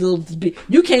 That little,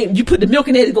 you put the milk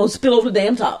in there, it's gonna spill over the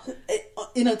damn top.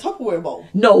 In a Tupperware bowl.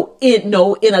 No, in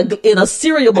a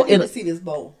cereal bowl. I need to see this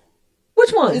bowl.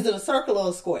 Which one? Is it a circle or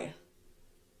a square?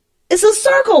 It's a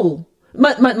circle.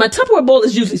 My Tupperware bowl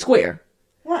is usually square.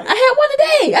 Right. I had one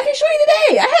today. I can show you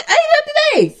today. I ate it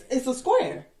today. It's a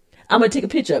square. I'm going to take a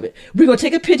picture of it. We're going to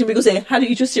take a picture and we're going to say, how do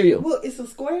you eat your cereal? Well, it's a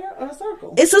square or a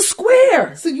circle? It's a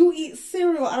square. So you eat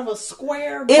cereal out of a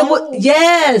square bowl?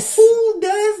 Yes. Who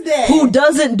does that? Who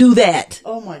doesn't do that?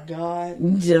 Oh my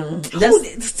God.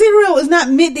 Cereal is not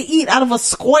meant to eat out of a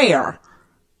square.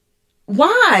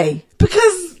 Why?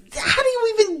 Because how do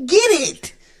you even get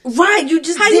it? Right, you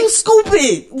just... How you scoop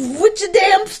it? With your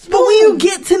damn spoon. But when you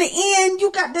get to the end,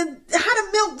 you got how the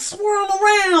milk swirl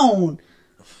around.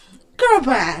 Girl,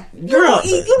 bye. You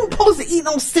don't supposed to eat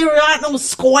no cereal out no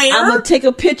square. I'm going to take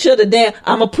a picture of the damn...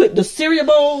 I'm going to put the cereal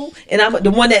bowl and the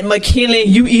one that McKinley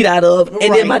you eat out of and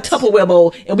then my Tupperware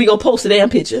bowl and we going to post the damn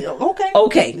picture.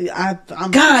 Okay. I'm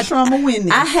God, sure I'm going to win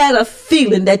this. I had a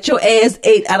feeling that your ass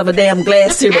ate out of a damn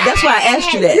glass cereal. That's why I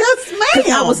asked you that. Yes, ma'am.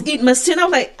 Because I was eating my cereal. I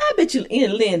was like, I bet you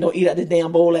Ian Lynn don't eat out this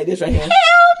damn bowl like this right here. Hell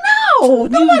no.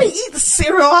 Nobody eats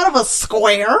cereal out of a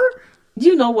square.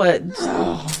 You know what?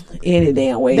 Any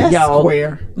damn way, That's y'all.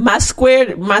 Square. My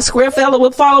square fella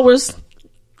with followers,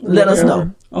 let us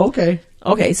know. Okay.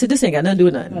 So this ain't got nothing to do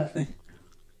with nothing.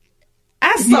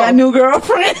 I saw You got a new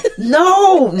girlfriend?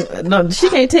 No, she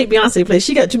can't take Beyonce place.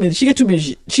 She got too many.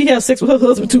 She has sex with her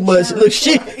husband too much. Look,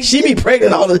 she be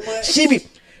pregnant all the.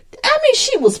 I mean,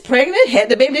 she was pregnant, had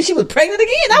the baby, then she was pregnant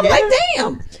again. I'm like,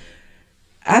 damn.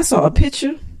 I saw a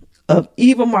picture of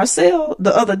Eva Marcel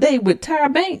the other day with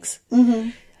Tyra Banks.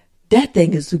 Mm-hmm. That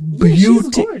thing is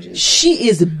beautiful. She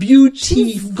is beautiful.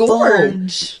 She's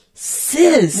gorgeous.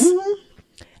 Sis. Mm-hmm.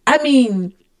 I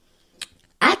mean,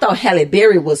 I thought Halle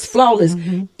Berry was flawless.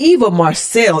 Mm-hmm. Eva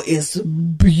Marcel is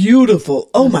beautiful.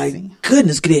 Oh my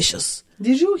goodness gracious.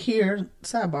 Did you hear,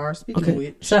 sidebar, speaking of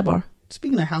which. Sidebar.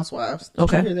 Speaking of housewives. Did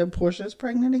you hear that Portia's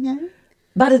pregnant again?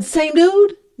 By the same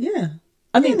dude? Yeah.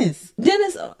 Dennis.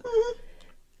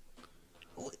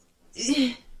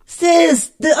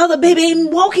 Says the other baby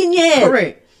ain't walking yet.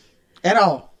 Correct. At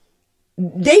all.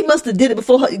 They must have did it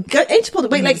before her. Ain't you supposed to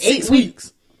wait like 8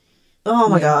 weeks? Oh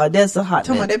my God, that's a hot.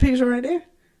 Talking about that picture right there?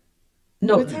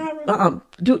 No,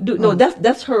 no,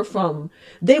 that's her from.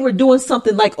 They were doing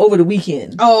something like over the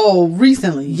weekend. Oh,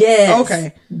 recently. Yes.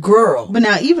 Okay. Girl. But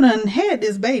now Eva done had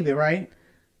this baby, right?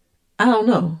 I don't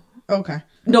know. Okay.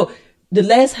 No,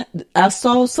 I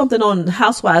saw something on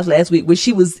Housewives last week where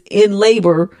she was in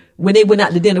labor when they went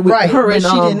out to dinner with her, but and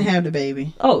she didn't have the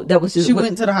baby. Oh, that was just she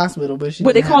went to the hospital, but she.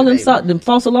 What they call them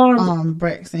false alarm?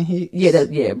 Braxton Hicks.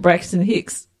 Yeah, Braxton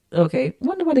Hicks. Okay,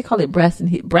 wonder why they call it Braxton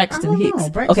Hicks. Braxton Hicks.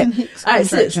 Braxton Hicks. All right,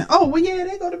 sis. Oh well, yeah,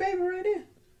 they go to baby right there.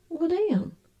 Well,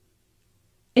 damn.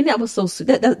 And that was so sweet.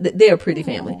 They're a pretty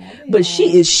family, but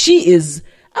she is.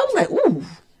 I was like, ooh.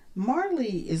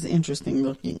 Marley is interesting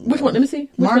looking. Which one? Let me see.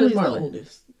 Marley's the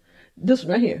oldest. This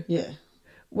one right here. Yeah.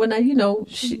 Well, now you know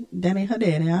that ain't her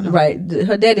daddy. I know. Right.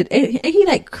 Her daddy ain't he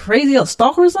like crazy or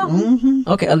stalker or something?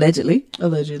 Mm-hmm. Okay, allegedly.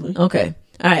 Okay.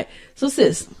 All right. So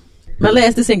sis,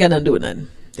 this ain't got nothing to do with nothing.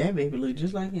 That baby look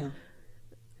just like him.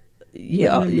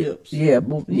 Yeah,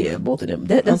 both of them.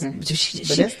 That's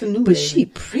but that's the new But baby. she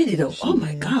pretty though. Oh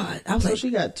my God. I was like, she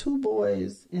got 2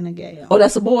 boys and a gal. Oh,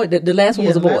 that's a boy. The last one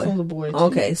was a boy. The last one was a boy too.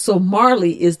 Okay, so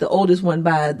Marley is the oldest one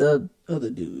by the other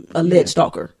dude, alleged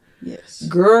stalker. Yes.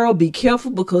 Girl, be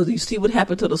careful because you see what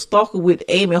happened to the stalker with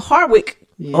Amy Hardwick.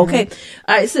 Yeah. Okay.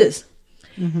 All right, sis.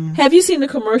 Mm-hmm. Have you seen the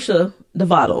commercial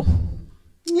Dovato?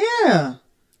 Yeah.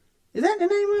 Is that the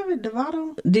name of it?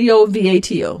 Dovato?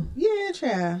 Dovato. Yeah,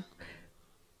 child.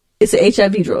 It's an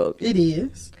HIV drug. It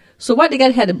is. So why they got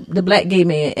to have the black gay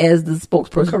man as the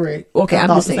spokesperson? Correct. Okay, I'm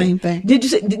just saying. Same thing. Did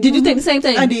you think the same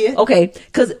thing? I did. Okay,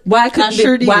 because why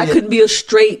couldn't be a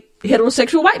straight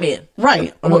heterosexual white man?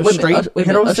 Right.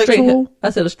 Heterosexual. I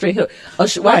said a straight.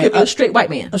 Why couldn't be a straight white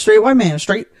man? A straight white man. A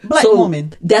straight black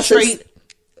woman. That's straight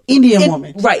Indian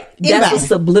woman. Right. That's a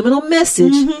subliminal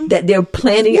message that they're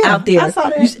planting out there. I saw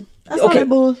that. I saw that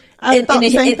bull. I thought the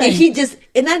same thing. And he just,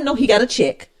 and I know he got a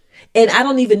check. And I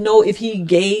don't even know if he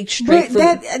gave straight from...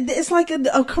 It's like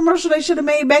a commercial they should have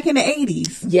made back in the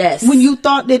 80s. Yes. When you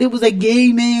thought that it was a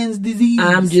gay man's disease.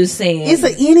 I'm just saying. It's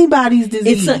anybody's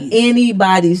disease. It's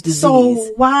anybody's disease. So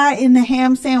why in the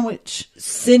ham sandwich?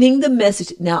 Sending the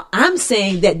message. Now, I'm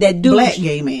saying that dude... Black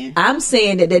gay man. I'm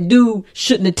saying that dude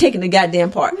shouldn't have taken the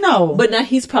goddamn part. No. But now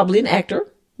he's probably an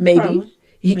actor. Maybe. Probably.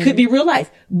 He could be real life.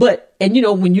 But, and you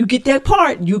know, when you get that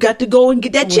part, you got to go and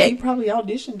get that check. He probably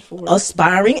auditioned for it.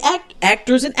 Aspiring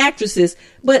actors and actresses.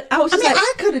 But I was just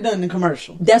I could have done the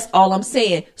commercial. That's all I'm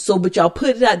saying. So, but y'all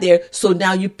put it out there. So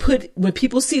now you put, when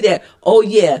people see that, oh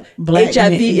yeah, Black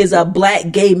HIV man, is a black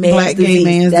gay man's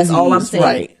disease. That's all I'm saying.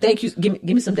 Right. Thank you. Give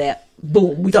me some dab.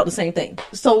 Boom. We thought the same thing.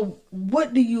 So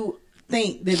what do you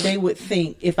think that they would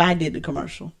think if I did the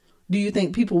commercial? Do you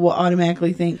think people will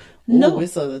automatically think, no,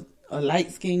 it's a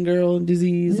light-skinned girl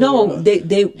disease? No, they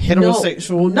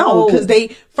heterosexual. No, because they,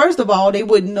 first of all, they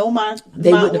wouldn't know my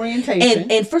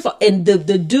orientation. And first of all, and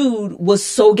the dude was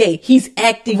so gay. He's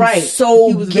acting so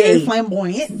he was gay.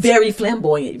 Very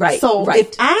flamboyant. Right. So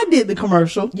if I did the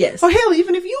commercial, yes, or hell,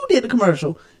 even if you did the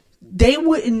commercial, they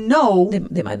wouldn't know.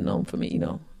 They might have known for me, you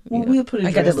know. Well, we'll put a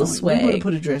dress I got that little on swag. You. We'll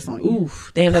put a dress on you.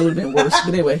 Oof, damn, that would have been worse.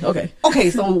 But anyway, okay. Okay,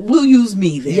 so we'll use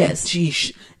me then. Yes.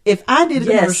 Sheesh. If I did a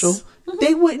commercial,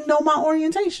 they wouldn't know my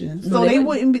orientation. So they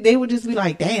wouldn't be, they would just be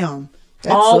like, damn.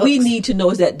 All sucks. we need to know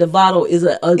is that Dovato is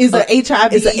a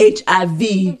HIV. Is a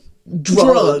HIV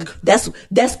drug.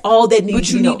 That's all that needs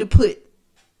to be known. But you need to put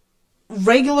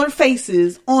regular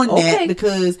faces on that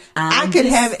because I could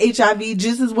have HIV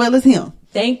just as well as him.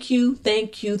 Thank you.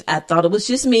 I thought it was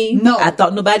just me. No. I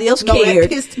thought nobody else cared. That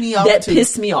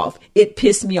pissed me off. It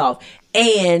pissed me off.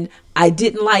 And I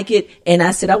didn't like it. And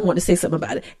I said, I want to say something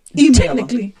about it.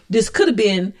 Technically, this could have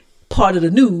been part of the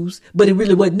news, but it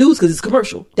really wasn't news because it's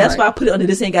commercial. That's why I put it under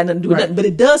this ain't got nothing to do with nothing. But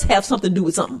it does have something to do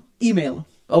with something. Email them.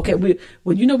 Okay.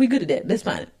 Well, you know we're good at that. That's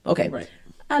fine. Okay. Right.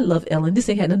 I love Ellen. This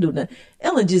ain't had nothing to do with nothing.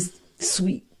 Ellen just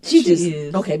sweet. She just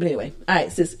is. Okay, but anyway. All right,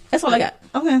 sis. That's all I got.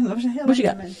 Okay. What you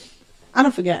got? I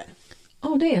don't forget.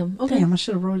 Oh damn. Okay. Damn, I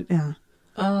should have wrote it down.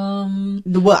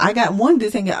 Well, I got one.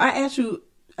 This thing. I asked you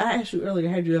earlier.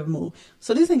 Had you ever moved?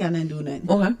 So this ain't got nothing to do with nothing.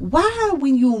 Okay. Why,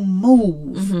 when you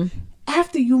move,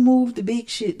 after you move the big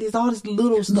shit, there's all this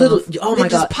little stuff. Oh my God,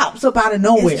 just pops up out of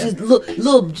nowhere. It's just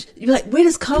little. You're like, where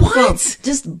does come from?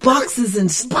 Just boxes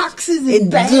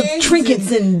and bags little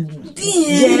trinkets and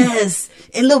yes,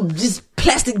 and little just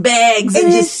plastic bags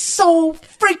and it's so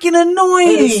freaking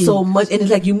annoying. It's so much, and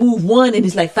it's like you move one, and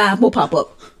it's like 5 more pop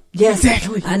up. Yes,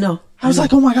 exactly. I know. I was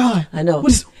like, oh my God. I know.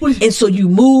 What is, and so you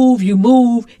move,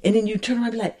 and then you turn around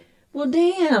and be like, well,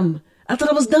 damn, I thought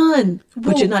I was done.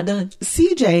 But you're not done.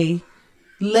 CJ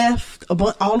left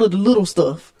all of the little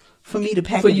stuff for me to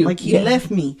pack. For you. Like he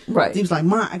left me. Right. He was like,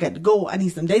 Ma, I got to go. I need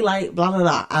some daylight, blah, blah,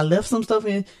 blah. I left some stuff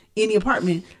in the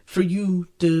apartment for you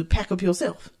to pack up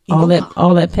yourself. All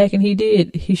that packing he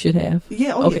did, he should have.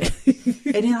 Yeah. Okay.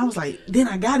 And then I was like, then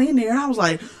I got in there and I was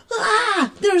like,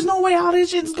 there's no way all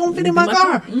this shit is going to fit in my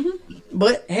car.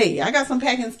 But hey, I got some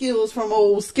packing skills from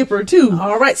old Skipper too.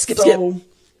 All right, Skip.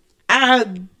 I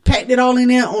packed it all in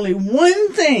there. Only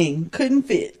one thing couldn't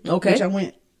fit. Okay. Which I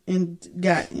went and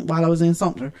got while I was in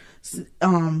Sumter.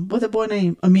 What's that boy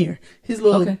name? Amir. His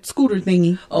little scooter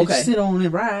thingy. Okay. That you sit on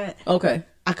and ride. Okay.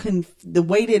 I couldn't. The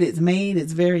way that it's made,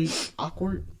 it's very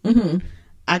awkward.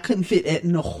 I couldn't fit it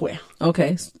nowhere.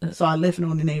 Okay. So I left it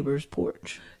on the neighbor's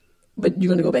porch. But you're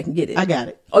gonna go back and get it. I got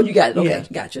it. Oh, you got it. Okay. Yeah.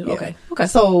 Gotcha. Yeah. Okay.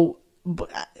 So.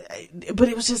 But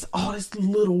it was just all this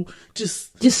little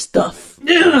just stuff.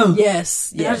 Yeah.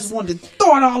 Yes. I just wanted to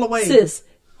throw it all away. Sis,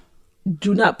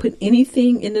 do not put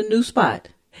anything in the new spot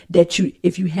that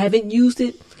if you haven't used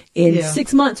it in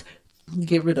 6 months,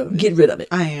 get rid of it. Get rid of it.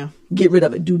 I am. Get rid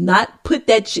of it. Do not put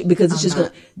that shit because it's just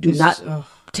gonna. Do not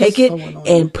take it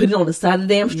and put it on the side of the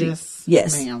damn street.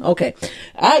 Yes. Ma'am. Okay.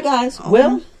 All right, guys.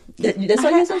 Well, that's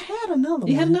all I had another one.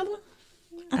 You had another one?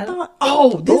 I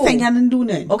thought, this ain't got nothing to do with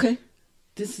nothing. Okay.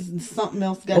 This is something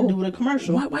else got to do with a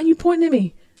commercial. Why are you pointing at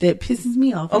me? That pisses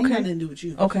me off. Okay. Ain't got nothing to do with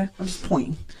you. Okay. I'm just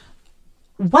pointing.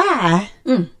 Why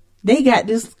they got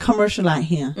this commercial out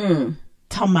here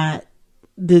talking about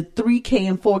the 3K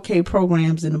and 4K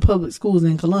programs in the public schools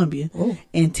in Columbia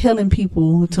and telling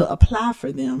people to apply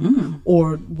for them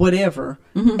or whatever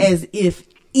as if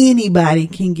anybody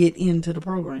can get into the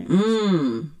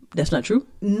program. That's not true?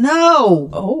 No.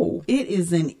 Oh. It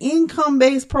is an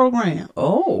income-based program.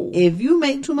 Oh. If you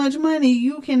make too much money,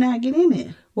 you cannot get in it.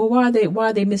 Well, why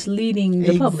are they misleading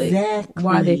the public? Exactly.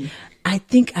 Why are they? I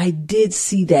think I did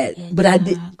see that, but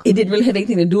it didn't really have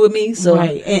anything to do with me. So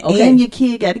right, and your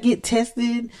kid got to get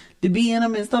tested to be in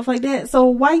them and stuff like that. So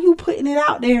why you putting it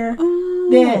out there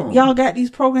that y'all got these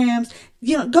programs?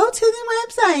 You know, go to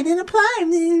the website and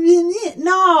apply.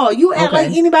 No, you act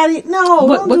like anybody. No,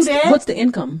 don't do that. What's the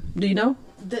income? Do you know?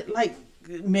 Like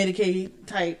Medicaid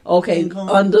type. Okay, income.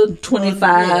 Under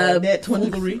 25. That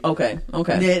 20. Okay.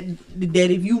 That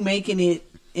if you making it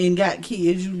and got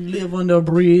kids, you live under a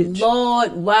bridge.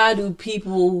 Lord, why do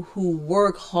people who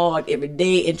work hard every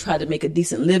day and try to make a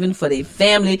decent living for their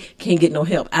family can't get no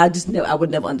help? I would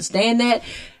never understand that.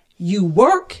 You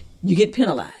work, you get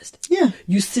penalized. Yeah.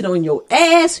 You sit on your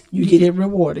ass, you get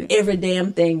rewarded. Every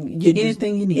damn thing.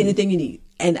 Anything you need.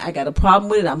 And I got a problem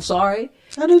with it. I'm sorry.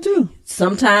 I do too.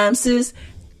 Sometimes, sis,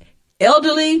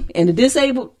 elderly and the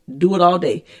disabled do it all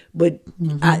day, but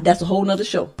that's a whole nother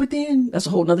show. But then that's a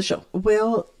whole nother show.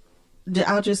 Well,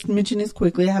 I'll just mention this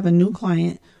quickly. I have a new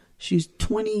client. She's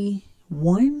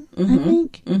 21, I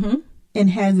think, and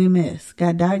has MS.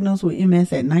 Got diagnosed with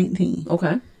MS at 19.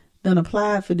 Okay. Then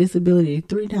applied for disability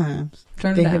 3 times.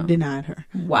 They have denied her.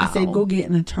 Wow. I said, go get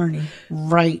an attorney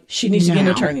right She needs to get an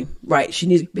attorney. Right. She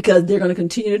needs, because they're going to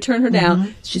continue to turn her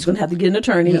down. She's going to have to get an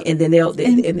attorney, and then but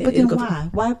then why?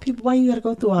 Why you got to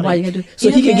go through all that? You gotta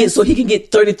so he can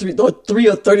get 33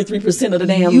 or 33% of the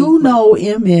damn. You know,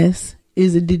 MS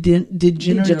is a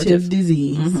degenerative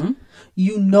disease.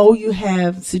 You know, you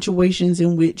have situations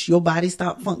in which your body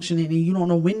stops functioning and you don't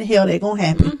know when the hell that's going to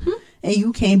happen. And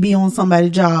you can't be on somebody's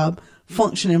job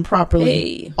functioning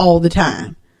properly all the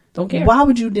time. Don't care. Why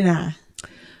would you deny?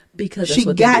 Because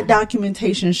she got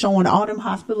documentation showing all them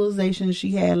hospitalizations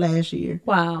she had last year.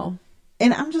 Wow.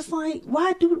 And I'm just like,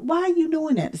 why are you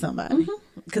doing that to somebody?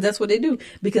 Because that's what they do.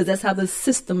 Because that's how the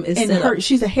system is set up.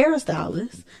 She's a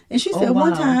hairstylist. And she said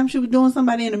one time she was doing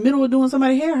somebody in the middle of doing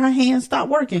somebody's hair, her hands stopped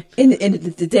working. And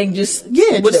the thing just,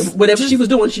 whatever she was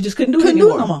doing, she just couldn't do it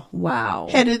anymore. No more. Wow.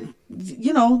 Had to,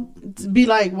 be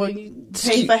like, well, you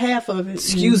pay for half of it.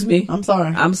 Excuse me. I'm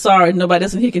sorry. Nobody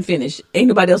else in here can finish. Ain't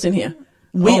nobody else in here.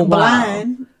 Went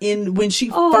blind when she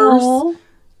first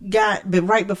but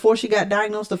right before she got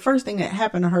diagnosed, the first thing that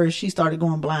happened to her is she started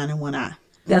going blind in one eye.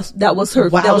 That was her.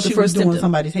 While that was she the first was doing symptom.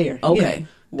 Somebody's hair. Okay,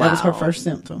 that was her first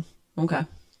symptom. Okay,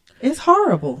 it's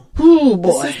horrible. Oh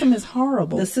boy, the system is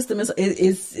horrible. The system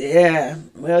is yeah.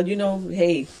 Well,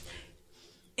 hey,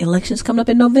 elections coming up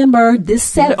in November. This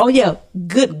Saturday. Oh yeah,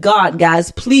 good God,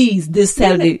 guys, please, this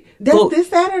Saturday. That's this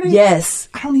Saturday. Yes.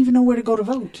 I don't even know where to go to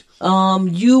vote.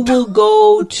 You will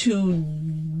go to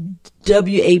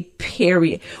W.A.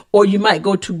 Perry, or you might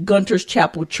go to Gunter's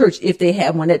Chapel Church if they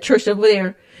have one. That church over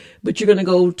there. But you're gonna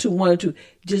go to one or two.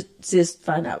 Just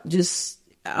find out.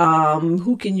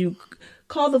 Who can you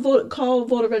call? Call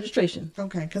voter registration.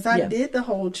 Okay, because I did the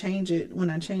whole change it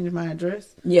when I changed my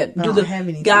address. Yeah, don't have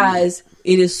anything. Guys,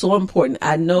 it is so important.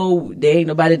 I know there ain't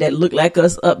nobody that look like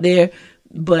us up there,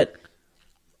 but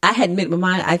I hadn't made my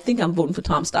mind. I think I'm voting for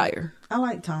Tom Steyer. I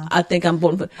like Tom. I think I'm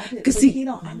voting for because you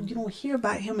don't hear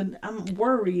about him, and I'm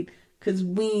worried. Because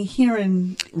we ain't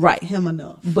hearing him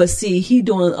enough. But see, he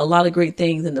doing a lot of great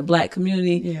things in the black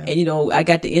community. Yeah. And, I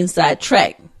got the inside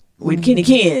track with Kenny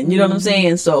Ken. You know what I'm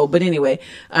saying? So, but anyway,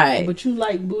 all right. But you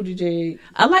like Buttigieg.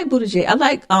 I like Buttigieg. I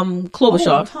like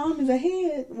Klobuchar. Tom is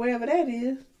ahead, wherever that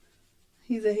is.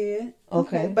 He's ahead.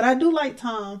 Okay. But I do like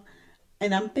Tom.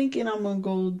 And I'm thinking I'm going to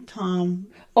go Tom.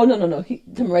 Oh, no.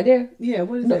 Tom right there? Yeah,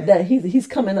 what is that? He's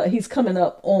coming up. He's coming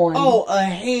up on. Oh,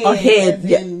 ahead. Ahead.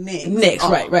 Yeah. Next.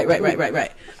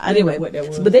 Right. Anyway, what that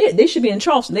was. But they should be in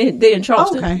Charleston. They're in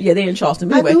Charleston. Okay. Yeah, they're in Charleston.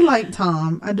 But anyway. I do like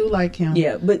Tom. I do like him.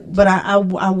 Yeah, but I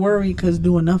worry because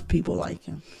do enough people like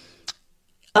him?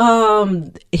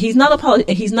 He's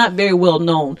not very well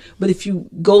known. But if you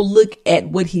go look at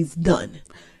what he's done.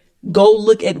 Go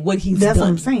look at what he's done. That's what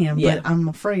I'm saying. Yeah. But I'm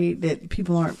afraid that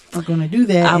people aren't going to do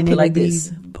that. I'll put like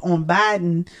this on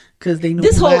Biden because they know who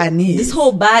Biden is. This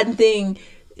whole Biden thing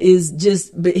is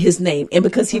just his name, and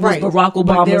because he was Barack Obama.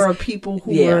 But there are people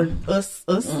who are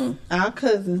our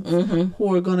cousins,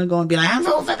 who are going to go and be like, I'm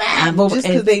voting for Biden, just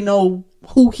because they know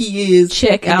who he is.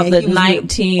 Check out the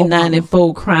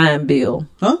 1994 crime bill.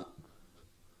 Huh?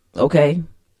 Okay.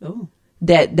 Oh.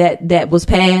 That was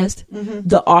passed.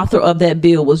 The author of that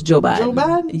bill was Joe Biden. Joe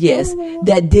Biden? Yes.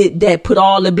 That put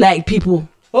all the black people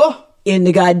in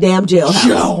the goddamn jailhouse.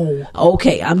 Joe.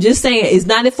 Okay, I'm just saying it's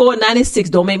 94,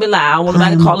 96. Don't make me lie. I don't want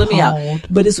nobody calling me out.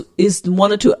 But it's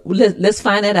one or two. Let's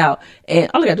find that out. And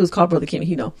all I gotta do is call Brother Kenny.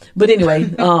 He know. But anyway,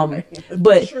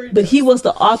 but he was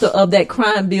the author of that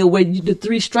crime bill where the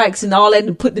 3 strikes and all that,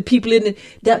 and put the people in it.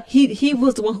 That he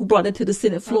was the one who brought that to the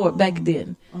Senate floor back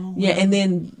then. Yeah, and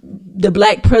then the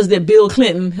black president Bill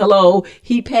Clinton, hello,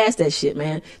 he passed that shit,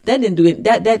 man. That didn't do it.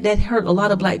 That hurt a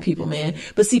lot of black people, man.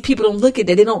 But see, people don't look at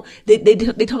that.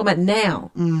 They talk about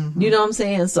now. You know what I'm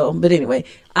saying? So, but anyway,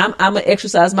 I'm gonna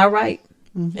exercise my right,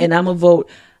 and I'm gonna vote.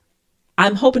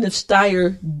 I'm hoping if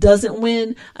Steyer doesn't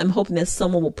win, I'm hoping that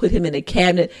someone will put him in a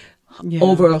cabinet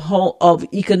over a whole of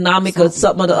economic or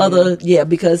something or the other. Yeah,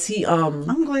 because he.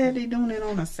 I'm glad they're doing it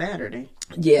on a Saturday.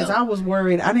 Yeah, because I was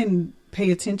worried. I didn't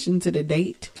pay attention to the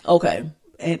date. Okay,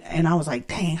 and I was like,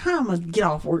 dang, how am I gonna get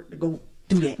off work to go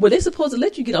do that? Well, they're supposed to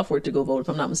let you get off work to go vote, if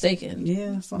I'm not mistaken.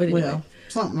 Yeah, something like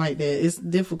that. It's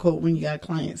difficult when you got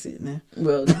clients sitting there.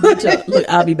 Well, look,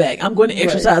 I'll be back. I'm going to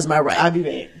exercise my right. I'll be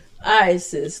back. All right,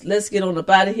 sis. Let's get on up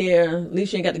out of here. At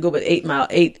least you ain't got to go but 8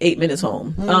 minutes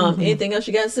home. Anything else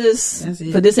you got, sis? That's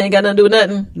it. But this ain't got nothing to do with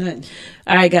nothing? Nothing.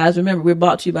 All right, guys. Remember, we're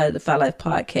brought to you by the Defy Life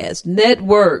Podcast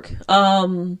Network.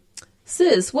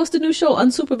 Sis, what's the new show?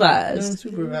 Unsupervised.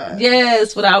 Unsupervised.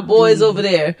 Yes, with our boys over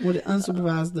there. With the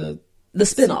unsupervised, the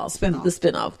spinoff. The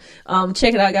spinoff.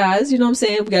 Check it out, guys. You know what I'm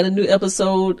saying? We got a new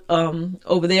episode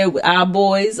over there with our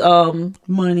boys.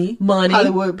 Money.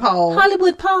 Hollywood Paul.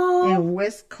 And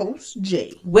West Coast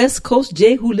J.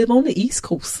 Who live on the East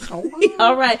Coast.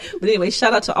 All right. But anyway,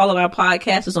 shout out to all of our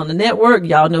podcasters on the network.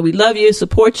 Y'all know we love you,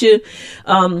 support you.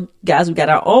 Guys, we got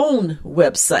our own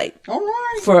website. All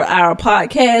right. For our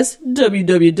podcast,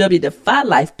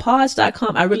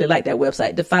 www.defylifepods.com. I really like that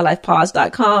website,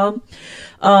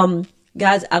 defylifepods.com.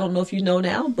 Guys, I don't know if you know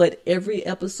now, but every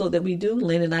episode that we do,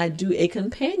 Lynn and I do a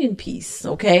companion piece.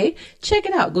 Okay. Check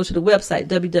it out. Go to the website,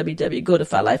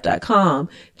 www.godefylife.com.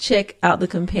 Check out the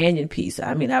companion piece.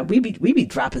 I mean, we be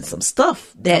dropping some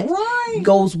stuff that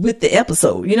goes with the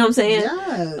episode. You know what I'm saying?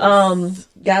 Yes.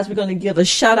 Guys, we're going to give a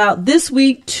shout out this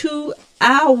week to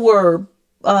our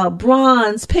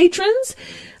bronze patrons,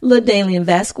 LaDalian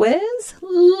Vasquez,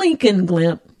 Lincoln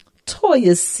Glimp,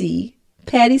 Toya C.,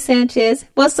 Patty Sanchez.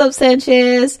 What's up,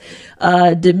 Sanchez?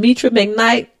 Demetra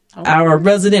McKnight, our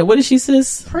resident. What is she,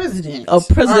 sis? President. Oh,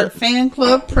 president. Our fan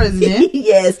club president.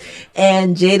 Yes.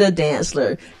 And Jada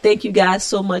Dantzler. Thank you guys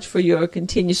so much for your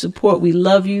continued support. We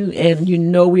love you, and you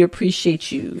know we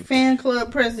appreciate you. Fan club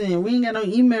president. We ain't got no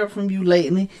email from you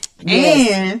lately.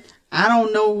 Yes. And I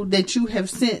don't know that you have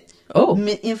sent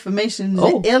information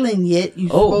to Ellen yet. You're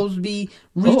supposed to be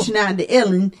reaching out to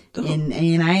Ellen,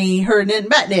 and I ain't heard nothing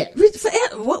about that.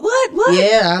 What?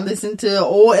 Yeah, I listened to an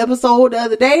old episode the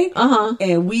other day,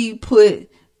 and we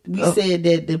said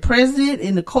that the president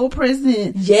and the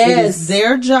co-president, it is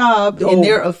their job and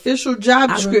their official job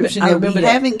description that we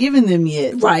haven't given them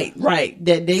yet. Right.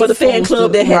 That they for the fan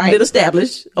club that hadn't been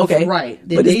established. Okay, right.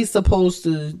 That they supposed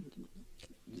to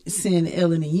send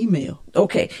Ellen an email.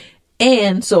 Okay.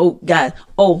 And so, guys,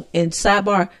 and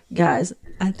sidebar, guys,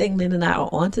 I think Lynn and I are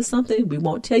onto something. We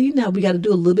won't tell you now. We got to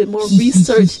do a little bit more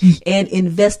research and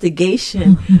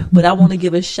investigation. But I want to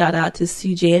give a shout out to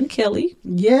CJ and Kelly.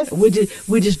 Yes. We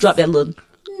just dropped that little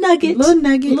nugget.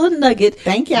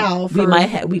 Thank y'all. We might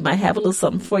have a little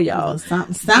something for y'all.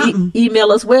 Something.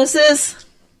 Email us where, sis?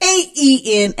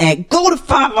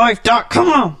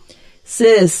 AEN@godefylife.com.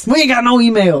 Sis, we ain't got no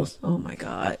emails. Oh my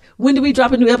God. When do we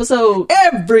drop a new episode?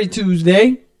 Every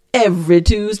Tuesday. I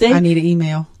need an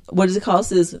email. What does it call,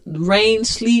 sis? Rain,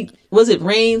 sleet. Was it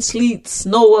rain, sleet,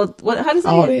 snow? What? How does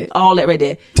it? All that right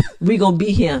there. We gonna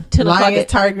be here. 10 o'clock. Lions,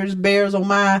 tigers, bears on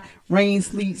my rain,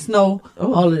 sleet, snow.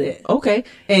 All of that. Okay.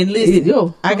 And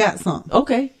listen, I got something.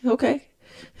 Okay.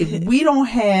 If we don't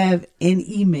have an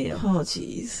email,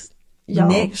 jeez.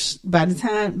 By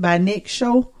next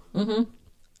show,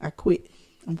 I quit.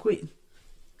 I'm quitting.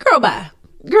 Girl, bye.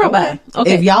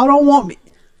 Okay. If y'all don't want me,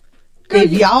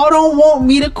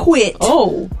 to quit,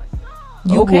 you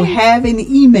will have an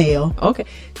email. Okay.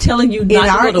 Telling you not in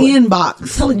our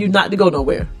inbox. Telling you not to go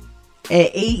nowhere.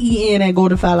 At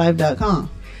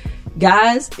AEN@godefylife.com.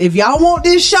 Guys, if y'all want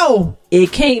this show,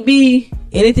 it can't be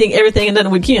anything, everything, and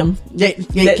nothing with Kim.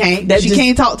 She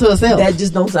can't talk to herself. That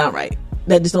just don't sound right.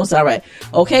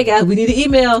 Okay, guys, we need an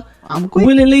email. I'm quick.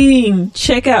 Willie Lean,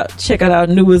 check out our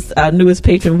newest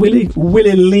patron, Willie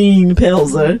Lean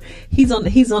Pelzer. He's on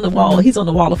the wall. He's on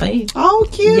the wall of fame. Oh,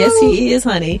 cute. Yes, he is,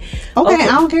 honey. Okay, I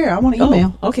don't care. I want an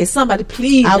email. Okay, somebody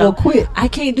please. I will quit. I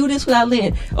can't do this without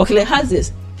Lynn. Okay, how's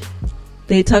this?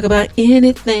 They talk about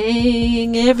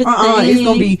anything, everything. It's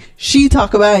gonna be she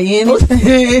talk about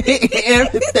anything,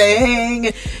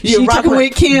 everything. You're rocking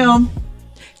with Kim.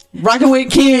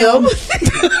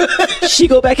 She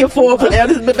go back and forth,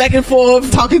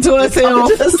 talking to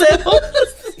herself.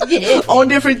 Yeah. On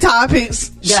different topics.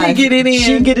 Guys, she get it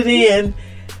in.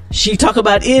 She talk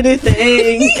about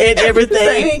anything and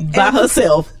everything by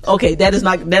herself. Okay, that is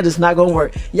not gonna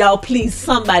work. Y'all, please,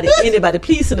 anybody,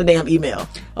 please send a damn email.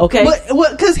 Okay?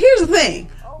 Because here's the thing: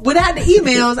 without the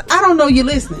emails, I don't know you're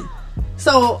listening.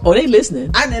 So, they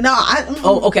listening.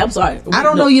 Okay. I'm sorry. I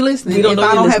don't know you're listening. We don't know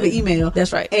I don't have listening. an email.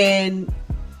 That's right. And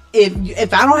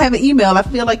if I don't have an email, I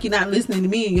feel like you're not listening to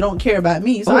me and you don't care about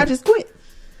me. So I just quit.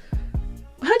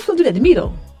 How you gonna do that to me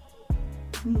though?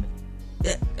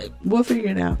 We'll figure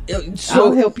it out. So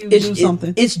I'll help you do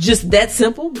something. It's just that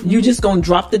simple. You just gonna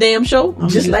drop the damn show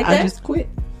like that? I just quit.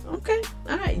 Okay,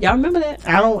 all right. Y'all remember that?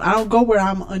 I don't go where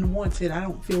I'm unwanted. I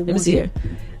don't feel. Let me see here,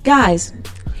 guys.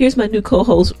 Here's my new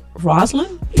co-host,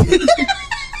 Rosalind.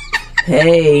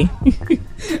 Hey,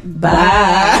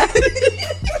 bye.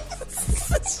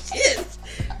 Shit.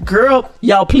 Girl,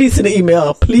 y'all, please send an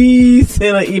email. Please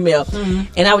send an email.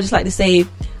 And I would just like to say,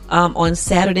 on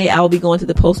Saturday, I will be going to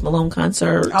the Post Malone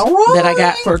concert that I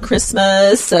got for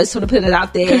Christmas. So I just want to put it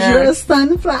out there. Because you're a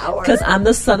sunflower. Because I'm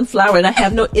the sunflower and I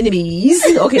have no enemies.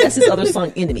 Okay, that's his other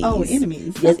song, Enemies. Oh,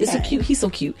 Enemies. Yes, it's so cute. He's so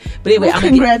cute. But anyway,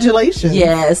 congratulations.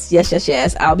 Yes.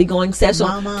 I'll be going Saturday.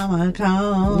 My mama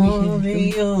called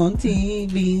me on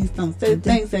TV. Some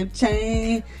things have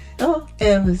changed. Oh,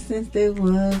 ever since they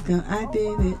was gone, I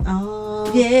did it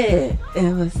all. Yeah.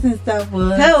 Ever since I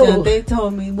was young, they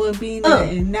told me would be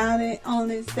nothing. Now they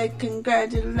only say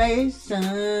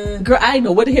congratulations. Girl, I didn't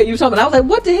know what the hell you were talking about. I was like,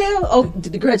 what the hell? Oh,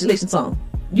 the congratulations song.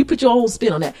 You put your own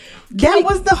spin on that. That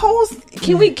was the whole.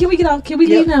 Can we get out? Can we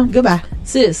leave now? Goodbye,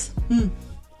 sis.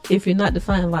 If you're not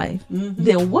defying life,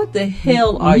 then what the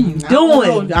hell are you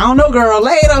doing? I don't know, girl.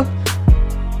 Later.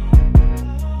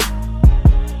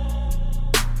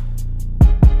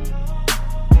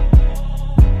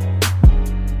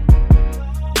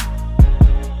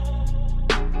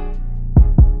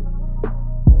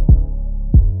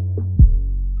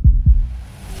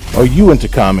 Are you into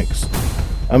comics?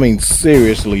 I mean,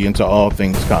 seriously into all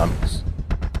things comics?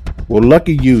 Well,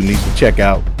 lucky you needs to check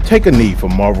out Take a Knee for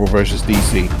Marvel vs.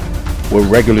 DC, where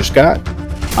Regular Scott,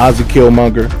 Ozzy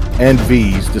Killmonger, and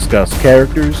V's discuss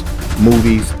characters,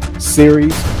 movies,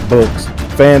 series, books,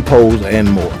 fan polls,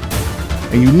 and more.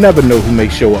 And you never know who may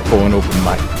show up for an open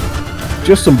mic.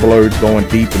 Just some blurs going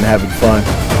deep and having fun.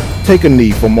 Take a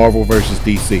Knee for Marvel vs.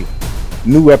 DC.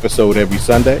 New episode every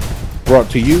Sunday.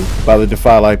 Brought to you by the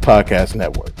Defy Life Podcast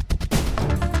Network.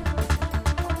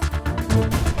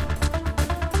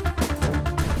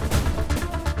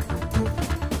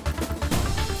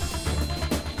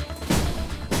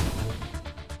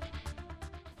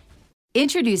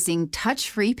 Introducing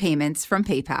touch-free payments from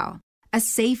PayPal, a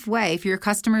safe way for your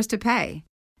customers to pay.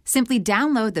 Simply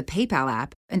download the PayPal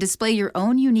app and display your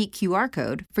own unique QR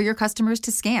code for your customers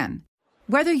to scan.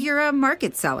 Whether you're a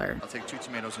market seller, I'll take 2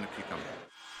 tomatoes and a cucumber.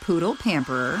 Poodle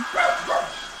pamperer,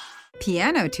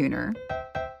 piano tuner,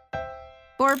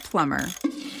 or plumber.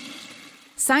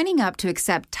 Signing up to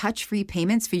accept touch-free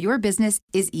payments for your business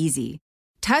is easy.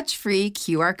 Touch-free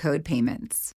QR code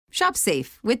payments. Shop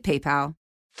safe with PayPal.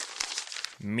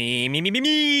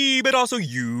 Me, but also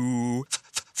you.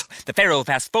 The Pharaoh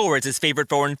fast forwards his favorite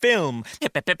foreign film,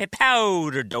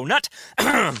 Powder Donut.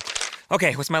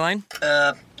 Okay, what's my line?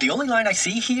 The only line I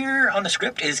see here on the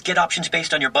script is get options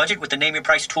based on your budget with the Name Your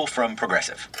Price tool from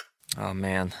Progressive. Oh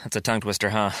man, that's a tongue twister,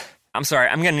 huh? I'm sorry,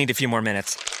 I'm gonna need a few more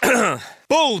minutes.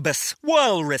 Bulbous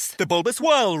Walrus, the Bulbous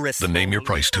Walrus. The Name Your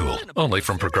Price tool, only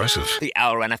from Progressive. The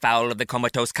owl ran afoul of the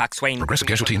comatose coxswain. Progressive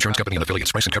Casualty Insurance Company and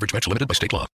affiliates. Price and coverage match limited by state law.